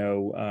certainly I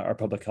know our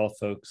public health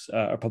folks,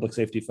 our public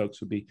safety folks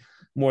would be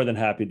more than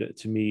happy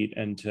to meet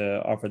and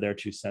to offer their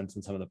 2 cents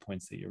on some of the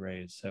points that you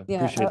raised. So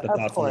yeah, appreciate the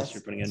thoughtfulness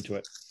you're putting into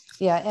it.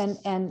 Yeah,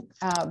 and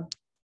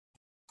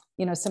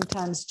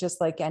sometimes just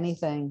like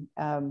anything,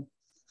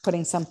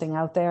 putting something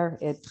out there,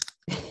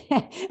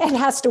 it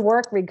has to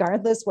work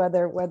regardless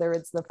whether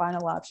it's the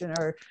final option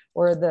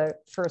or the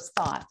first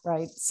thought,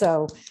 right?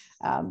 So,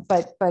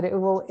 but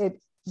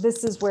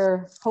this is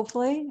where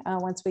hopefully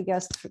once we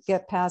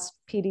get past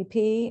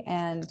PDP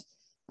and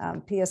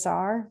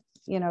PSR,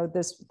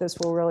 this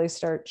will really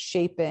start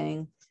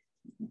shaping.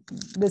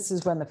 This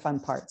is when the fun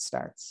part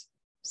starts.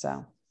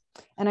 So,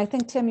 and I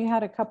think Tim, you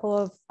had a couple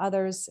of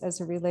others as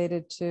it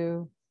related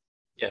to.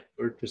 Yeah,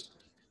 we're just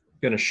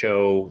going to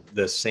show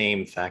the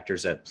same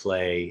factors at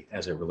play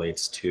as it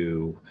relates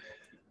to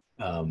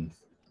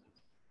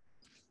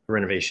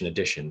renovation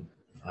addition.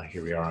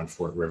 Here we are on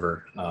Fort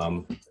River. I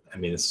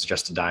mean, this is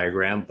just a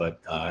diagram,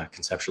 but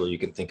conceptually you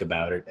can think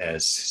about it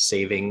as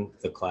saving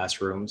the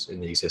classrooms in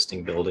the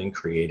existing building,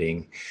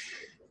 creating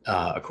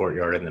a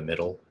courtyard in the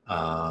middle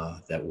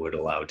that would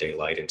allow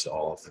daylight into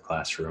all of the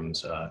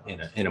classrooms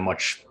in a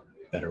much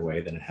better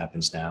way than it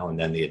happens now. And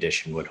then the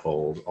addition would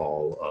hold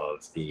all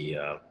of the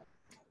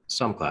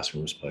some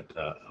classrooms, but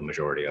a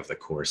majority of the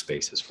core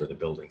spaces for the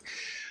building.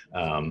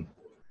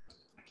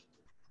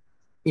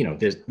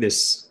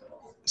 This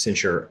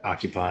since you're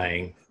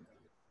occupying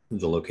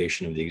the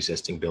location of the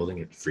existing building,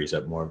 it frees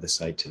up more of the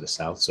site to the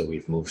south. So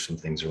we've moved some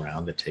things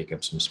around that take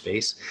up some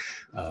space,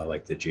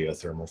 like the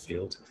geothermal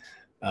field.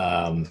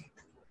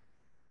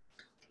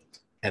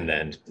 And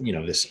then,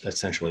 this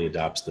essentially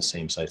adopts the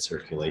same site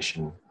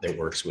circulation that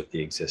works with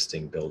the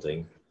existing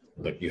building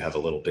but you have a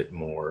little bit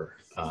more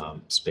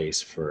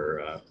space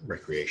for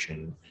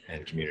recreation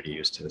and community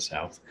use to the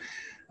south.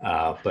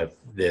 But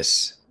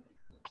this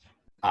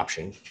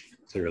option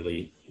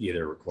clearly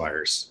either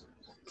requires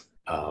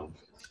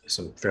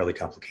some fairly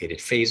complicated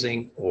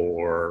phasing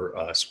or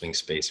swing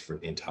space for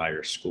the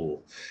entire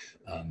school.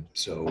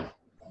 So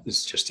this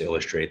is just to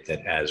illustrate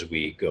that as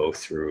we go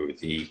through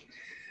the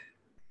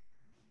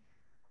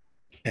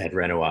ad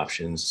reno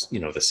options,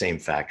 the same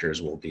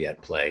factors will be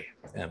at play.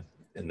 And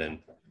then,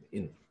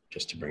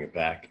 just to bring it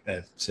back,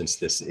 since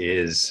this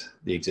is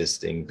the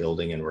existing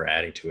building and we're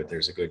adding to it,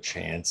 there's a good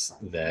chance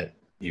that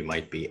you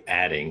might be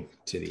adding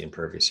to the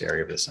impervious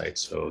area of the site.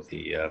 So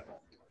the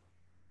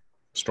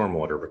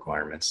stormwater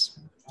requirements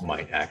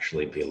might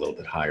actually be a little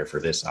bit higher for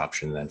this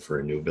option than for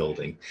a new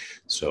building.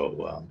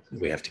 So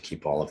we have to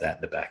keep all of that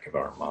in the back of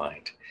our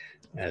mind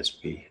as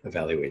we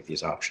evaluate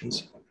these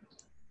options.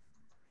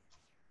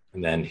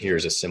 And then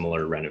here's a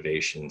similar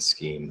renovation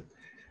scheme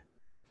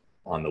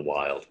on the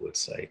Wildwood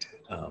site.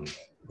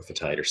 With a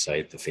tighter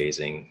site, the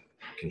phasing,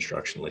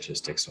 construction,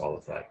 logistics, all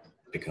of that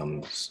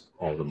becomes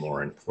all the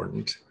more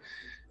important.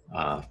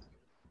 But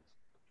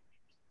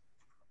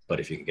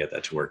if you can get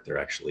that to work, there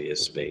actually is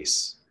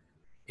space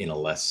in a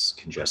less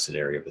congested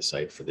area of the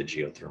site for the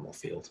geothermal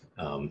field,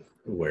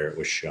 where it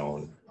was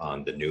shown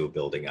on the new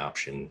building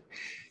option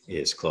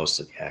is close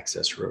to the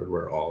access road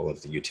where all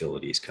of the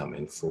utilities come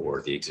in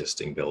for the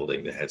existing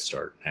building, the Head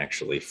Start,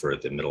 actually for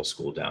the middle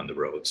school down the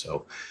road.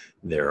 So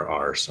there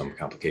are some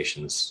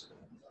complications,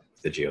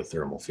 the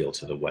geothermal field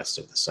to the west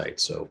of the site.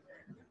 So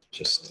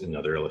just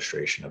another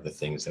illustration of the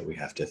things that we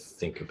have to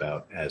think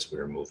about as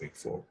we're moving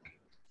forward.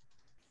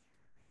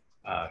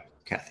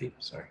 Kathy,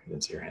 sorry, I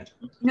didn't see your hand.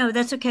 No,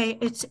 that's okay.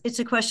 It's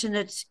a question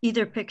that's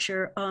either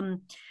picture.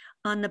 On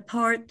the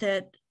part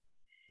that,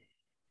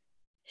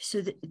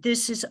 so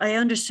this is, I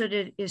understood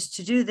it is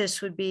to do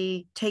this would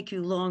be take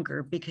you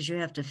longer because you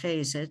have to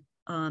phase it.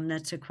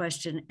 That's a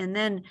question. And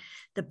then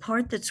the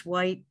part that's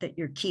white that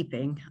you're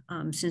keeping,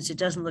 since it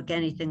doesn't look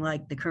anything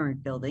like the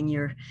current building,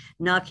 you're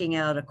knocking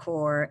out a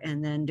core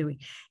and then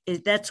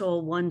that's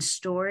all one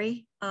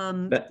story?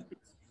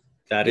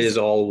 That is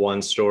all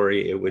one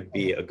story. It would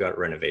be a gut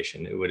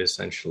renovation. It would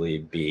essentially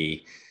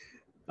be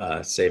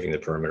saving the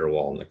perimeter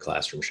wall and the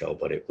classroom shell,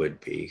 but it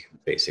would be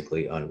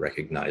basically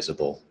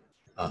unrecognizable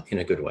in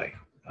a good way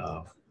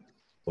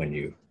when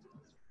you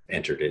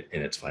entered it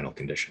in its final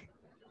condition.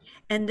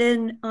 And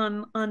then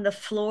on the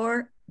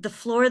floor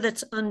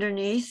that's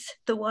underneath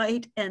the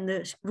white and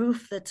the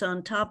roof that's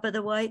on top of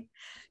the white,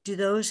 do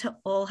those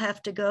all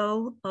have to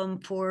go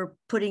for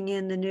putting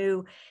in the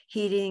new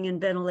heating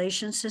and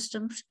ventilation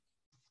systems?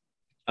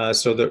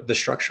 So the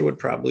structure would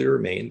probably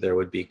remain. There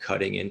would be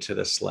cutting into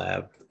the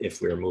slab if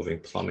we were moving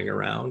plumbing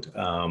around.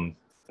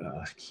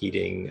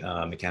 Heating,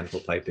 mechanical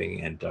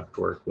piping, and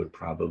ductwork would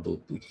probably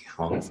be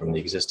hung from the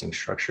existing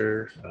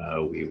structure.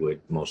 We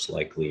would most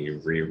likely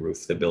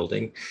re-roof the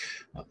building.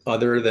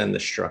 Other than the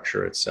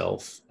structure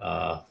itself,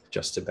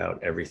 just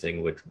about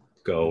everything would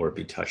go or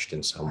be touched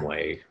in some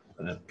way,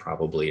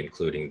 probably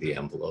including the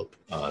envelope,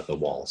 the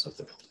walls of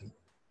the building.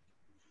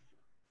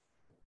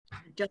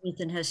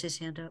 Jonathan has his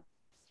hand up.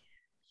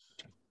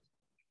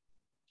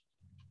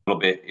 Little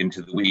bit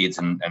into the weeds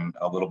and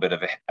a little bit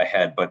of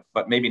ahead, but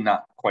maybe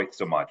not quite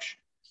so much.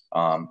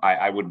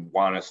 I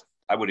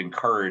would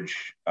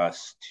encourage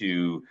us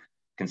to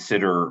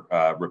consider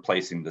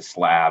replacing the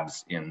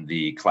slabs in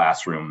the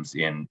classrooms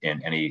in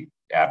any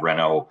ad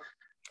reno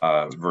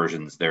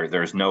versions.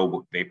 There's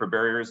no vapor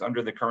barriers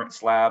under the current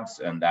slabs,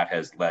 and that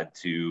has led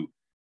to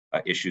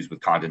issues with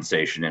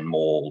condensation and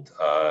mold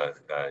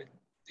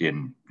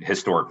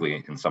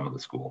historically in some of the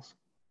schools.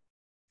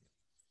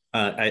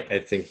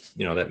 I think,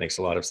 that makes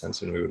a lot of sense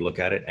when we would look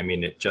at it. I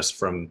mean, just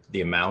from the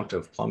amount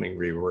of plumbing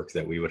rework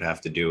that we would have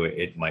to do,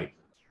 it might,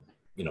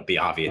 be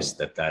obvious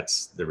that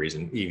that's the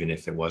reason, even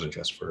if it wasn't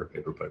just for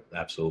paper, but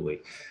absolutely.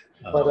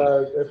 But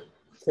if,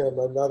 Tim,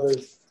 another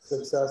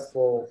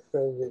successful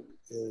thing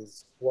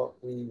is what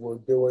we were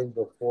doing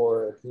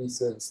before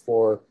adhesives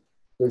for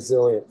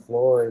resilient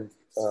flooring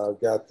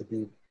got to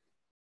be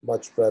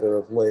much better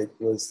of late,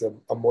 was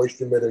a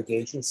moisture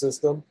mitigation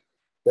system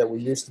that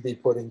we used to be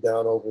putting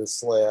down over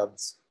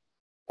slabs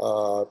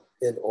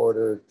in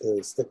order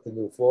to stick the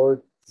new floors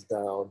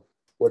down,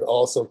 would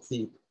also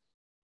keep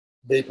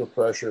vapor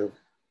pressure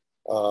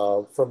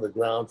from the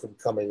ground from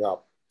coming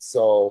up.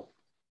 So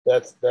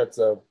that's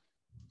a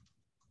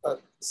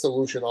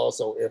solution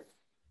also if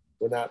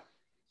we're not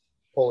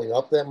pulling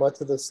up that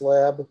much of the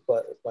slab,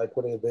 but by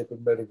putting a vapor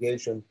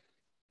mitigation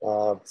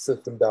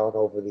system down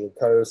over the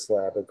entire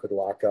slab, it could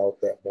lock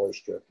out that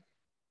moisture.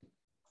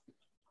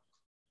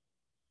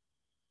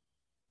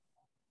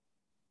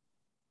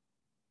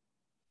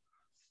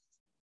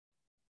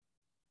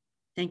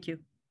 Thank you.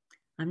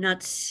 I'm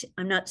not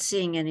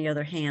seeing any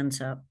other hands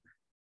up.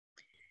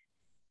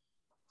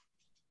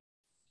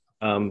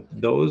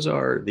 Those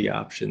are the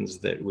options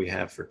that we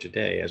have for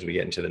today. As we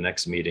get into the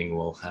next meeting,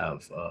 we'll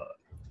have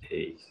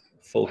a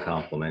full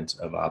complement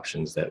of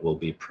options that will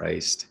be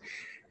priced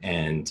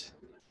and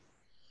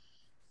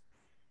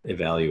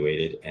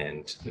evaluated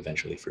and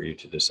eventually for you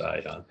to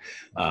decide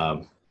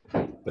on.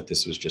 But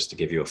this was just to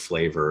give you a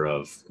flavor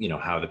of, you know,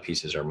 how the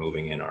pieces are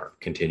moving and our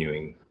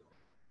continuing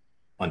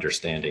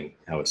understanding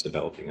how it's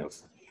developing of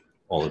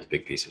all of the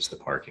big pieces, the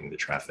parking, the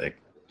traffic,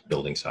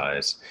 building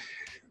size,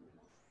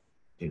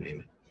 you name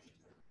it.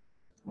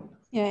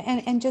 Yeah,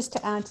 and just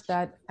to add to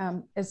that,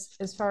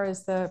 as far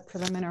as the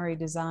preliminary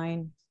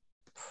design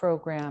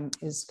program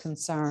is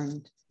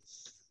concerned,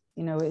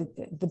 you know,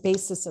 the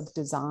basis of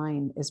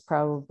design is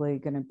probably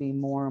going to be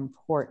more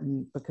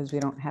important because we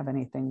don't have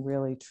anything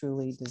really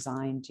truly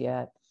designed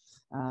yet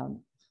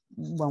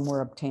when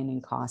we're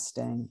obtaining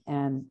costing.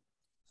 And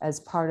as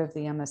part of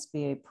the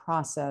MSBA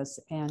process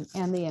and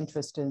the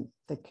interest in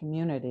the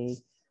community,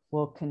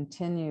 we'll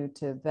continue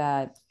to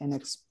vet and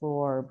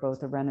explore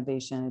both a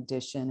renovation,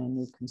 addition, and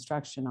new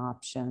construction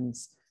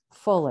options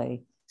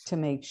fully to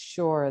make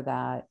sure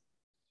that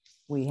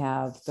we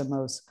have the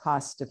most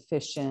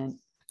cost-efficient,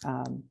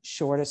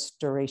 shortest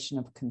duration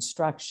of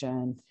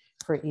construction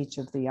for each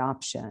of the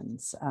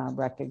options,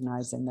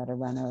 recognizing that a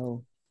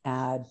reno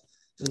ad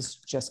is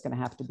just going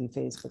to have to be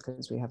phased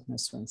because we have no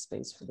swing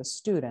space for the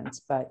students.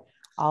 But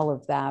all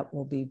of that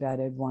will be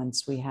vetted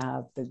once we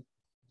have the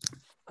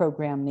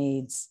program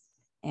needs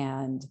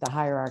and the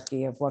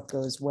hierarchy of what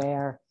goes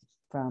where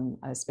from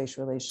a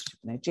spatial relationship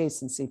and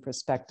adjacency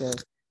perspective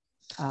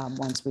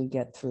once we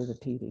get through the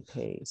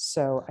PDP.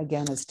 So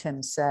again, as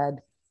Tim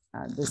said,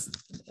 this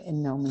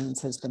in no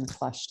means has been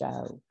flushed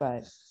out,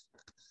 but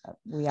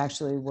we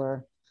actually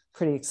were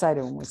pretty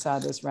excited when we saw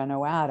this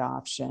reno ad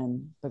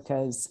option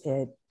because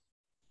it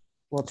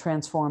will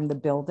transform the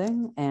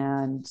building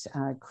and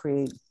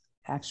create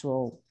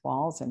actual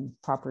walls and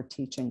proper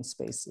teaching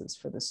spaces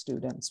for the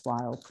students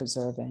while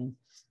preserving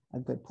a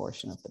good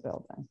portion of the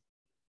building.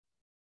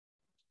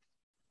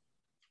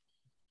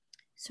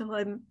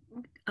 So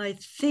I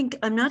think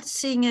I'm not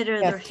seeing it.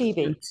 Yeah,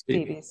 Phoebe,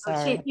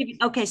 sorry. Oh, Phoebe.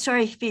 Okay,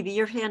 sorry, Phoebe,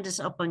 your hand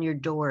is up on your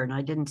door and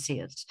I didn't see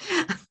it.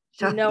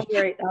 No,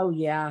 oh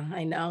yeah,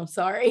 I know,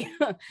 sorry.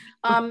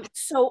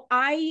 So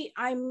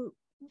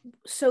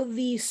so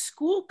the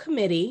school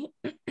committee,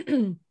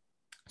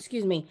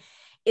 excuse me,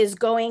 is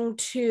going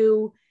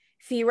to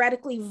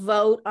theoretically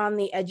vote on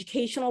the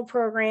educational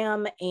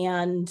program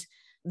and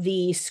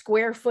the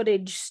square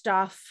footage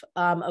stuff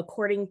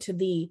according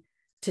to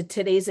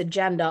today's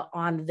agenda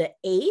on the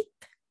 8th.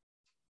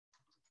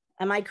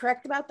 Am I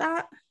correct about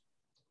that?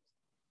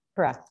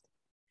 Correct.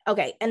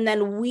 Okay, and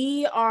then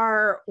we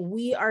are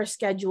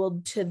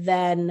scheduled to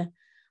then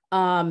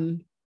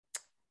on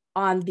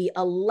the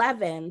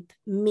 11th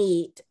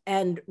meet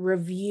and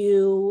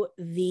review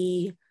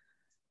the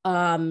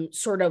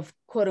sort of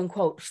quote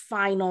unquote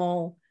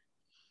final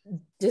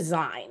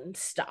design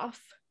stuff.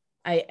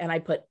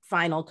 I put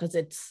final because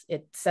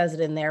it says it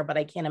in there, but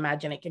I can't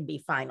imagine it can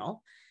be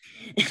final.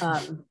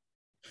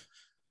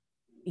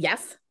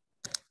 Yes.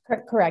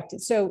 Correct.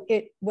 So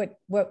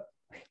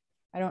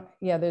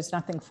there's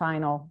nothing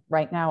final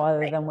right now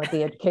other than what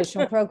the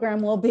educational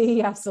program will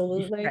be.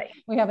 Absolutely. Right.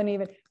 We haven't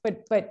even,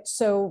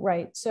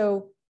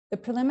 so the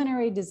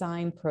preliminary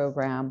design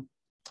program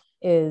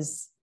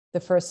is the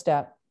first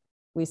step.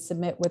 We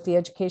submit what the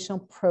educational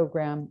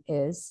program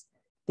is,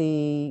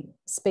 the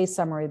space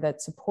summary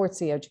that supports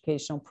the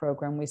educational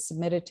program. We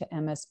submit it to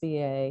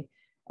MSBA,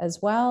 as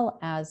well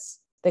as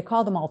they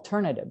call them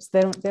alternatives.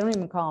 They don't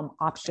even call them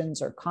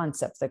options or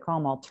concepts. They call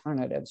them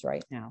alternatives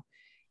right now.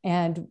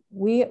 And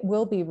we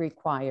will be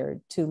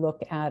required to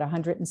look at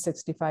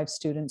 165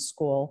 student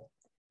school,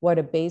 what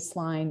a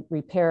baseline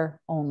repair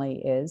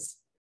only is,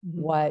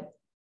 what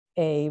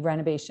a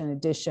renovation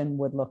addition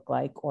would look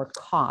like or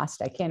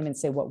cost. I can't even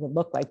say what would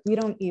look like. We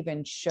don't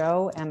even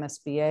show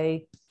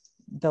MSBA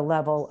the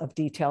level of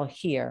detail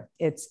here.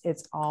 It's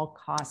all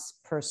costs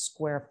per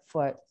square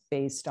foot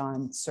based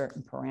on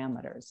certain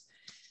parameters,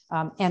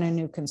 and a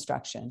new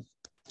construction.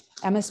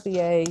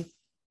 MSBA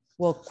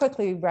will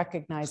quickly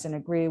recognize and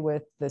agree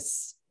with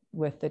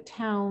the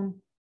town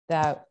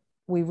that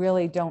we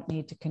really don't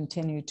need to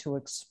continue to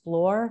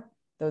explore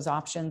those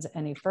options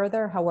any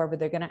further. However,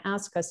 they're going to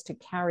ask us to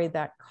carry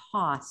that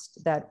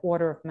cost, that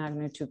order of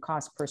magnitude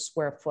cost per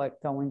square foot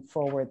going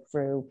forward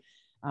through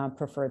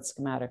preferred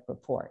schematic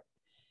report.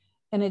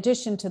 In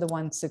addition to the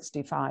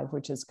 165,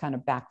 which is kind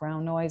of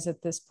background noise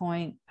at this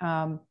point,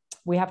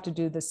 we have to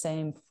do the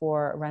same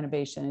for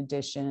renovation,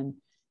 addition,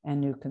 and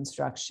new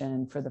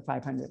construction for the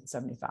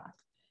 575.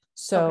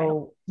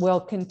 So we'll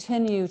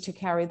continue to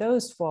carry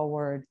those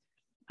forward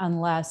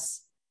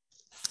unless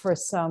for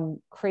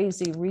some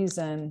crazy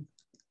reason,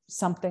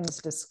 something's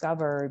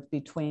discovered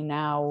between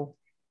now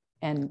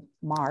and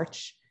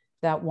March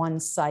that one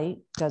site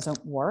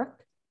doesn't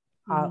work.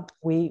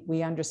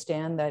 We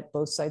understand that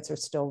both sites are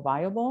still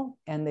viable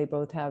and they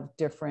both have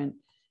different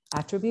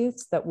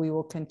attributes that we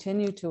will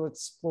continue to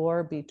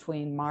explore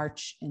between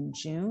March and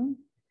June,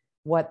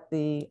 what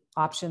the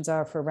options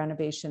are for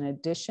renovation,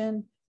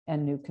 addition,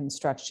 and new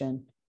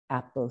construction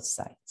at both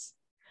sites.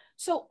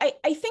 So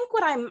I think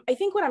what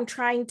I'm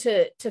trying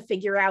to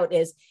figure out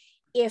is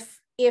if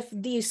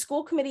the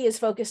school committee is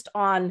focused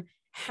on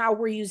how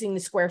we're using the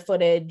square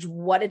footage,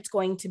 what it's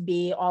going to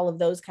be, all of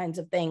those kinds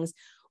of things.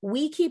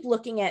 We keep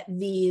looking at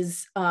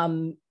these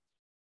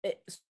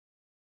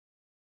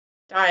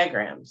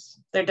diagrams.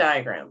 They're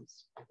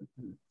diagrams.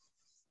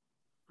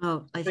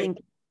 Oh, I think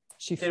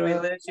she did we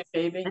lose you,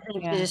 Phoebe? I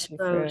think Yeah, she just she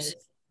froze.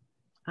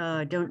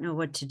 froze. Don't know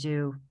what to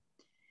do.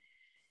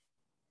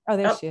 Oh,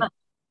 there she is.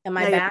 Am Now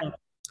I you're back? back.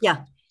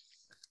 Yeah.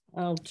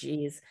 Oh,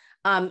 geez.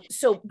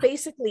 So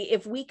basically,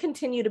 if we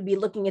continue to be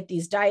looking at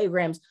these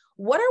diagrams,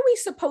 what are we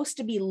supposed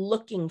to be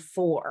looking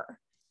for?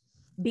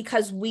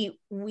 Because we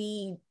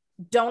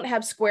don't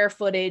have square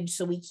footage,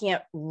 so we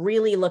can't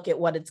really look at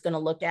what it's going to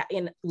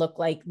look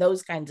like,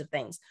 those kinds of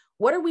things.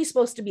 What are we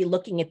supposed to be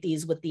looking at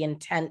these with the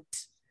intent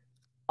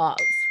of?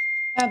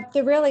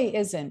 There really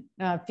isn't,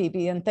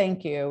 Phoebe, and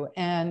thank you.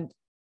 And,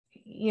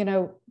 you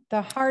know,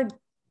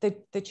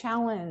 the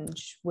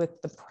challenge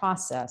with the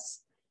process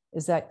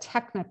is that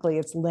technically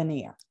it's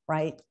linear,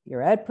 right?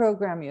 Your ed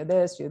program, you're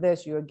this,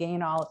 you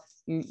gain all,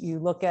 you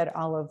look at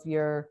all of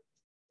your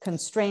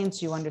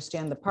constraints, you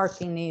understand the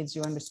parking needs,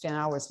 you understand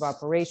hours of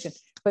operation,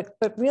 but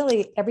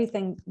really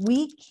everything,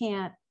 we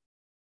can't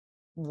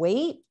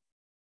wait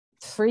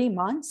 3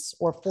 months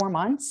or 4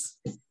 months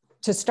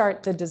to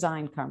start the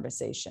design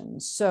conversation.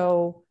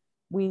 So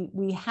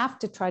we have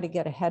to try to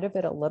get ahead of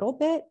it a little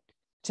bit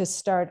to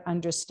start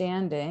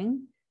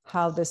understanding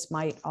how this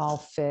might all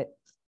fit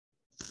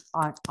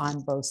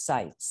on both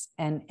sites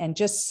and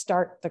just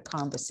start the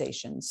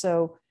conversation.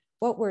 So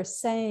what we're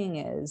saying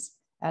is,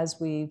 as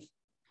we've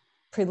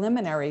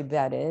preliminary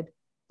vetted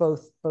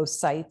both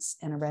sites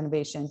and a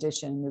renovation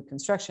addition, new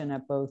construction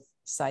at both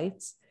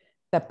sites,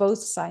 that both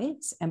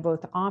sites and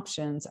both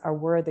options are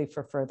worthy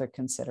for further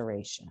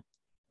consideration.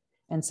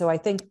 And so I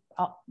think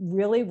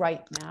really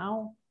right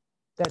now,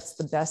 that's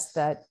the best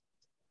that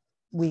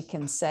we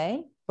can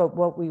say. But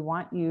what we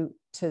want you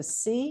to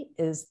see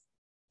is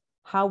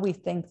how we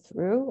think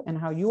through and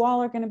how you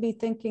all are going to be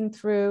thinking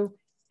through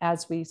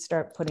as we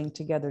start putting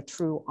together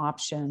true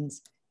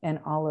options and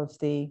all of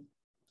the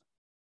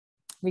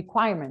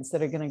requirements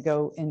that are going to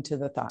go into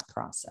the thought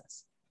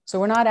process. So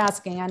we're not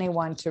asking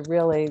anyone to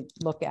really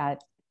look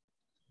at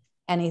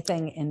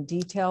anything in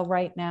detail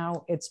right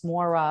now. It's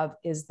more of,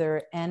 is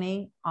there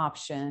any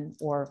option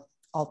or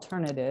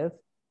alternative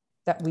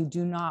that we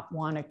do not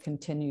want to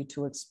continue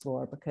to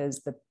explore?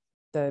 Because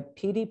the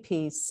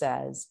PDP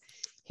says,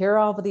 here are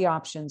all of the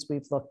options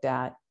we've looked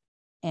at,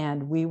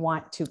 and we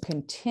want to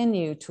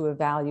continue to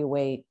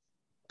evaluate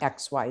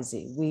X, Y,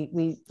 Z.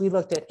 We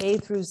looked at A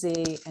through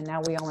Z, and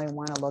now we only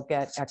want to look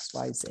at X,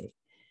 Y, Z.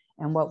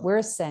 And what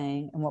we're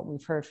saying, and what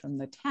we've heard from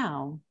the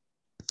town,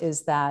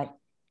 is that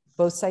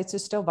both sites are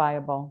still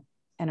viable,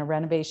 and a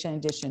renovation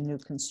addition, new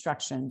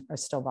construction are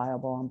still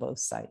viable on both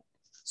sites.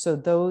 So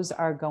those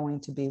are going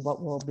to be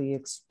what we'll be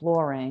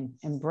exploring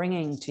and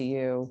bringing to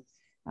you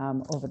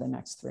over the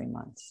next 3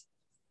 months.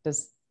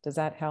 Does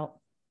that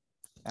help?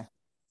 Okay.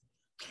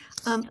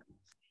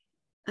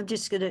 I'm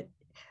just gonna,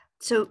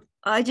 so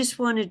I just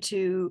wanted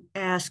to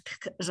ask,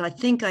 because I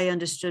think I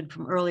understood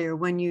from earlier,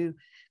 when you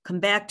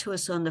come back to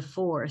us on the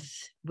 4th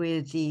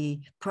with the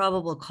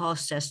probable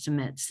cost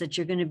estimates, that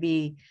you're going to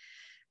be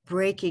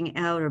breaking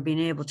out or being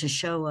able to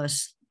show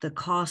us the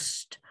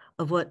cost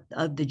of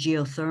the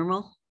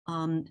geothermal.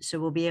 So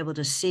we'll be able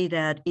to see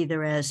that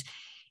either as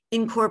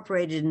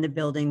incorporated in the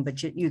building,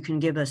 but you can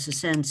give us a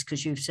sense,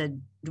 because you've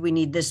said we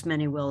need this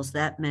many wells,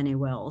 that many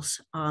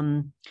wells,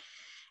 and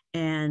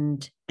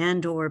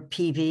or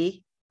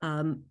PV.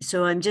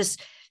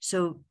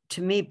 So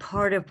to me,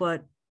 part of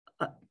what,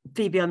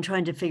 Phoebe, I'm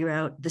trying to figure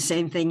out the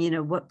same thing,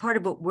 what part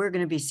of what we're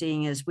going to be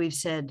seeing is, we've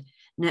said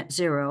net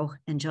zero,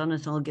 and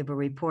Jonathan will give a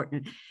report,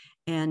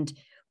 and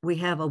we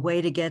have a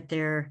way to get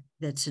there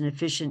that's an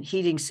efficient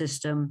heating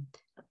system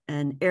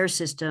and air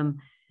system,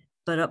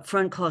 but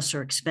upfront costs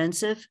are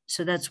expensive.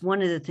 So that's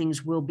one of the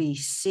things we'll be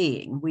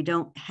seeing. We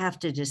don't have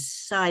to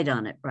decide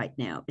on it right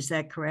now. Is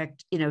that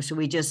correct? So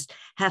we just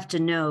have to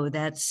know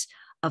that's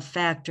a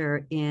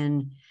factor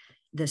in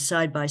the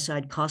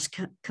side-by-side cost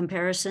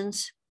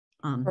comparisons.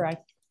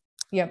 Correct.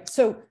 Yep.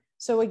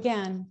 So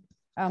again,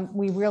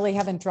 we really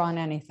haven't drawn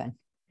anything,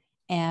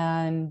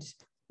 and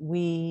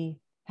we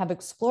have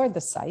explored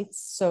the sites.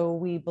 So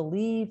we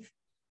believe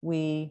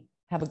we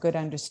have a good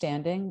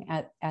understanding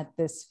at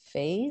this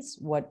phase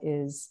what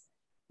is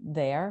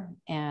there,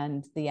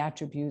 and the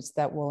attributes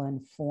that will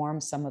inform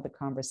some of the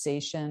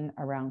conversation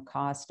around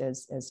cost,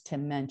 as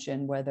Tim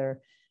mentioned,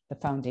 whether the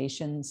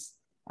foundations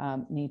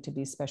need to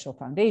be special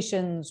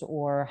foundations,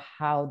 or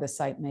how the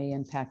site may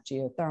impact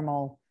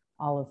geothermal,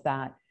 all of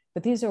that.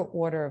 But these are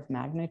order of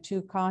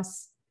magnitude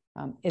costs.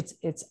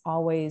 It's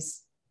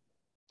always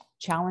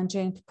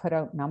challenging to put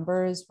out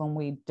numbers when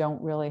we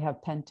don't really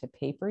have pen to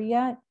paper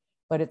yet,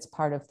 but it's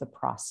part of the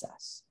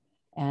process.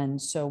 And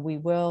so we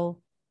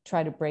will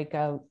try to break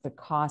out the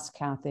cost,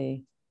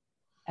 Kathy,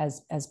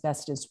 as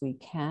best as we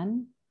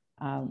can.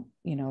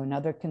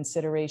 Another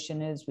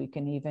consideration is we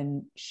can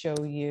even show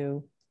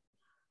you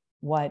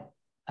what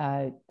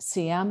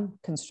CM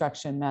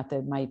construction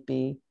method might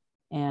be,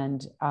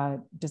 and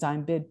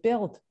design bid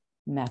build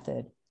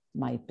method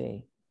might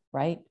be,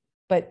 right?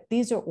 But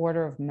these are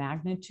order of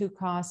magnitude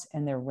costs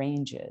and their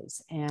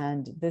ranges.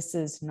 And this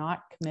is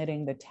not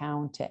committing the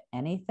town to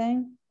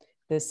anything.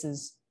 This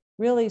is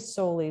really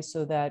solely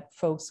so that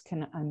folks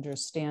can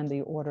understand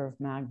the order of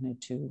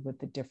magnitude with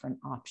the different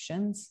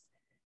options.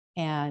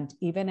 And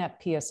even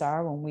at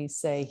PSR, when we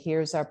say,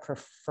 here's our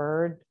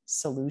preferred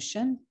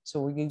solution,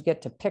 so you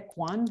get to pick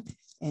one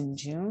in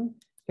June,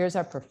 here's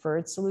our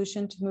preferred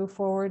solution to move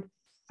forward.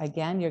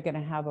 Again, you're going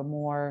to have a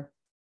more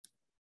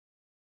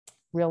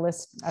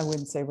realistic, I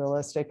wouldn't say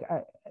realistic,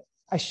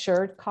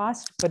 assured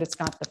cost, but it's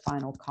not the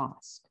final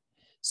cost.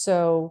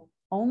 So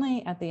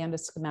only at the end of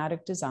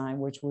schematic design,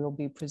 which we'll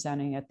be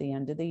presenting at the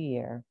end of the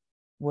year,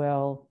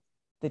 will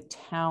the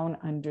town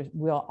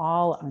we'll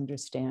all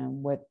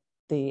understand what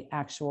the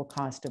actual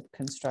cost of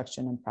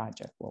construction and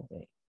project will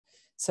be.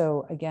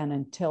 So again,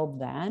 until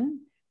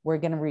then, we're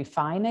going to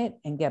refine it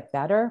and get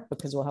better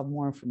because we'll have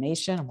more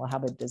information and we'll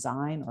have a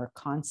design or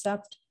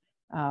concept.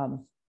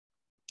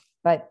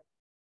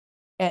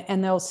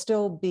 And there'll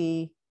still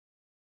be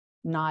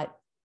not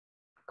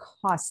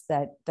costs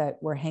that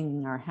we're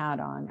hanging our hat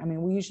on. I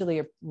mean, we usually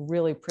are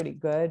really pretty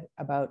good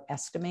about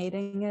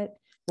estimating it,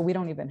 but we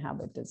don't even have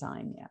a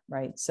design yet,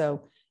 right?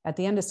 So at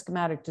the end of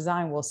schematic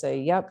design, we'll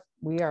say, yep,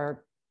 we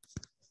are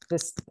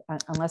this,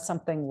 unless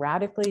something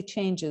radically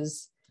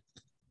changes,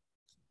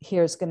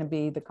 here's going to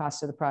be the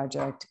cost of the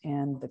project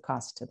and the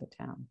cost to the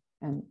town.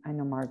 And I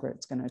know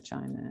Margaret's going to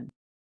chime in.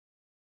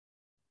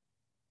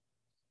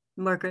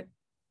 Margaret.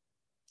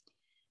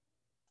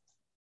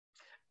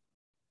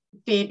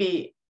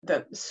 Phoebe,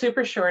 the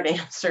super short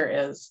answer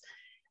is,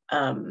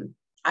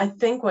 I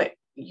think what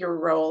your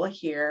role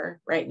here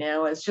right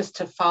now is just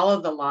to follow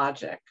the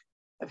logic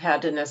of how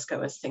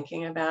Danisco is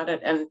thinking about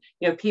it. And,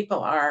 you know, people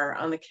are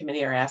on the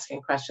committee are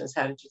asking questions.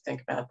 How did you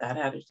think about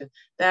that?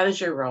 That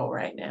is your role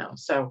right now.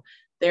 So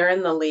they're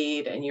in the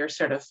lead and you're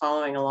sort of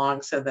following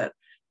along so that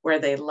where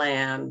they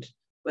land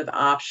with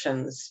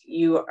options,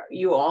 you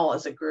all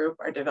as a group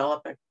are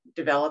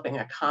developing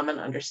a common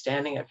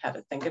understanding of how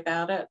to think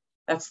about it.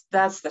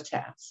 That's the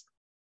task.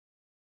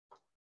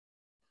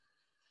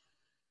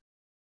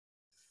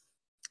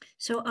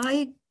 So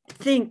I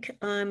think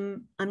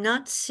I'm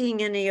not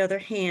seeing any other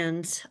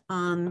hands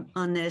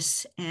on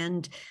this.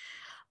 And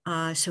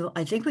so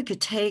I think we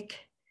could take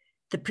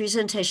the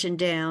presentation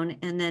down,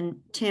 and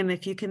then Tim,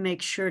 if you can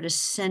make sure to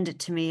send it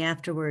to me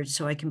afterwards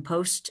so I can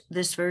post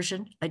this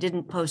version. I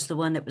didn't post the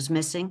one that was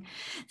missing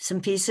some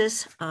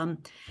pieces.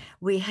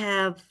 We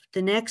have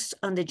the next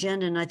on the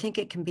agenda, and I think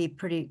it can be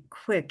pretty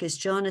quick, is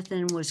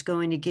Jonathan was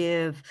going to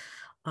give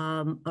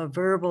a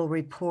verbal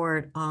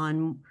report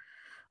on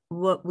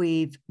what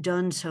we've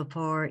done so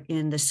far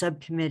in the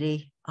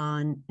subcommittee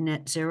on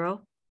net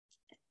zero.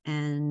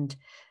 And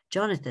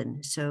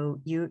Jonathan, so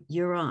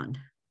you're on.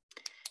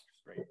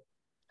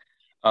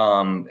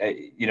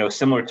 You know,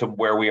 similar to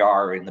where we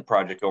are in the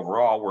project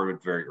overall, we're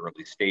at very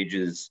early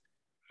stages.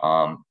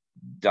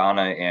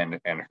 Donna and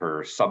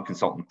her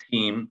sub-consultant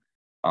team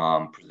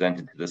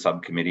presented to the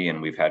subcommittee,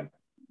 and we've had,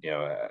 you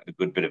know, a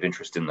good bit of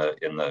interest in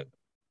the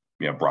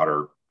you know,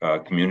 broader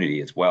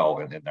community as well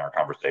in our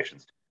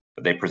conversations.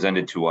 But they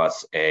presented to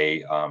us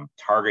a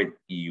target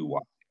EUI,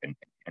 an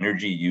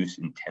energy use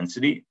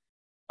intensity,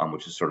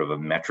 which is sort of a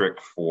metric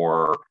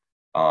for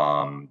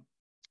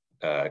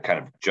kind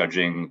of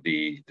judging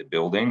the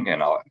building.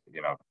 And I'll,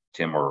 you know,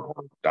 Tim or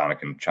Donna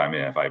can chime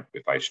in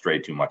if I stray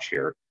too much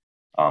here.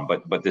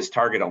 But this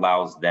target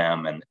allows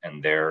them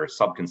and their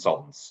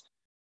sub-consultants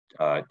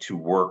to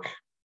work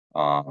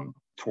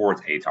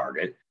towards a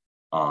target.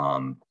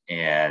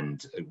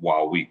 And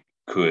while we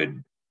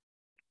could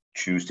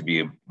choose to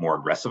be more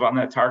aggressive on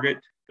that target,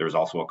 there's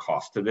also a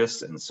cost to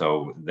this. And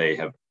so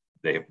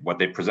what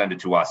they presented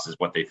to us is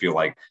what they feel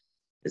like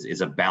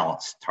is a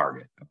balanced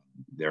target.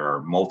 There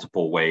are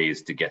multiple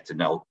ways to get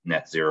to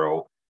net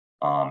zero,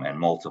 and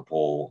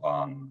multiple,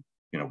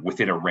 you know,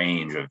 within a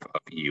range of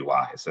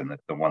EUIs. And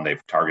the one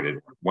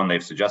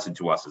they've suggested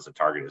to us as a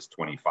target is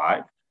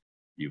 25.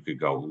 You could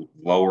go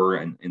lower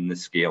in the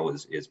scale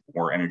is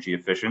more energy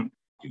efficient.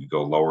 You could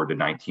go lower to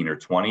 19 or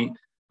 20,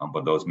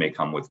 but those may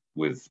come with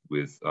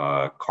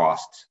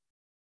cost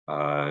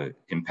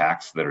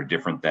impacts that are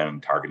different than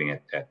targeting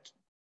it at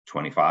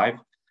 25.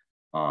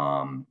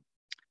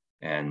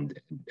 And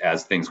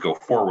as things go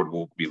forward,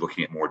 we'll be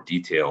looking at more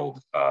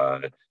detailed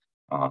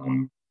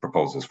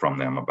proposals from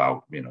them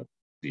about, you know,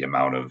 the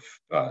amount of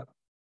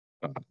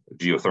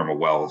geothermal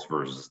wells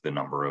versus the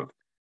number of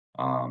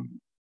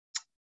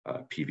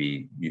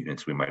PV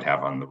units we might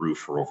have on the roof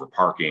for over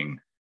parking.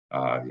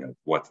 You know,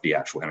 what the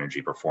actual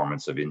energy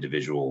performance of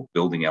individual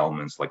building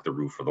elements like the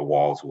roof or the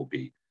walls will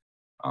be.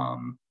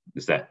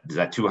 Is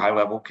that too high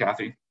level,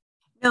 Kathy?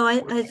 No, I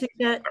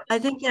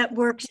think that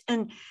works.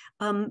 And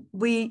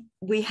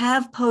We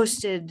have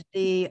posted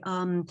the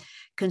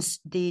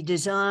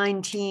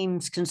design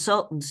team's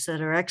consultants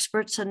that are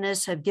experts on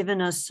this have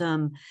given us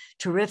some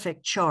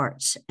terrific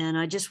charts. And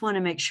I just want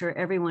to make sure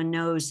everyone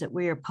knows that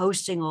we are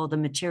posting all the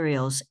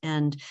materials.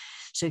 And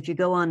so if you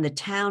go on the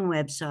town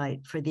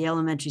website for the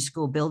Elementary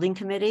School Building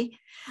Committee,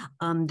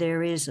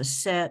 there is a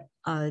set,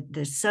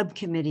 the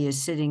subcommittee is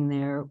sitting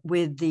there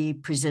with the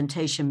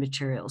presentation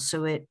materials.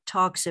 So it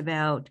talks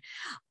about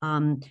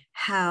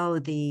how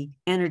the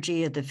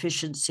energy and the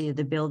efficiency of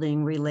the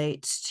building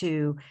relates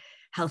to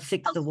how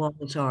thick the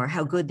walls are,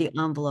 how good the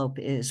envelope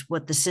is,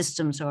 what the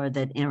systems are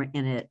that are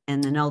in it,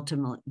 and then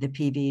ultimately the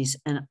PVs.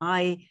 And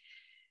I,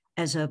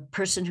 as a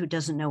person who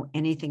doesn't know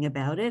anything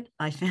about it,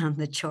 I found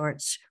the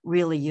charts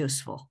really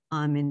useful.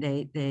 I mean,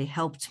 they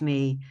helped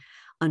me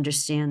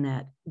understand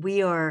that.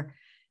 We are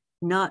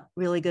not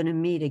really going to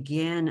meet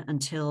again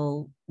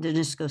until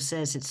DONISCO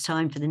says it's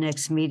time for the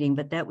next meeting,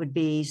 but that would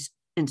be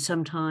in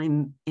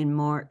sometime in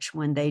March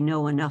when they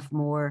know enough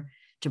more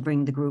to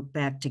bring the group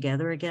back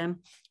together again.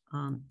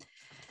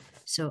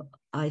 So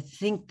I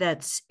think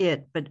that's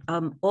it, but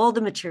all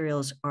the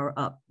materials are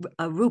up.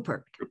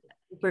 Rupert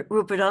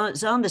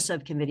is on the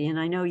subcommittee, and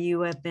I know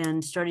you have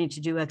been starting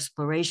to do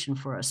exploration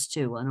for us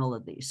too on all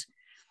of these.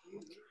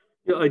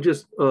 Yeah, I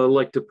just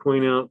like to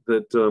point out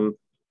that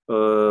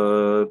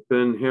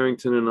Ben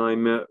Harrington and I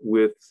met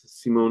with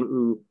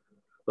Simon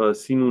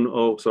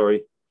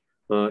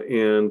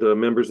and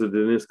members of the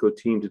DONISCO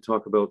team to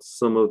talk about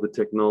some of the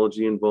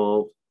technology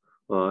involved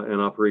and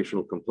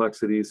operational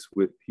complexities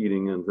with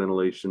heating and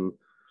ventilation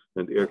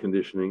and air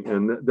conditioning.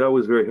 And that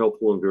was very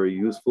helpful and very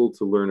useful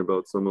to learn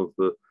about some of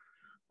the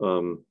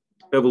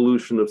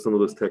evolution of some of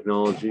those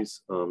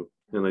technologies.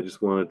 And I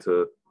just wanted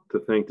to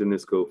thank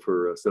DONISCO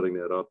for setting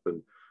that up,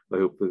 and I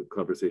hope the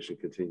conversation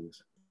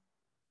continues.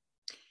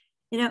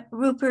 You know,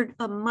 Rupert,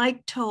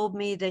 Mike told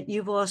me that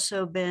you've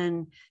also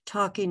been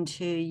talking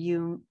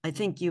to I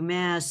think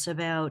UMass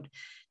about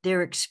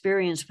their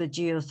experience with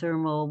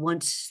geothermal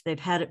once they've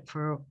had it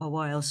for a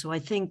while. So I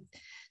think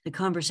the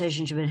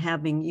conversations you've been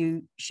having,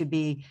 you should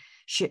be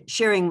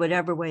sharing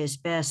whatever way is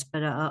best.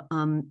 But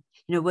you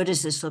know, what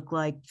does this look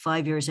like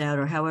 5 years out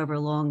or however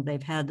long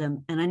they've had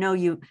them? And I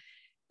know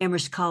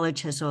Amherst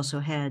College has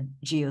also had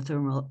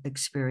geothermal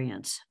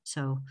experience.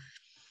 So.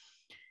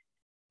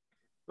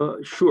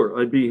 Sure,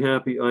 I'd be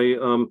happy.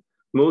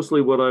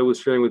 Mostly what I was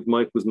sharing with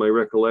Mike was my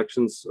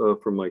recollections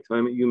from my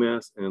time at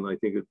UMass, and I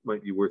think it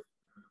might be worth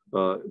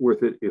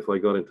it if I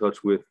got in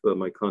touch with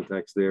my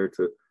contacts there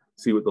to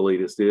see what the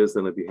latest is.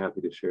 Then I'd be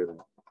happy to share that.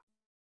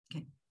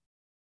 Okay.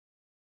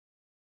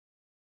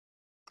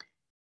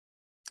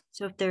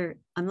 So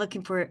I'm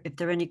looking for if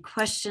there are any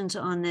questions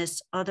on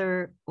this.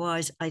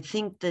 Otherwise, I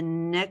think the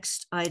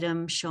next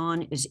item,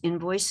 Sean, is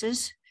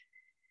invoices.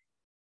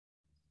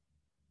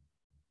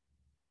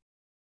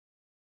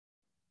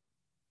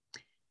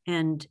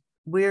 And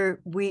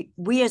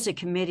we as a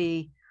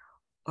committee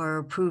are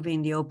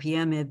approving the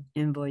OPM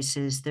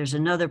invoices. There's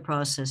another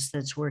process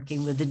that's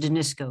working with the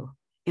DONISCO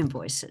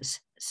invoices.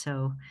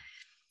 So.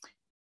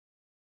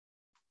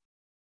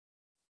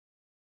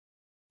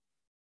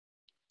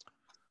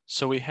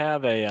 So we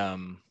have a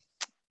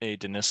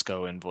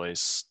DONISCO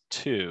invoice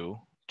to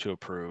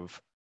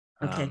approve.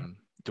 Okay.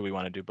 Do we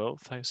want to do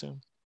both, I assume?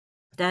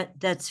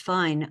 That's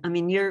fine. I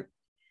mean,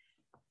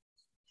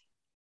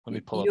 let me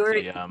pull up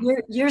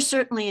the you're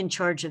certainly in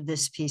charge of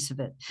this piece of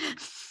it.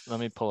 Let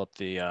me pull up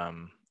the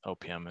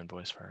OPM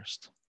invoice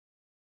first.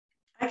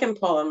 I can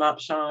pull them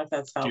up, Sean, if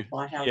that's helpful.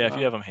 If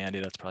you have them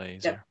handy, that's probably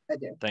easier. Yep, I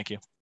do. Thank you.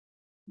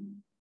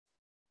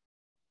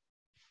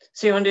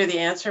 So you want to do the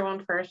answer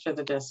one first or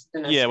the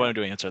DONISCO? Yeah, why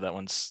don't we answer that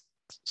one's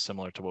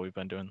similar to what we've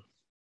been doing.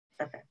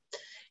 Okay.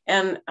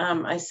 And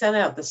I sent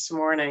out this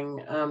morning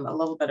a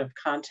little bit of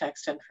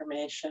context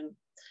information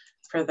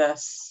for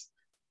this.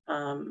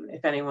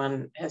 If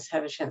anyone has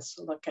had a chance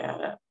to look at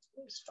it.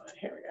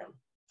 Here we go.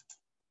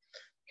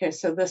 Okay,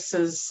 so this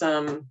is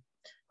the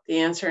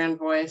answer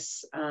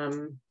invoice.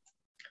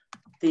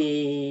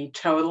 The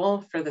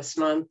total for this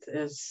month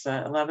is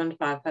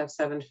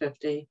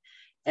 $11,557.50.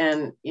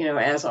 And, you know,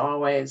 as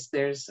always,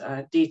 there's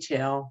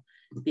detail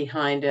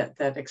behind it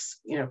that,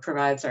 you know,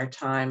 provides our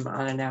time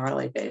on an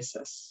hourly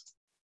basis.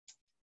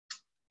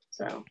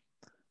 So.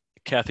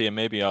 Kathy, it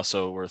may be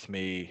also worth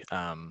me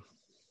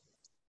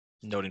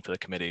noting for the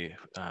committee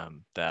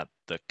that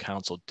the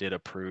council did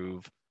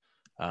approve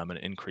an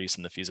increase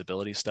in the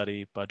feasibility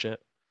study budget.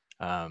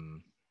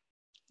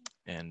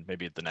 And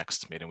maybe at the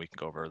next meeting we can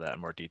go over that in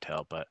more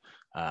detail, but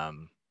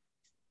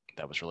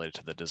that was related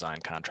to the design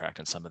contract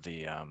and some of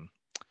the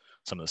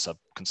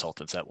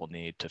sub-consultants that we'll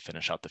need to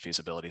finish out the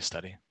feasibility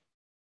study.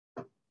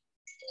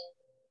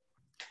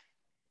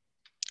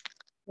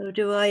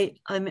 So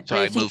I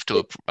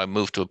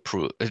move to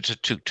approve.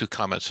 Just two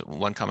comments.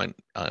 One comment,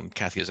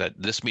 Kathy, is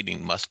that this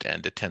meeting must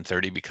end at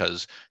 10:30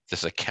 because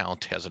this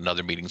account has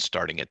another meeting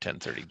starting at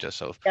 10:30. Just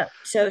so. Yeah.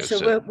 So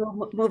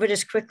we'll move it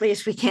as quickly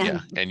as we can. Yeah,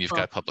 and you've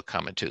got public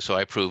comment too. So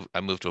I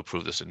move to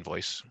approve this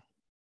invoice.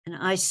 And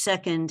I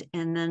second.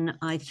 And then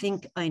I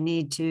think I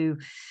need to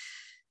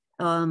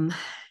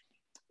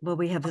well,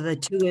 we have the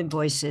 2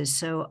 invoices,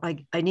 so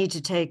I need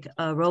to take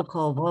a roll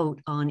call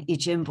vote on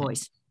each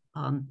invoice.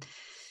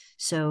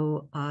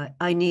 So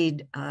I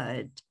need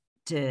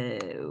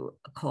to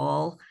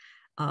call.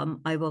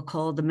 I will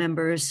call the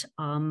members.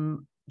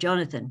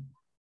 Jonathan.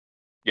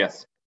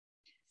 Yes.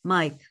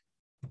 Mike.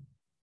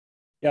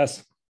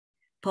 Yes.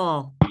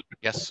 Paul.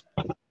 Yes.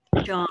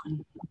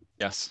 John.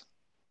 Yes.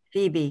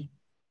 Phoebe.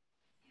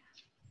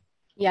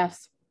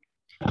 Yes.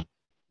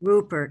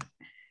 Rupert.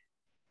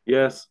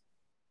 Yes.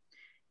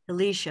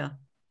 Alicia.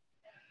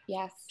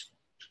 Yes.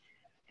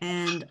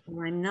 And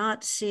I'm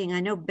not seeing, I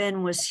know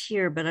Ben was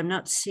here, but I'm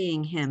not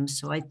seeing him.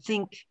 So I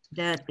think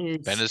that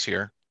is. Ben is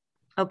here.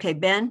 Okay,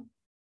 Ben?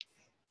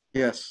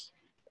 Yes.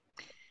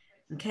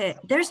 Okay,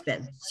 there's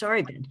Ben.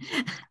 Sorry, Ben.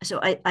 So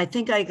I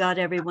think I got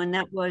everyone.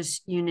 That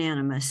was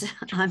unanimous.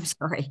 I'm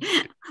sorry.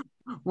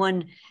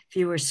 One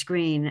viewer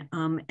screen.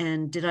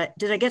 And did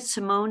I get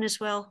Simone as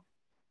well?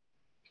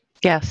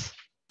 Yes.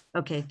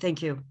 Okay,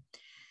 thank you.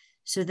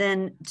 So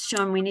then,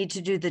 Sean, we need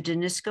to do the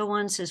Danisco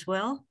ones as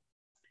well.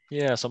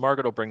 Yeah, so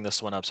Margaret will bring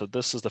this one up. So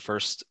this is the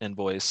first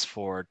invoice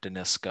for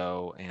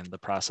Danisco, and the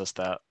process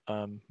that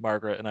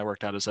Margaret and I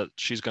worked out is that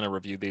she's going to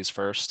review these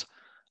first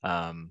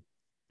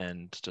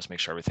and just make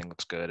sure everything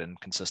looks good and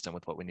consistent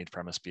with what we need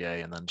for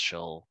MSBA, and then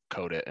she'll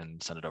code it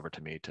and send it over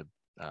to me to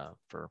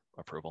for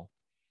approval.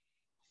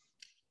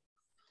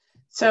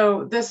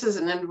 So this is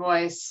an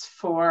invoice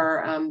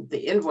for, the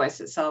invoice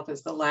itself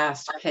is the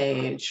last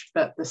page,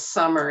 but the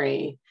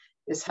summary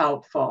is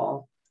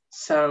helpful.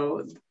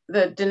 So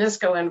the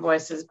Danisco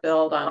invoice is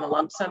billed on a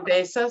lump sum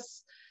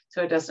basis,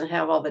 so it doesn't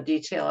have all the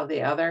detail of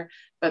the other,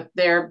 but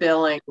they're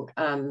billing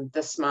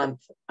this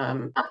month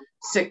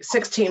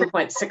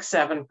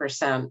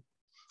 16.67%,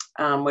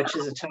 which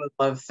is a total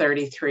of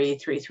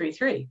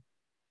 33,333.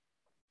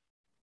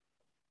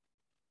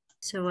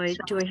 So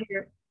do I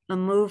hear a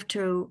move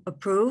to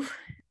approve?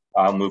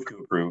 I'll move to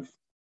approve.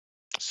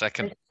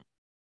 Second.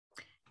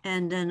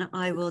 And then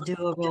I will do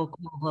a roll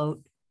call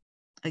vote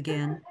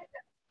again.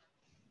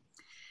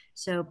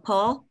 So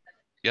Paul?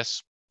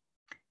 Yes.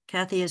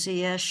 Kathy is a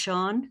yes.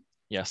 Sean?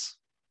 Yes.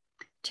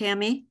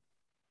 Tammy?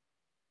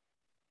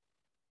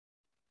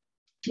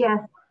 Yes.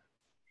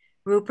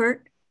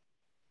 Rupert?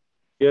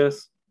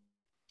 Yes.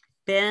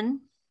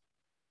 Ben?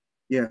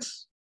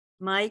 Yes.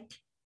 Mike?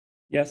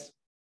 Yes.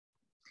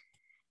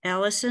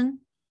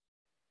 Allison?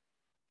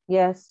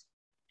 Yes.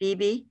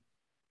 Phoebe?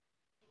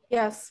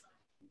 Yes.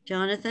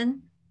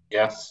 Jonathan?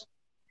 Yes.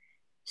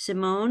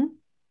 Simone?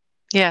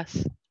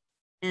 Yes.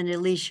 And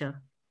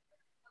Alicia?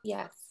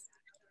 Yes.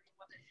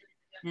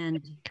 And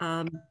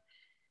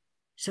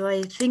so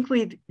I think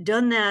we've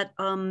done that.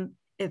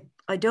 If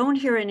I don't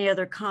hear any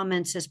other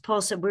comments, as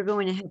Paul said, we're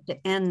going to have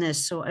to end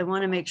this. So I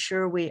want to make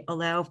sure we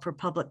allow for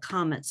public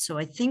comments. So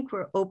I think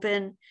we're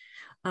open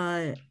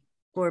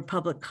for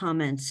public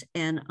comments,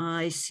 and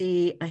I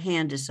see a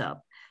hand is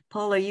up.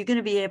 Paul, are you going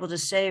to be able to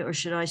say, or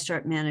should I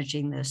start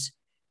managing this?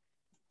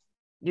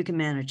 You can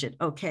manage it.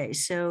 Okay,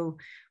 so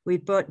we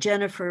brought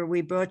Jennifer,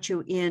 we brought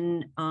you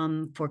in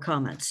for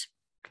comments.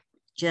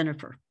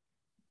 Jennifer.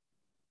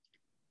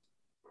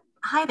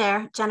 Hi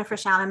there, Jennifer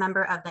Shalom,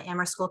 member of the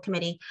Amherst School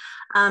Committee.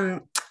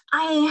 I'm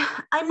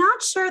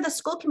not sure the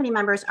school committee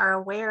members are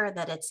aware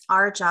that it's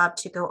our job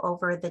to go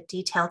over the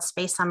detailed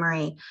space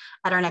summary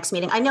at our next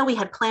meeting. I know we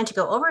had planned to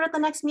go over it at the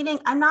next meeting.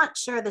 I'm not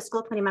sure the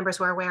school committee members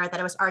were aware that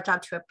it was our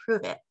job to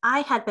approve it. I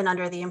had been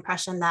under the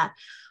impression that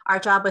our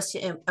job was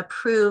to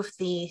approve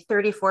the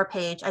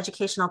 34-page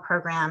educational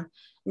program,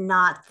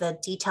 not the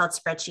detailed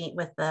spreadsheet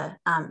with the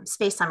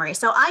space summary.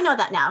 So I know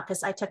that now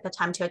because I took the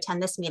time to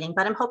attend this meeting,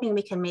 but I'm hoping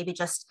we can maybe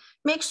just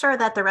make sure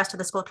that the rest of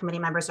the school committee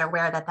members are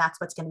aware that that's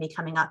what's going to be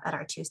coming up at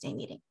our Tuesday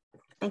meeting.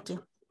 Thank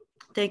you.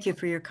 Thank you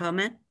for your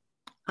comment.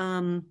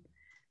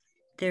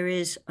 There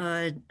is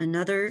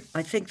another,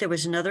 I think there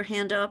was another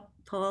hand up,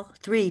 Paul.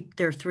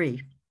 There are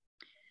three.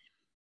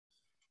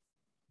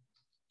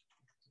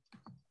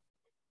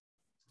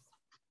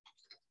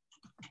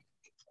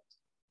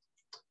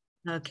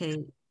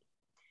 Okay.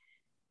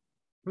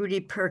 Rudy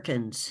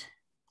Perkins.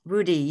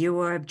 Rudy, you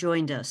have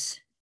joined us.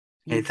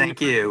 Hey, thank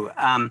you.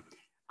 I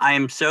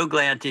am so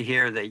glad to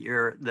hear that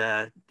you're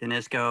the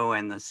Danisco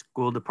and the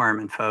school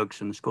department folks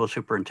and the school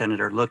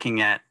superintendent are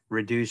looking at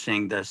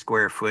reducing the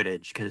square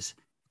footage, because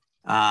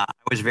I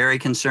was very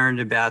concerned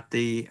about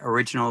the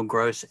original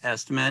gross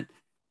estimate,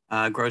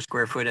 gross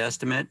square foot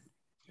estimate.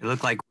 It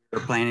looked like we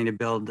were planning to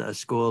build a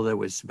school that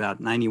was about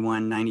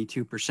 91,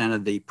 92%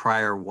 of the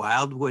prior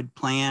Wildwood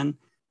plan,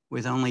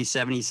 with only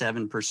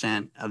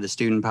 77% of the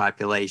student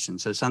population.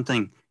 So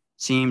something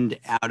seemed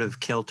out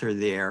of kilter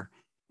there.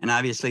 And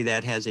obviously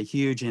that has a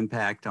huge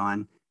impact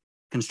on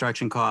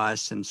construction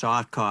costs and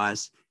soft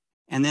costs.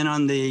 And then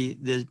on the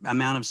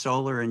amount of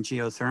solar and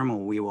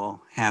geothermal we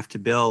will have to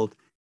build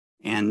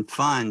and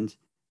fund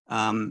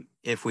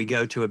if we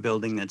go to a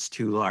building that's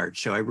too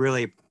large. So I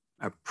really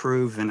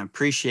approve and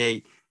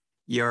appreciate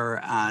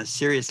your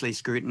seriously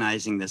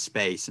scrutinizing the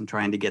space and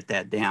trying to get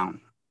that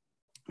down.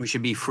 We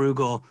should be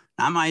frugal,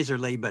 not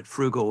miserly, but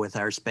frugal with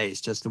our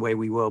space, just the way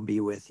we will be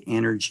with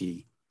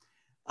energy.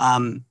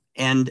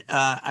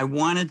 I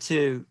wanted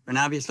to, and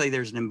obviously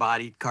there's an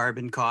embodied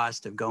carbon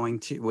cost of going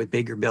to with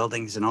bigger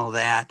buildings and all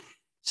that.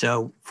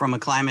 So from a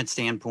climate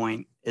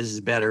standpoint, this is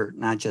better,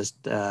 not just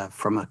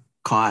from a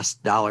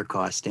dollar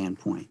cost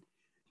standpoint.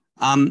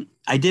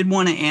 I did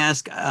want to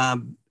ask,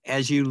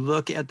 as you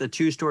look at the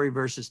 2-story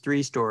versus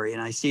 3-story,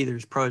 and I see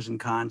there's pros and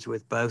cons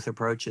with both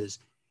approaches,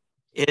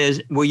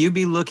 will you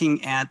be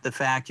looking at the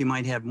fact you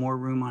might have more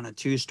room on a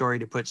 2-story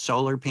to put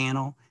solar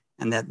panel,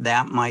 and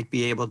that might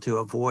be able to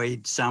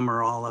avoid some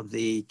or all of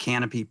the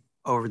canopy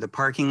over the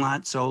parking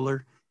lot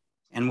solar?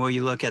 And will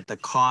you look at the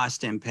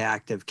cost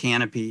impact of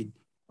canopy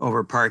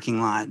over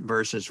parking lot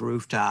versus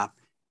rooftop?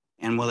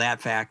 And will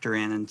that factor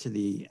into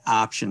the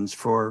options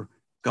for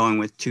going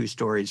with 2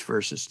 stories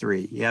versus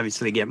 3? You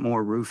obviously get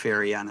more roof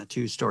area on a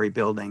 2-story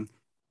building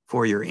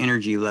for your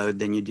energy load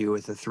than you do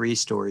with a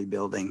 3-story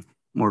building,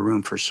 more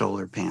room for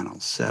solar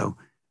panels. So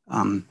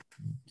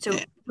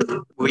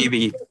will you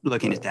be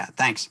looking at that?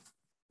 Thanks.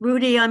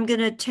 Rudy, I'm going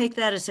to take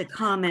that as a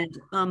comment,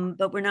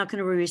 but we're not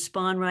going to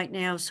respond right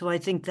now. So I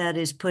think that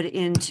is put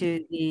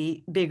into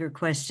the bigger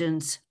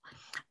questions.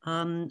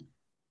 So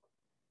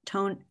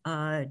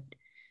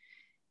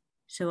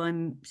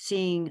I'm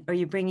seeing, are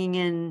you bringing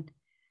in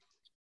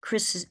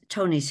Chris?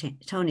 Tony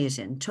is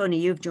in. Tony,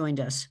 you've joined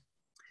us.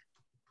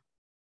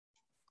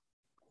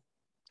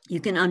 You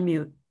can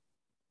unmute.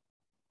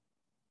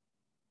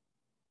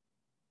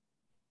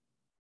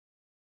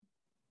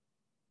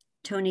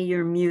 Tony,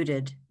 you're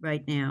muted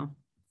right now.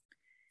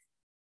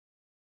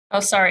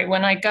 Oh, sorry.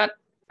 When I got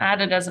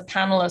added as a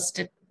panelist,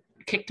 it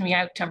kicked me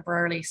out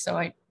temporarily, so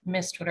I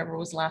missed whatever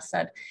was last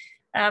said.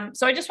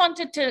 So I just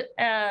wanted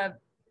to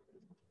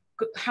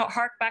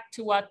hark back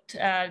to what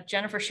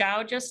Jennifer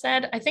Shao just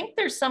said. I think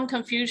there's some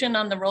confusion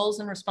on the roles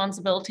and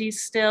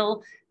responsibilities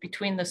still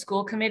between the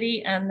school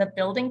committee and the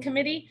building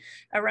committee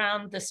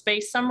around the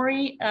space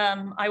summary.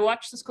 I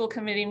watched the school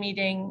committee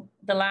meeting,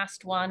 the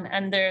last one,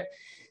 and the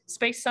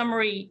space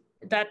summary,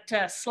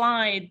 that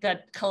slide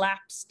that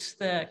collapsed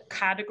the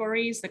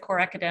categories, the core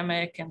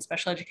academic and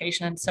special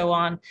education and so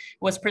on,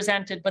 was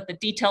presented, but the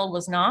detail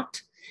was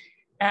not.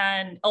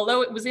 And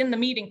although it was in the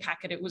meeting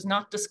packet, it was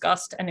not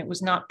discussed and it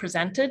was not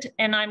presented.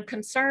 And I'm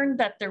concerned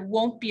that there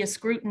won't be a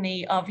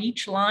scrutiny of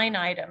each line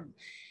item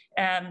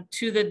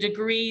to the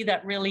degree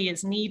that really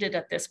is needed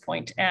at this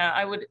point.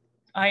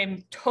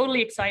 I'm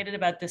totally excited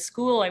about this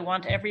school. I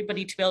want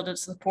everybody to be able to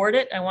support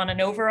it. I want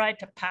an override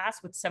to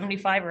pass with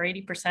 75 or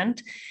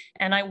 80%.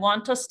 And I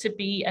want us to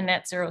be a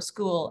net zero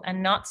school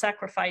and not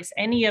sacrifice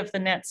any of the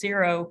net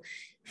zero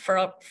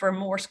for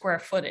more square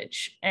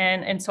footage.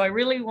 And so I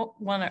really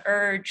want to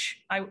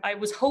urge, I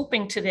was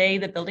hoping today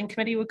the building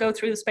committee would go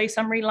through the space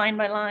summary line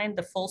by line,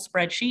 the full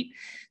spreadsheet.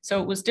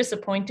 So it was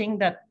disappointing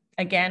that,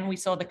 again, we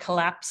saw the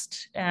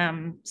collapsed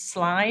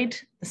slide,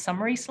 the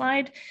summary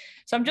slide.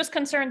 So I'm just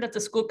concerned that the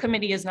school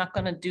committee is not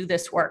going to do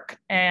this work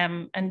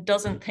and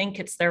doesn't think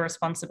it's their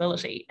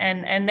responsibility.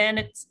 And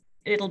then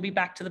it'll be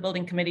back to the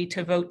building committee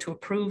to vote to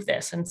approve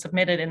this and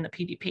submit it in the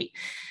PDP.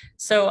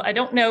 So I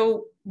don't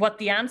know what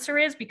the answer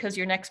is because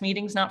your next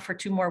meeting's not for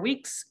 2 more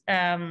weeks.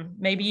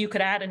 Maybe you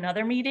could add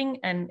another meeting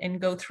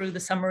and go through the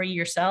summary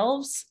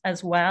yourselves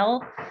as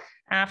well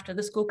after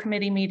the school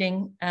committee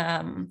meeting.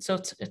 So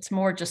it's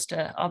more just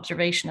an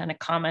observation and a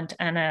comment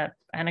and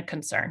a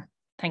concern.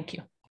 Thank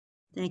you.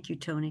 Thank you,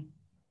 Tony.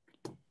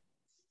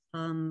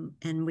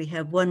 And we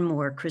have one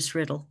more, Chris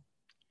Riddle.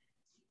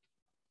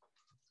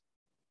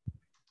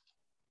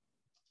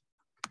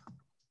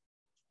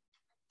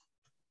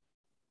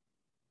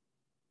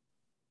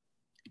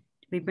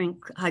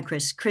 Hi,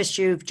 Chris. Chris,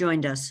 you've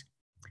joined us.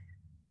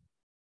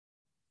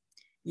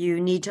 You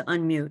need to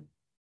unmute.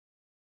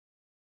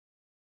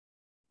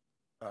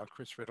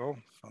 Chris Riddle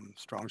from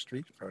Strong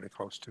Street, fairly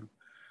close to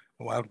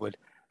Wildwood.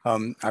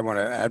 I want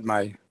to add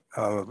my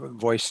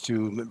voice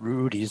to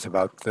Rudy's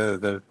about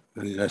the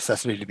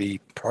necessity to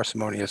be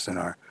parsimonious in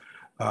our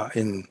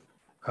in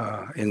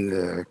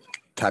the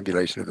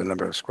tabulation of the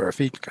number of square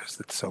feet because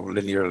it's so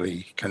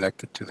linearly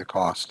connected to the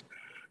cost.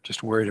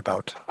 Just worried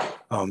about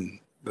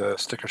the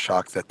sticker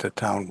shock that the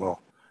town will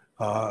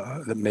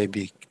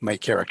that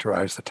might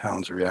characterize the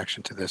town's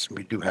reaction to this, and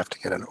we do have to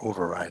get an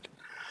override.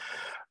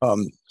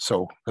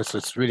 So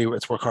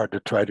let's work hard to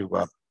try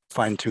to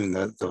fine tune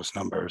those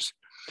numbers.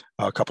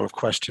 A couple of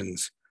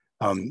questions.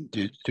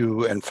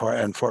 In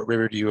Fort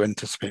River, do you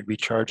anticipate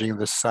recharging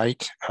the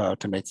site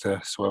to make the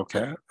soil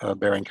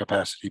bearing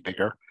capacity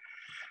bigger?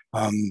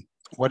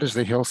 What is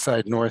the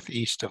hillside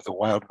northeast of the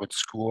Wildwood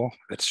School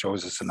that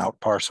shows as an out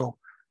parcel?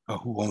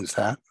 Who owns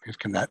that?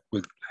 Can that,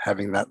 with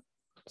having that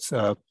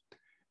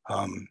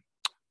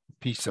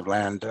piece of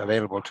land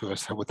available to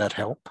us, would that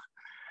help?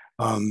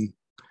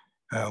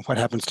 What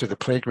happens to the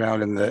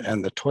playground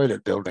and the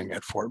toilet building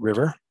at Fort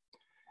River?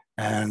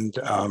 And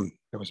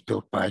it was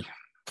built by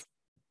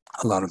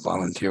a lot of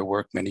volunteer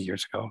work many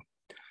years ago.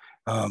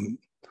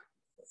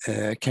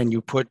 Can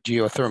you put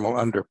geothermal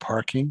under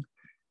parking?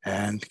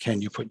 And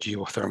can you put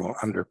geothermal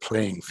under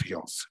playing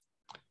fields?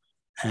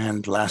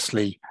 And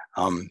lastly,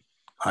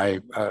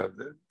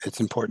 it's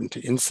important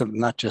to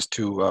not just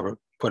to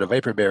put a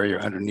vapor barrier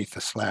underneath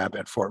the slab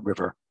at Fort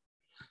River,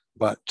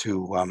 but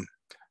to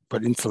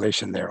put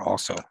insulation there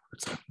also.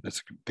 It's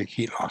a big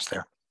heat loss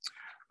there.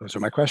 Those are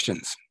my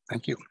questions.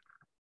 Thank you.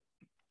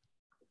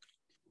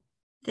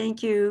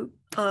 Thank you,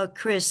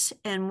 Chris.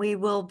 And we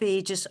will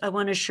be I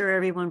want to assure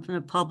everyone from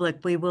the public,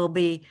 we will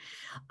be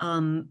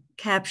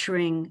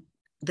capturing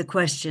the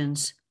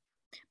questions,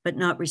 but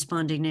not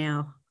responding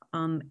now.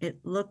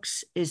 It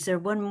looks, is there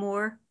one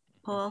more,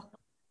 Paul?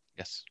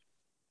 Yes.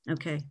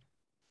 Okay.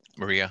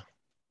 Maria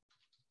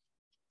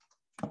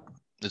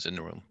is in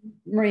the room.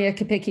 Maria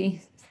Kapicki,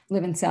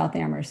 live in South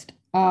Amherst.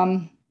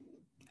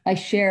 I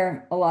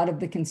share a lot of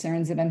the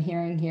concerns that I'm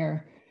hearing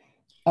here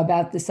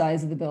about the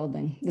size of the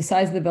building. The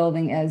size of the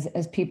building, as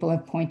people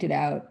have pointed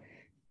out,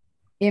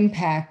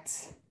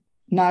 impacts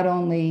not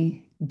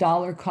only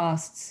dollar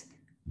costs,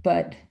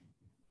 but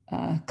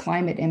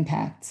climate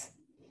impacts.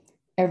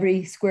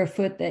 Every square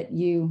foot that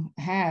you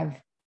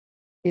have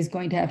is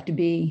going to have to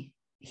be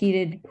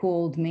heated,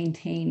 cooled,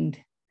 maintained.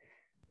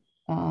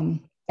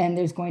 And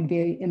there's going to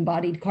be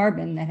embodied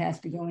carbon that has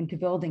to go into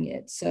building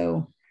it.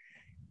 So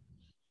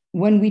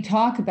when we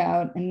talk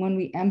about and when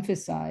we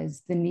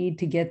emphasize the need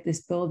to get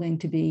this building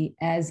to be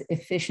as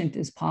efficient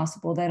as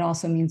possible, that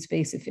also means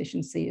space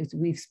efficiency, as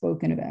we've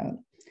spoken about.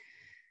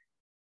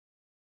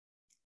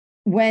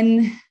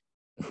 When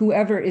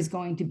whoever is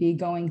going to be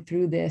going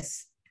through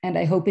this, and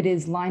I hope it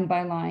is line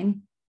by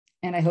line,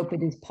 and I hope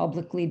it is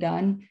publicly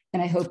done,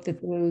 and I hope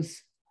that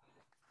those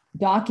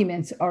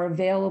documents are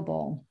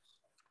available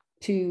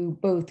to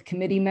both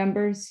committee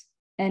members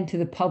and to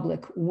the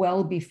public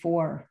well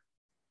before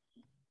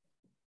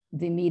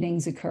the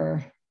meetings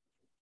occur.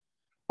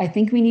 I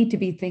think we need to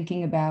be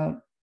thinking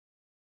about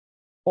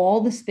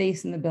all the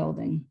space in the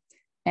building,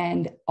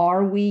 and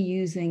are we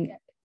using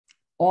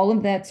all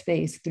of that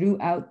space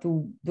throughout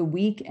the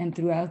week and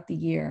throughout the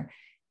year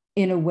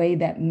in a way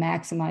that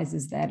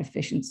maximizes that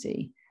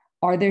efficiency?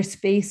 Are there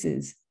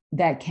spaces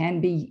that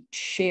can be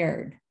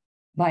shared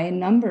by a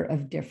number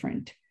of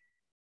different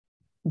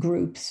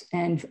groups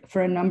and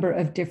for a number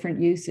of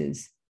different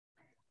uses?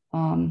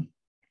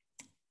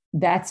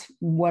 That's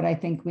what I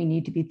think we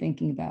need to be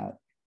thinking about.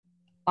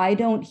 I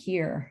don't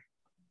hear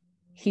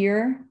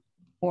here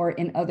or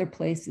in other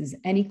places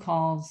any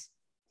calls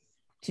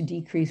to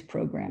decrease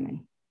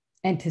programming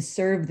and to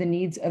serve the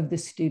needs of the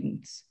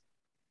students.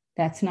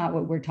 That's not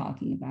what we're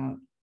talking about.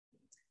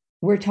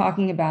 We're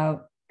talking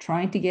about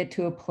trying to get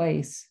to a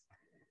place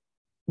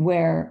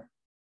where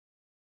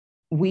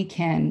we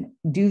can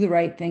do the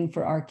right thing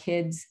for our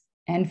kids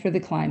and for the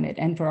climate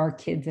and for our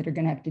kids that are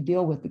going to have to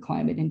deal with the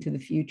climate into the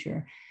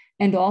future.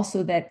 And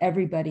also that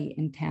everybody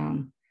in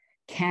town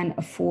can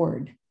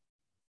afford.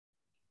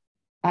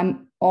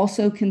 I'm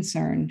also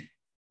concerned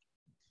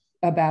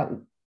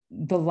about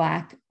the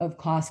lack of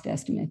cost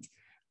estimates.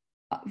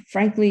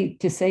 Frankly,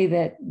 to say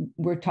that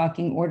we're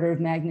talking order of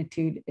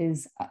magnitude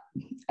is,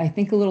 I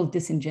think, a little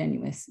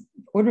disingenuous.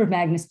 Order of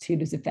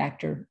magnitude is a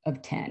factor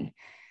of 10.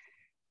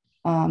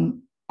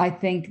 I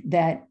think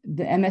that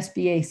the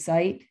MSBA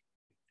site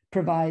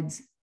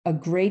provides a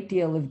great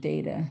deal of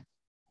data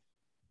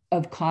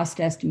of cost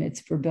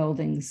estimates for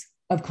buildings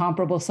of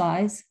comparable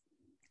size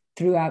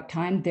throughout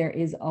time. There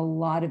is a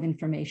lot of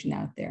information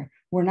out there.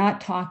 We're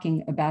not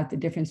talking about the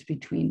difference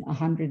between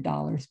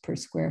 $100 per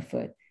square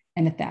foot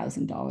and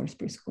 $1,000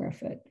 per square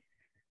foot.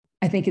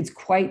 I think it's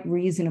quite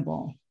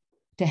reasonable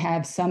to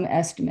have some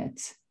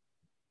estimates.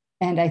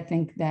 And I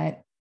think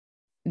that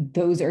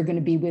those are going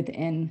to be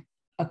within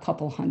a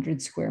couple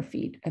hundred square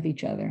feet of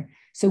each other.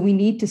 So we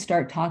need to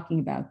start talking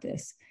about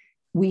this.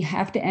 We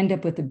have to end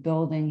up with a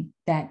building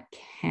that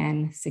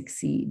can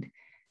succeed.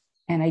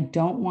 And I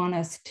don't want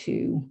us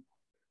to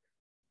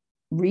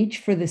reach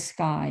for the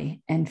sky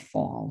and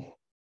fall.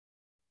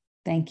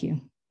 Thank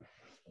you.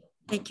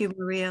 Thank you,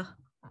 Maria.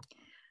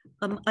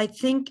 I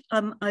think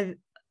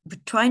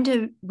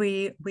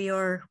we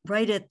are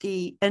right at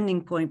the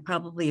ending point,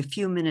 probably a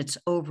few minutes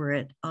over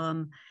it.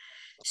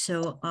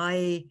 So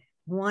I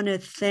want to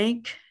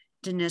thank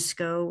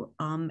Danisco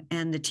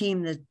and the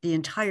team, the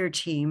entire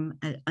team.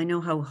 I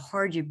know how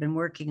hard you've been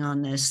working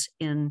on this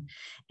in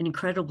an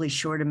incredibly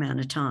short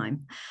amount of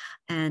time.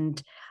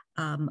 And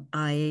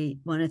I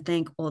want to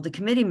thank all the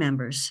committee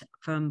members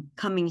from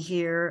coming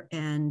here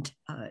and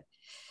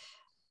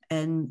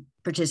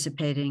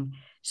participating.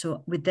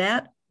 So with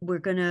that, we're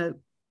going to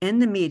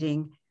end the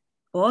meeting.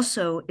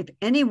 Also, if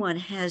anyone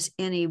has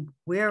any,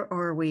 where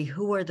are we,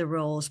 who are the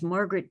roles,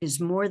 Margaret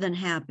is more than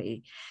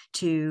happy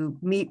to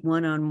meet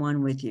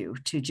one-on-one with you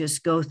to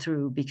just go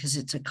through, because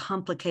it's a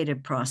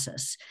complicated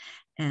process.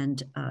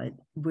 And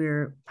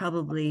we're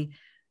probably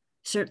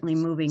certainly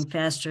moving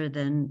faster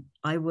than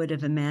I would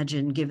have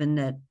imagined, given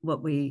that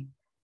what we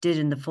did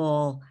in the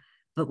fall,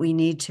 but we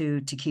need to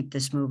keep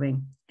this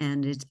moving.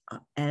 And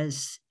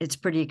it's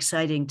pretty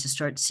exciting to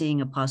start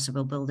seeing a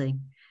possible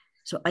building.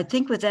 So I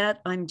think with that,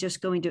 I'm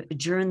just going to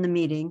adjourn the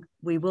meeting.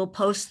 We will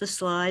post the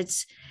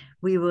slides.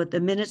 the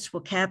minutes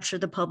will capture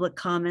the public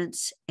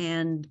comments,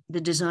 and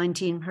the design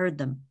team heard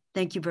them.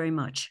 Thank you very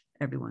much,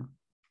 everyone.